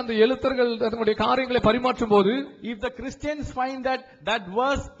ஆதாரத்துக்கு அந்த எழுத்தர்கள் தங்களுடைய காரியங்களை பரிமாற்றும் போது, if the Christians find that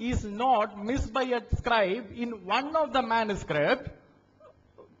verse is not missed by a scribe in one of the manuscript,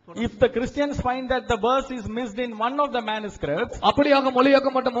 if the Christians find that the verse is missed in one of the manuscripts, அப்படியாக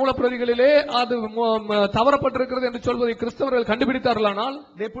மொழியாக்கப்பட்ட மூலப்பிரதிகளிலே அது தவறப்பட்டிருக்கிறது என்று சொல்வதை கிறிஸ்தவர்கள் கண்டுபிடித்தார்களானால்,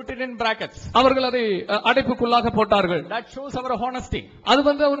 they put it in brackets. அவர்கள் அதை அடைப்புக்குள்ளாக போட்டார்கள். That shows our honesty.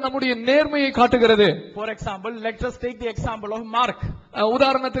 அது நம்முடைய நேர்மையை காட்டுகிறது. For example, let us take the example of Mark.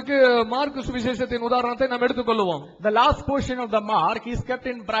 உதாரணத்துக்கு மார்க் சுவிசேஷத்தின் உதாரணத்தை நாம் எடுத்துக்கொள்வோம். The last portion of the Mark is kept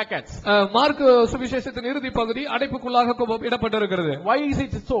in brackets. Mark சுவிசேஷத்தின் இறுதி பகுதி அடைப்புக்குள்ளாக இடப்பட்டிருக்கிறது. Why is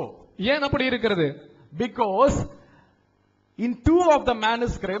it so? ஏன் அப்படி இருக்கிறது? Because in two of the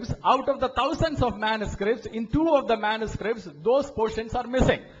manuscripts, out of the thousands of manuscripts, in two of the manuscripts, those portions are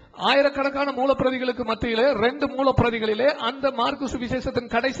missing. ஆயிரக்கணக்கான மூலப்பிரதிகளுக்கு மத்தியிலே 2 மூலப்பிரதிகளிலே அந்த mark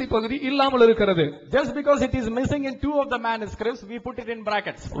சுவிசேஷத்தின் கடைசி பகுதி இல்லாமல் இருக்கிறது. Just because it is missing in two of the manuscripts, we put it in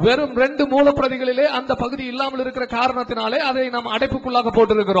brackets. வெறும் 2 மூலப்பிரதிகளிலே அந்த பகுதி இல்லாமல் இருக்கிற காரணத்தினாலே அதை நாம் அடைப்புக்குள்ளாக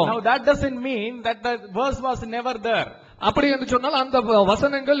போட்டிருக்கிறோம். Now that doesn't mean that the verse was never there. அப்படி என்று சொன்னால் அந்த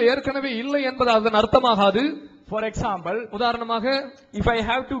வசனங்கள் ஏற்கனவே இல்லை என்பது அதன் அர்த்தமாகாது. For example, உதாரணமாக, if I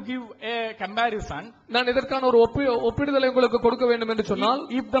have to give a comparison, நான் இதற்கான ஒரு ஒப்பிடுதலை உங்களுக்கு கொடுக்க வேண்டும் என்று சொன்னால்,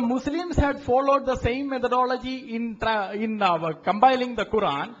 if the Muslims had followed the same methodology in compiling the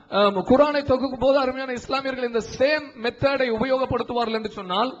Quran, குர்ஆனை தொகுக்கும் போது அருமையான இஸ்லாமியர்கள் இந்த சேம் மெத்தடை உபயோகப்படுத்துவார்கள் என்று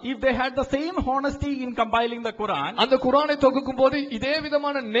சொன்னால், if they had the same honesty in compiling the Quran, அந்த குர்ஆனை தொகுக்கும் போது இதே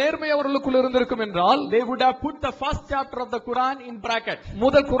விதமான நேர்மை அவர்களுக்குள் இருந்திருக்கும் என்றால், they would have put the first chapter of the Quran in bracket.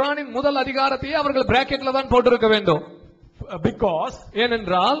 குர்ஆனின் முதல் அதிகாரத்தையே அவர்கள் பிராக்கெட்ல தான் போட்டிருக்க வேண்டும். Because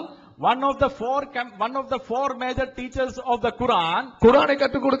ஏனென்றால் one of the four major teachers of the Quran, குர்ஆனை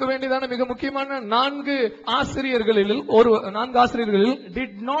கற்றுக் கொடுக்க வேண்டியதான மிக முக்கியமான நான்கு ஆசிரியர்களில்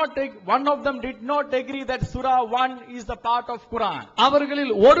one of them did not agree that Surah 1 is the part of Quran.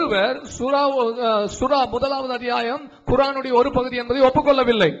 அவர்களில் ஒருவர் சூரா முதலாவது அத்தியாயம் குர்ஆனுடைய ஒரு பகுதி என்பதை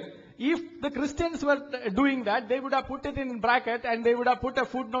ஒப்புக்கொள்ளவில்லை. If the Christians were doing that, they would have put it in bracket and they would have put a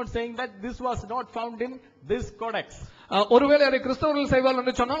footnote saying that this was not found in this codex. ஒருவேளை அதை கிறிஸ்தவர்கள் செய்வார்கள்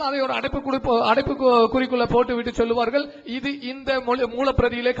என்று சொன்னால் அதை ஒரு அடைப்பு குறிக்குள்ள போட்டு விட்டு சொல்லுவார்கள், இது இந்த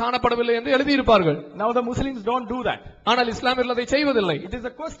மூலப்பிரதியிலே காணப்படவில்லை என்று எழுதியிருப்பார்கள். Now the Muslims don't do that. ஆனால் இஸ்லாமியர்கள் அதை செய்வதில்லை. It is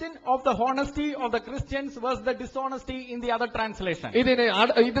a question of the honesty of the Christians versus the dishonesty in the other translation.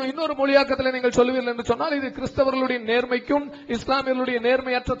 இது இன்னொரு மொழியாக்கத்தில் நீங்கள் சொல்லுவீர்கள் என்று சொன்னால் இது கிறிஸ்தவர்களுடைய நேர்மைக்கும் இஸ்லாமியர்களுடைய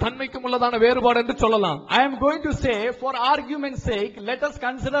நேர்மையற்ற தன்மைக்கும் உள்ளதான வேறுபாடு என்று சொல்லலாம். I am going to say, for argument's sake, let us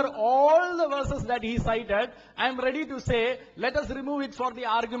consider all the verses that he cited. I am ready to say, let us remove it for the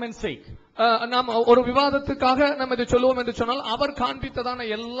argument's sake. நாம் ஒரு விவாதத்துக்காக நாம் இதை சொல்லுவோம் என்று சொன்னால் அவர் காண்பித்ததான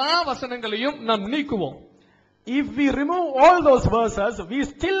எல்லா வசனங்களையும் நாம் நீக்குவோம். If we remove all those verses, we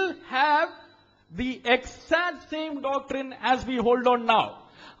still have the exact same doctrine as we hold on now.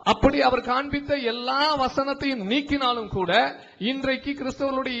 அப்படி அவர் காண்பித்த எல்லா வசனத்தையும் நீக்கினாலும் கூட இன்றைக்கு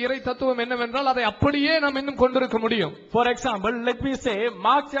கிறிஸ்தவர்களுடைய இறை தத்துவம் என்னவென்றால் அதை அப்படியே நாம் இன்னும் கொண்டிருக்க முடியும். For example, let me say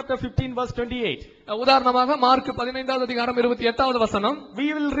Mark chapter 15 verse 28. உதாரணமாக மார்க் 15வது அதிகாரம் 28வது வசனம். We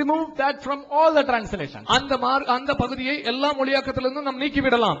will remove that from all the translations. அந்த பகுதியை எல்லா மொழியாக்கத்திலிருந்தும் நாம் நீக்கி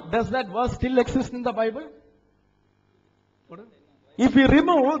விடலாம். Does that verse still exist in the Bible? If we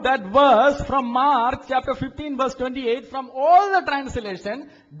remove that verse from Mark chapter 15 verse 28 from all the translation,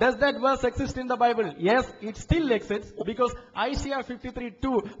 does that verse exist in the Bible? Yes, it still exists because Isaiah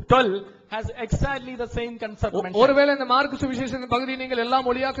 53:12 has exactly the same concept mentioned. ஒருவேளை இந்த mark சுவிசேஷத்தின் பகுதியை நீங்கள் எல்லா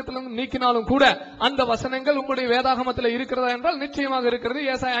மொழியாக்கத்திலும் நீக்கினாலும் கூட அந்த வசனங்கள் உங்களுடைய வேதாகமத்தில் இருக்கிறதா என்றால் நிச்சயமாக இருக்கிறது.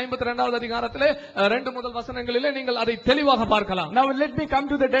 ஏசாயா 52வது அதிகாரத்திலே 2 முதல் வசனங்களிலே நீங்கள் அதை தெளிவாக பார்க்கலாம். Now let me come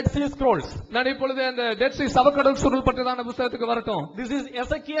to the Dead Sea Scrolls. நான் இப்பொழுது அந்த டெட் சீ சவக்கடல் சுருள் பற்றியதான புத்தகத்துக்கு வரட்டும். This is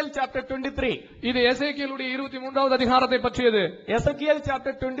Ezekiel chapter 23. இது எசேக்கியேலுடைய 23வது அதிகாரத்தை பற்றியது. Ezekiel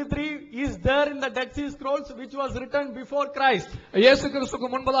chapter 23 is there in the Dead Sea Scrolls which was written before Christ. இயேசு கிறிஸ்துவுக்கு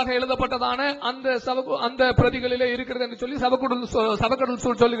முன்பதாக எழுதப்பட்டதான அந்த பிரதிகளிலே இருக்கிறது என்று சொல்லி சவக்கடல்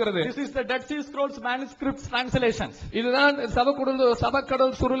சுருள் சொல்லுகிறது. This is the Dead Sea Scrolls manuscripts translations. இதுதான்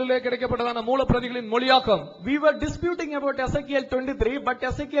சவக்கடல் சுருளிலே கிடைக்கப்பட்டதான மூல பிரதிகளின் மொழியாக்கம். We were disputing about Ezekiel 23, but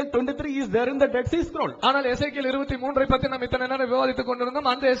Ezekiel 23 is there in the Dead Sea Scroll. ஆனால் எசேக்கியேல் 23 பற்றி நாம் இத்தனை நேரம் விவாதித்துக் கொண்டிருந்தோம்.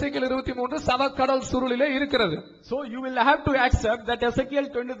 அந்த எசேக்கியேல் 23 சவக்கடல் சுருளிலே இருக்கிறது. So you will have to accept that Ezekiel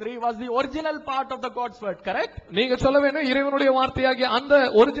 23 was the original part of the God's word, correct? நீங்க சொல்ல வேண்டும் இறைவனுடைய வார்த்தையாகிய அந்த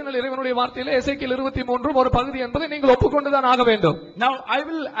ஒரிஜினல் இறைவனுடைய வார்த்தையிலே எசேக்கியேல் 23 ஒரு பகுதி என்பதை நீங்கள் ஒப்புக்கொண்டுதான் ஆக வேண்டும். Now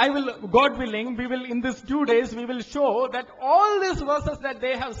I will God willing, we will in these 2 days we will show that all these verses that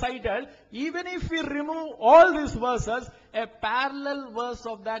they have cited, even if we remove all these verses, a parallel verse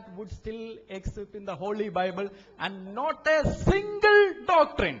of that would still exist in the Holy Bible, and not a single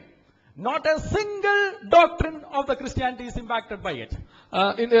doctrine of the Christianity is impacted by it.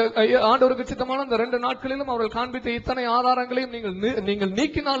 இந்த ஆண்டவருக்கு சித்தமான அந்த 2 நாட்களிலும் அவர்கள் காண்பித்த இத்தனை ஆதாரங்களையும் நீங்கள்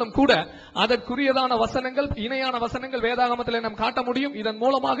நீக்கினாலும் கூட அதற்குரியதான வசனங்கள் இணையான வசனங்கள் வேதாகமத்திலே நாம் காட்ட முடியும். இதன்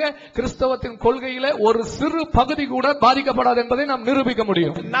மூலமாக கிறிஸ்தவத்தின் கொள்கையிலே ஒரு சிறு பகுதி கூட பாதிக்கப்படாது என்பதை நாம் நிரூபிக்க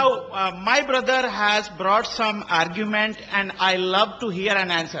முடியும். Now my brother has brought some argument and I love to hear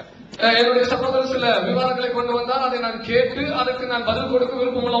an answer. என்னுடைய சகோதரர் சில விவாதங்களை கொண்டு வந்தால் அதை நான் கேட்டு அதற்கு நான் பதில் கொடுக்க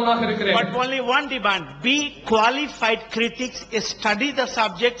விருப்பமுள்ளவனாக இருக்கிறேன். But only one demand: be qualified critics, study the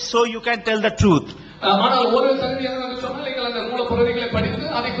subject so you can tell the truth. ஆனால் ஒரு தகுதி என்னவென்று சொன்னால் நீங்கள் அந்த மூல பிரதிகளை படித்து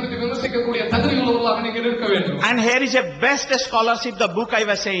அதை குறித்து விமர்சிக்கக்கூடிய தகுதி உள்ளவர்களாக நீங்கள் இருக்க வேண்டும். And here is a best scholarship, the book I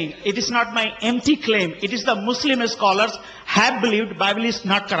was saying. It is not my empty claim. It is the Muslim scholars have believed Bible is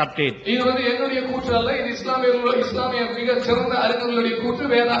not corrupted. இது என்னுடைய கூற்று அல்ல, இது இஸ்லாமிய மிக சிறந்த அறிஞர்களுடைய கூற்று.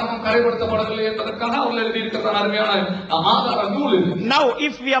 வேதாகமம் கரைப்படுத்தப்படவில்லை என்பதற்காக அவர்கள் எழுதியிருக்கிற அருமையான ஆதார நூல் இது. Now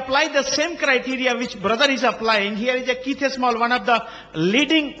if we apply the same criteria which brother is applying, here is a Keith Small, one of the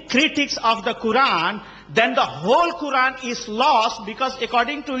leading critics of the Quran, then the whole Quran is lost, because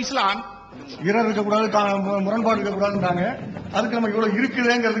according to Islam error இருக்க கூடாது, முரண்பாடு இருக்க கூடாதுன்றாங்க. அதுக்கு நம்ம இவ்வளவு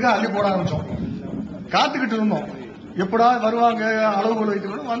இருக்குதுங்கிறதுக்கு அள்ளி போட ஆரம்பிச்சோம். காத்துக்கிட்டு இருந்தோம் எப்படா வருவாங்க, அளவுகோல்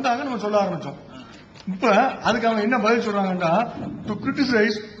வைத்து வந்தாங்க, நம்ம சொல்ல ஆரம்பிச்சோம். இப்ப அதுக்கு அவங்க என்ன பதில் சொல்றாங்கன்னா, to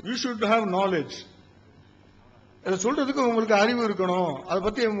criticise you should have knowledge. இதை சொல்றதுக்கு உங்களுக்கு அறிவு இருக்கணும், அதை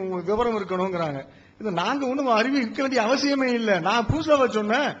பத்தி விவரம் இருக்கணும்ங்கிறாங்க. இது நாங்க ஒண்ணும் அறிவு இருக்க வேண்டிய அவசியமே இல்லை. நான் புதுசாக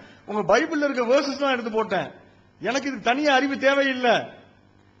சொன்னேன், உங்க பைபிள்ல இருக்க வேர்சஸ் தான் எடுத்து போட்டேன். எனக்கு இது தனியா அறிவு தேவையில்லை.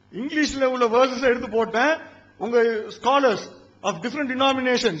 இங்கிலீஷ்ல உள்ள வேர்சஸ் எடுத்து போட்டேன். உங்க ஸ்காலர்ஸ் ஆஃப் டிஃபரெண்ட்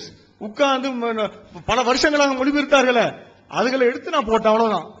டினாமினேஷன்ஸ் உட்கார்ந்து பல வருஷங்களாக மொழிபெயர்த்தார்களே, அதுகளை எடுத்து நான் போட்டேன்,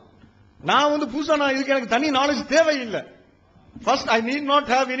 அவ்வளவுதான். நான் வந்து புதுசா நான் இதுக்கு எனக்கு தனி நாலேஜ் தேவையில்லை. First, I need not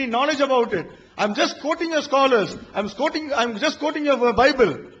have any knowledge about it. I'm just quoting your scholars. I'm just quoting your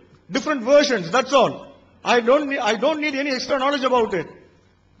Bible, different versions. That's all. I don't need any extra knowledge about it.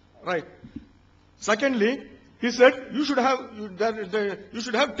 Right. Secondly, he said you should have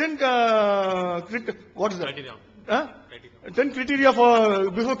 10 what is that? Criteria. 10 criteria for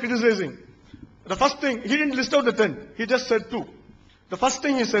before criticizing. The first thing, he didn't list out the 10. He just said 2. The first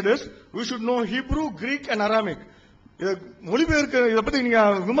thing he said is we should know Hebrew, Greek and Aramaic. மொழிபெயர்க்க இதை பத்தி நீங்க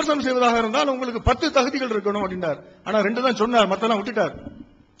விமர்சனம் செய்வதாக இருந்தால் உங்களுக்கு 10 தகுதிகள் இருக்கணும் அப்படின்னார். ஆனா 2 தான் சொன்னார், மத்தெல்லாம் விட்டுட்டார்.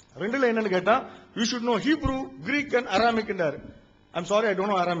 2ல என்னன்னு கேட்டா you should know Hebrew, Greek and Aramaic என்றார். I'm sorry, I don't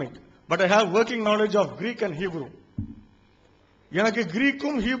know Aramaic, but I have working knowledge of Greek and Hebrew. எனக்கு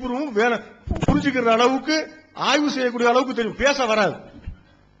கிரீக்கும் ஹீப்ருவும் வேற புரிஞ்சுக்கிற அளவுக்கு ஆய்வு செய்யக்கூடிய அளவுக்கு தெரியும், பேச வராது.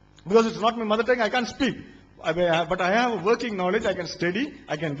 Because it's not my mother tongue, I can't speak. But I have working knowledge, I can study,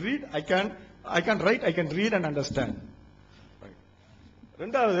 I can read, I can write, I can read and understand.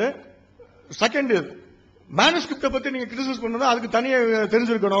 ரெண்டாவது, செகண்ட், manuscript பத்தி நீங்க கிரிட்டிசைஸ் பண்ணனும், அதுக்கு தனியா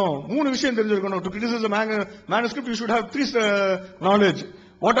தெரிஞ்சிருக்கணும். 3 விஷயம் தெரிஞ்சிருக்கணும். To criticize a manuscript you should have 3 knowledge.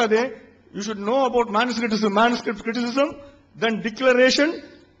 What are they? You should know about manuscript criticism, then declaration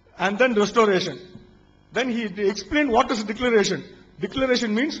and then restoration. Then he explained what is declaration. Declaration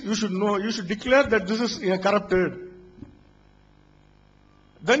means you should declare that this is corrupted.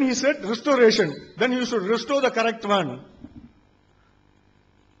 Then he said restoration. Then you should restore the correct one.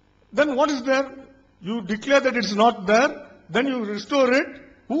 Then what is there? You declare that it's not there. Then you restore it.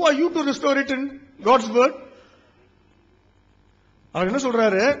 Who are you to restore it in God's word? அவர் என்ன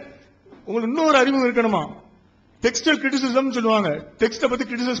சொல்றாரு, உங்களுக்கு இன்னொரு அறிவு இருக்கணுமா? டெக்ஸ்டல் criticism சொல்லுவாங்க. டெக்ஸ்ட பத்தி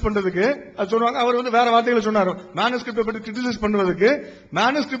criticise பண்றதுக்கு அது சொல்றாங்க. அவர் வந்து வேற வார்த்தைகளை சொன்னாரு. மேனுஸ்கிரிப்ட் பத்தி கிரிட்டிசைஸ் பண்றதுக்கு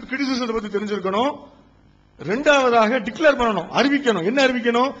மேனுஸ்கிரிப்ட் கிரிட்டிசிசத்தை பத்தி தெரிஞ்சிருக்கணும். ரெண்டாவதாக டிக்ளேர் பண்ணணும், அறிவிக்கணும். என்ன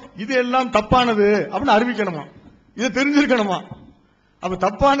அறிவிக்கணும்? இது எல்லாம் தப்பானது அப்படின்னு அறிவிக்கணுமா? இதை தெரிஞ்சிருக்கணுமா? அப்ப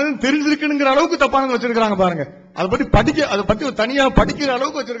தப்பானது தெரிஞ்சிருக்கணுங்கிற அளவுக்கு தப்பானது வச்சிருக்காங்க பாருங்க. அதை பத்தி தனியா படிக்கிற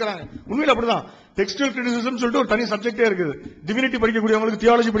அளவுக்கு வச்சிருக்காங்க. உண்மையில அப்படிதான். டெக்ஸ்டல் கிரிட்டிசிசம் சொல்லிட்டு ஒரு தனி சப்ஜெக்டே இருக்குது. டிவினிட்டி படிக்கக்கூடியவங்களுக்கு,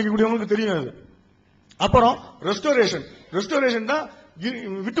 தியாலஜி படிக்கக்கூடியவங்களுக்கு தெரியும் அது. அப்புறம் ரெஸ்டோரேஷன் தான்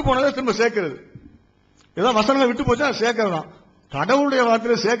விட்டு போனதை திரும்ப சேர்க்கிறது. ஏதாவது வசனங்கள் விட்டு போச்சா சேர்க்கிறது தான். கடவுளுடைய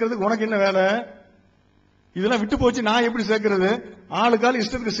வார்த்தையில சேர்க்கறதுக்கு உனக்கு என்ன வேலை? இதெல்லாம் விட்டு போச்சு, நான் எப்படி சேர்க்கிறது? ஆளுக்கால்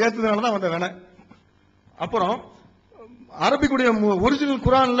இஷ்டத்துக்கு சேர்த்ததுனாலதான் வந்த வேணை. அப்புறம் அரபிக்குடைய ஒரிஜினல்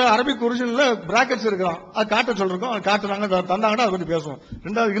குரான்ல, அரபிக் ஒரிஜினல்ல பிராக்கெட்ஸ் இருக்கலாம், அது காட்ட சொல்றோம். அது காட்டுறாங்க, தந்தாங்கன்னா அதை பத்தி பேசுவோம்.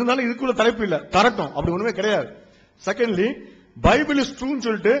 ரெண்டாவது இருந்தாலும் இதுக்குள்ள தலைப்பு இல்ல, தரட்டும் அப்படி ஒண்ணுமே கிடையாது. செகண்ட்லி, பைபிள் இஸ் ட்ரூன்னு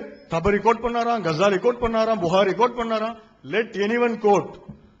சொல்லிட்டு தபரி கோட் பண்ணாராம், கசாலி கோட் பண்ணாராம், புகாரி கோட் பண்ணாராம். Let anyone code.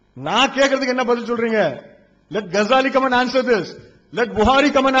 நான் கேட்கறதுக்கு என்ன பதில் சொல்றீங்க? Let Ghazali come and answer this, let Bukhari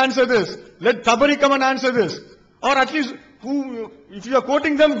come and answer this, let Tabari come and answer this, or at least if you are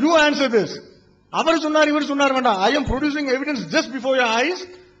quoting them, you answer this. அவர் சொன்னார், இவர் சொன்னார் வேண்டாம். I am producing evidence just before your eyes.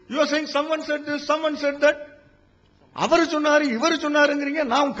 You are saying someone said this, someone said that. அவர் சொன்னாரு, இவர் சொன்னாருங்கிறீங்க.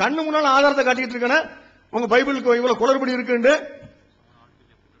 நான் கண்ணு முன்னால ஆதாரத்தை காட்டிட்டு இருக்கேன். உங்க பைபிளுக்கு இவ்வளவு குளறுபடி இருக்கு.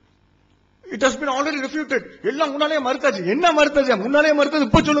 It has been already refuted. எல்லாம் முன்னாலே மறுத்தாச்சு. என்ன மறுத்தாச்சு? முன்னாலே மறுத்தது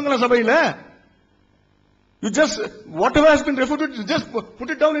இப்ப சொல்லுங்க சபையில. You just, whatever has been refuted, just put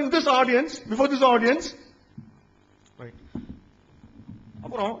it down in this audience, before this audience. Right.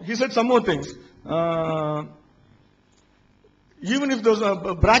 அப்புறம் he said some more things. Even if those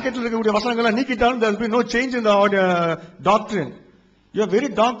brackets இருக்கக்கூடிய வசனங்களை நீக்கிட்டாலும் there will be no change in the doctrine. You are very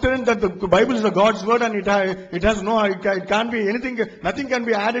doctrine that the Bible is the God's word and it has no, it can't be anything, nothing can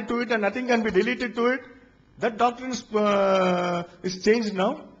be added to it and nothing can be deleted to it. That doctrine is changed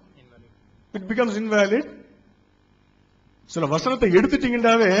now. It becomes invalid. சில வசனத்தை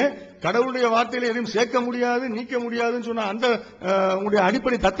எடுத்துட்டீங்கன்னாவே கடவுளுடைய வார்த்தையில எதையும் சேர்க்க முடியாது, நீக்க முடியாதுன்னு சொன்னா அந்த உங்களுடைய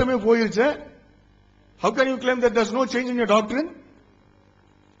அடிப்படை தத்துவமே போயிருச்சு. How can you claim that there's no change in your doctrine?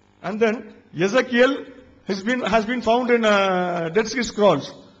 And then Ezekiel has been found in Dead Sea Scrolls.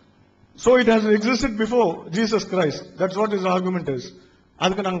 So it has existed before Jesus Christ. That's what his argument is.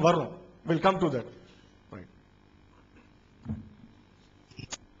 அதுக்கு நாங்க வரோம். We'll come to that. Right.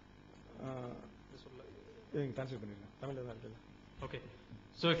 Okay.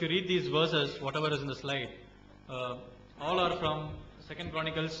 So if you read these verses, whatever is in the slide, all are from 2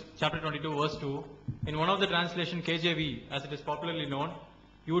 Chronicles chapter 22 verse 2. In one of the translation, KJV, as it is popularly known,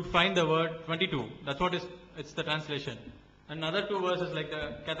 you would find the word 22. That's what it's the translation. And other 2 verses like the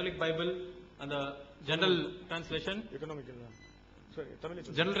Catholic Bible and the general translation.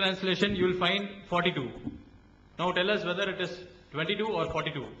 General translation, you will find 42. Now tell us whether it is 22 or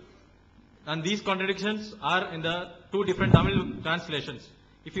 42. And these contradictions are in the 2 different Tamil translations.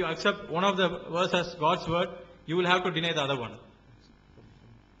 If you accept one of the verses as God's word, you will have to deny the other one.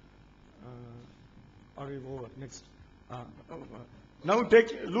 over next. Now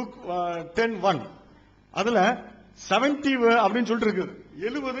take Luke 10:1. அதுல 70 அப்படின்னு சொல்லிட்டு இருக்குது,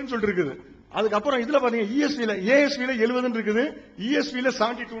 70ன்னு சொல்லிட்டு இருக்குது. அதுக்கப்புறம் இதுல பாத்தீங்க ESV ல 70ன்னு இருக்குது, ESV ல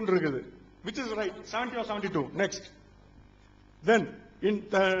 72ன்னு இருக்குது. Which is right? 70 or 72? Next. Then in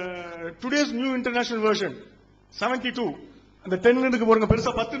today's New International Version 72, அந்த 10 இருக்கு பாருங்க,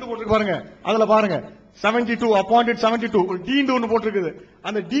 பெருசா 10 போட்டுருக்கு பாருங்க, அதுல பாருங்க 72 appointed 72 ஒரு டீன்னு ஒன்னு போட்டுருக்குது.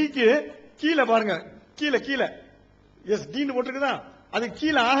 அந்த டீக்கு கீழே பாருங்க, கீழே எஸ் டீன்னு போட்டுருக்குதா, அது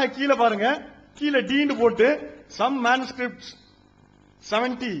கீழே பாருங்க, கீழே டீன்னு போட்டு some manuscripts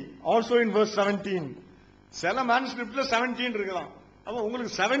 70 also in verse 17. சில manuscriptல 17 இருக்கலாம். அப்ப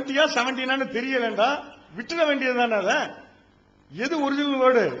உங்களுக்கு 70யா 17ன்னு தெரியலண்டா விட்டுற வேண்டியதுதானே. அத எது ஒரிஜினல்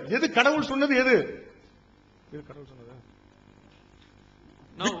வேர்டு, எது கடவுள் சொன்னது, எது கடவுள் சொன்னது?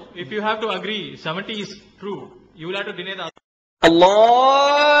 Now, if you have to agree 70 is true, you will have to deny the other. Allahu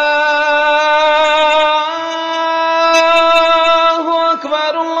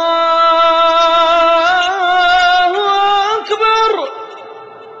Akbar, Allah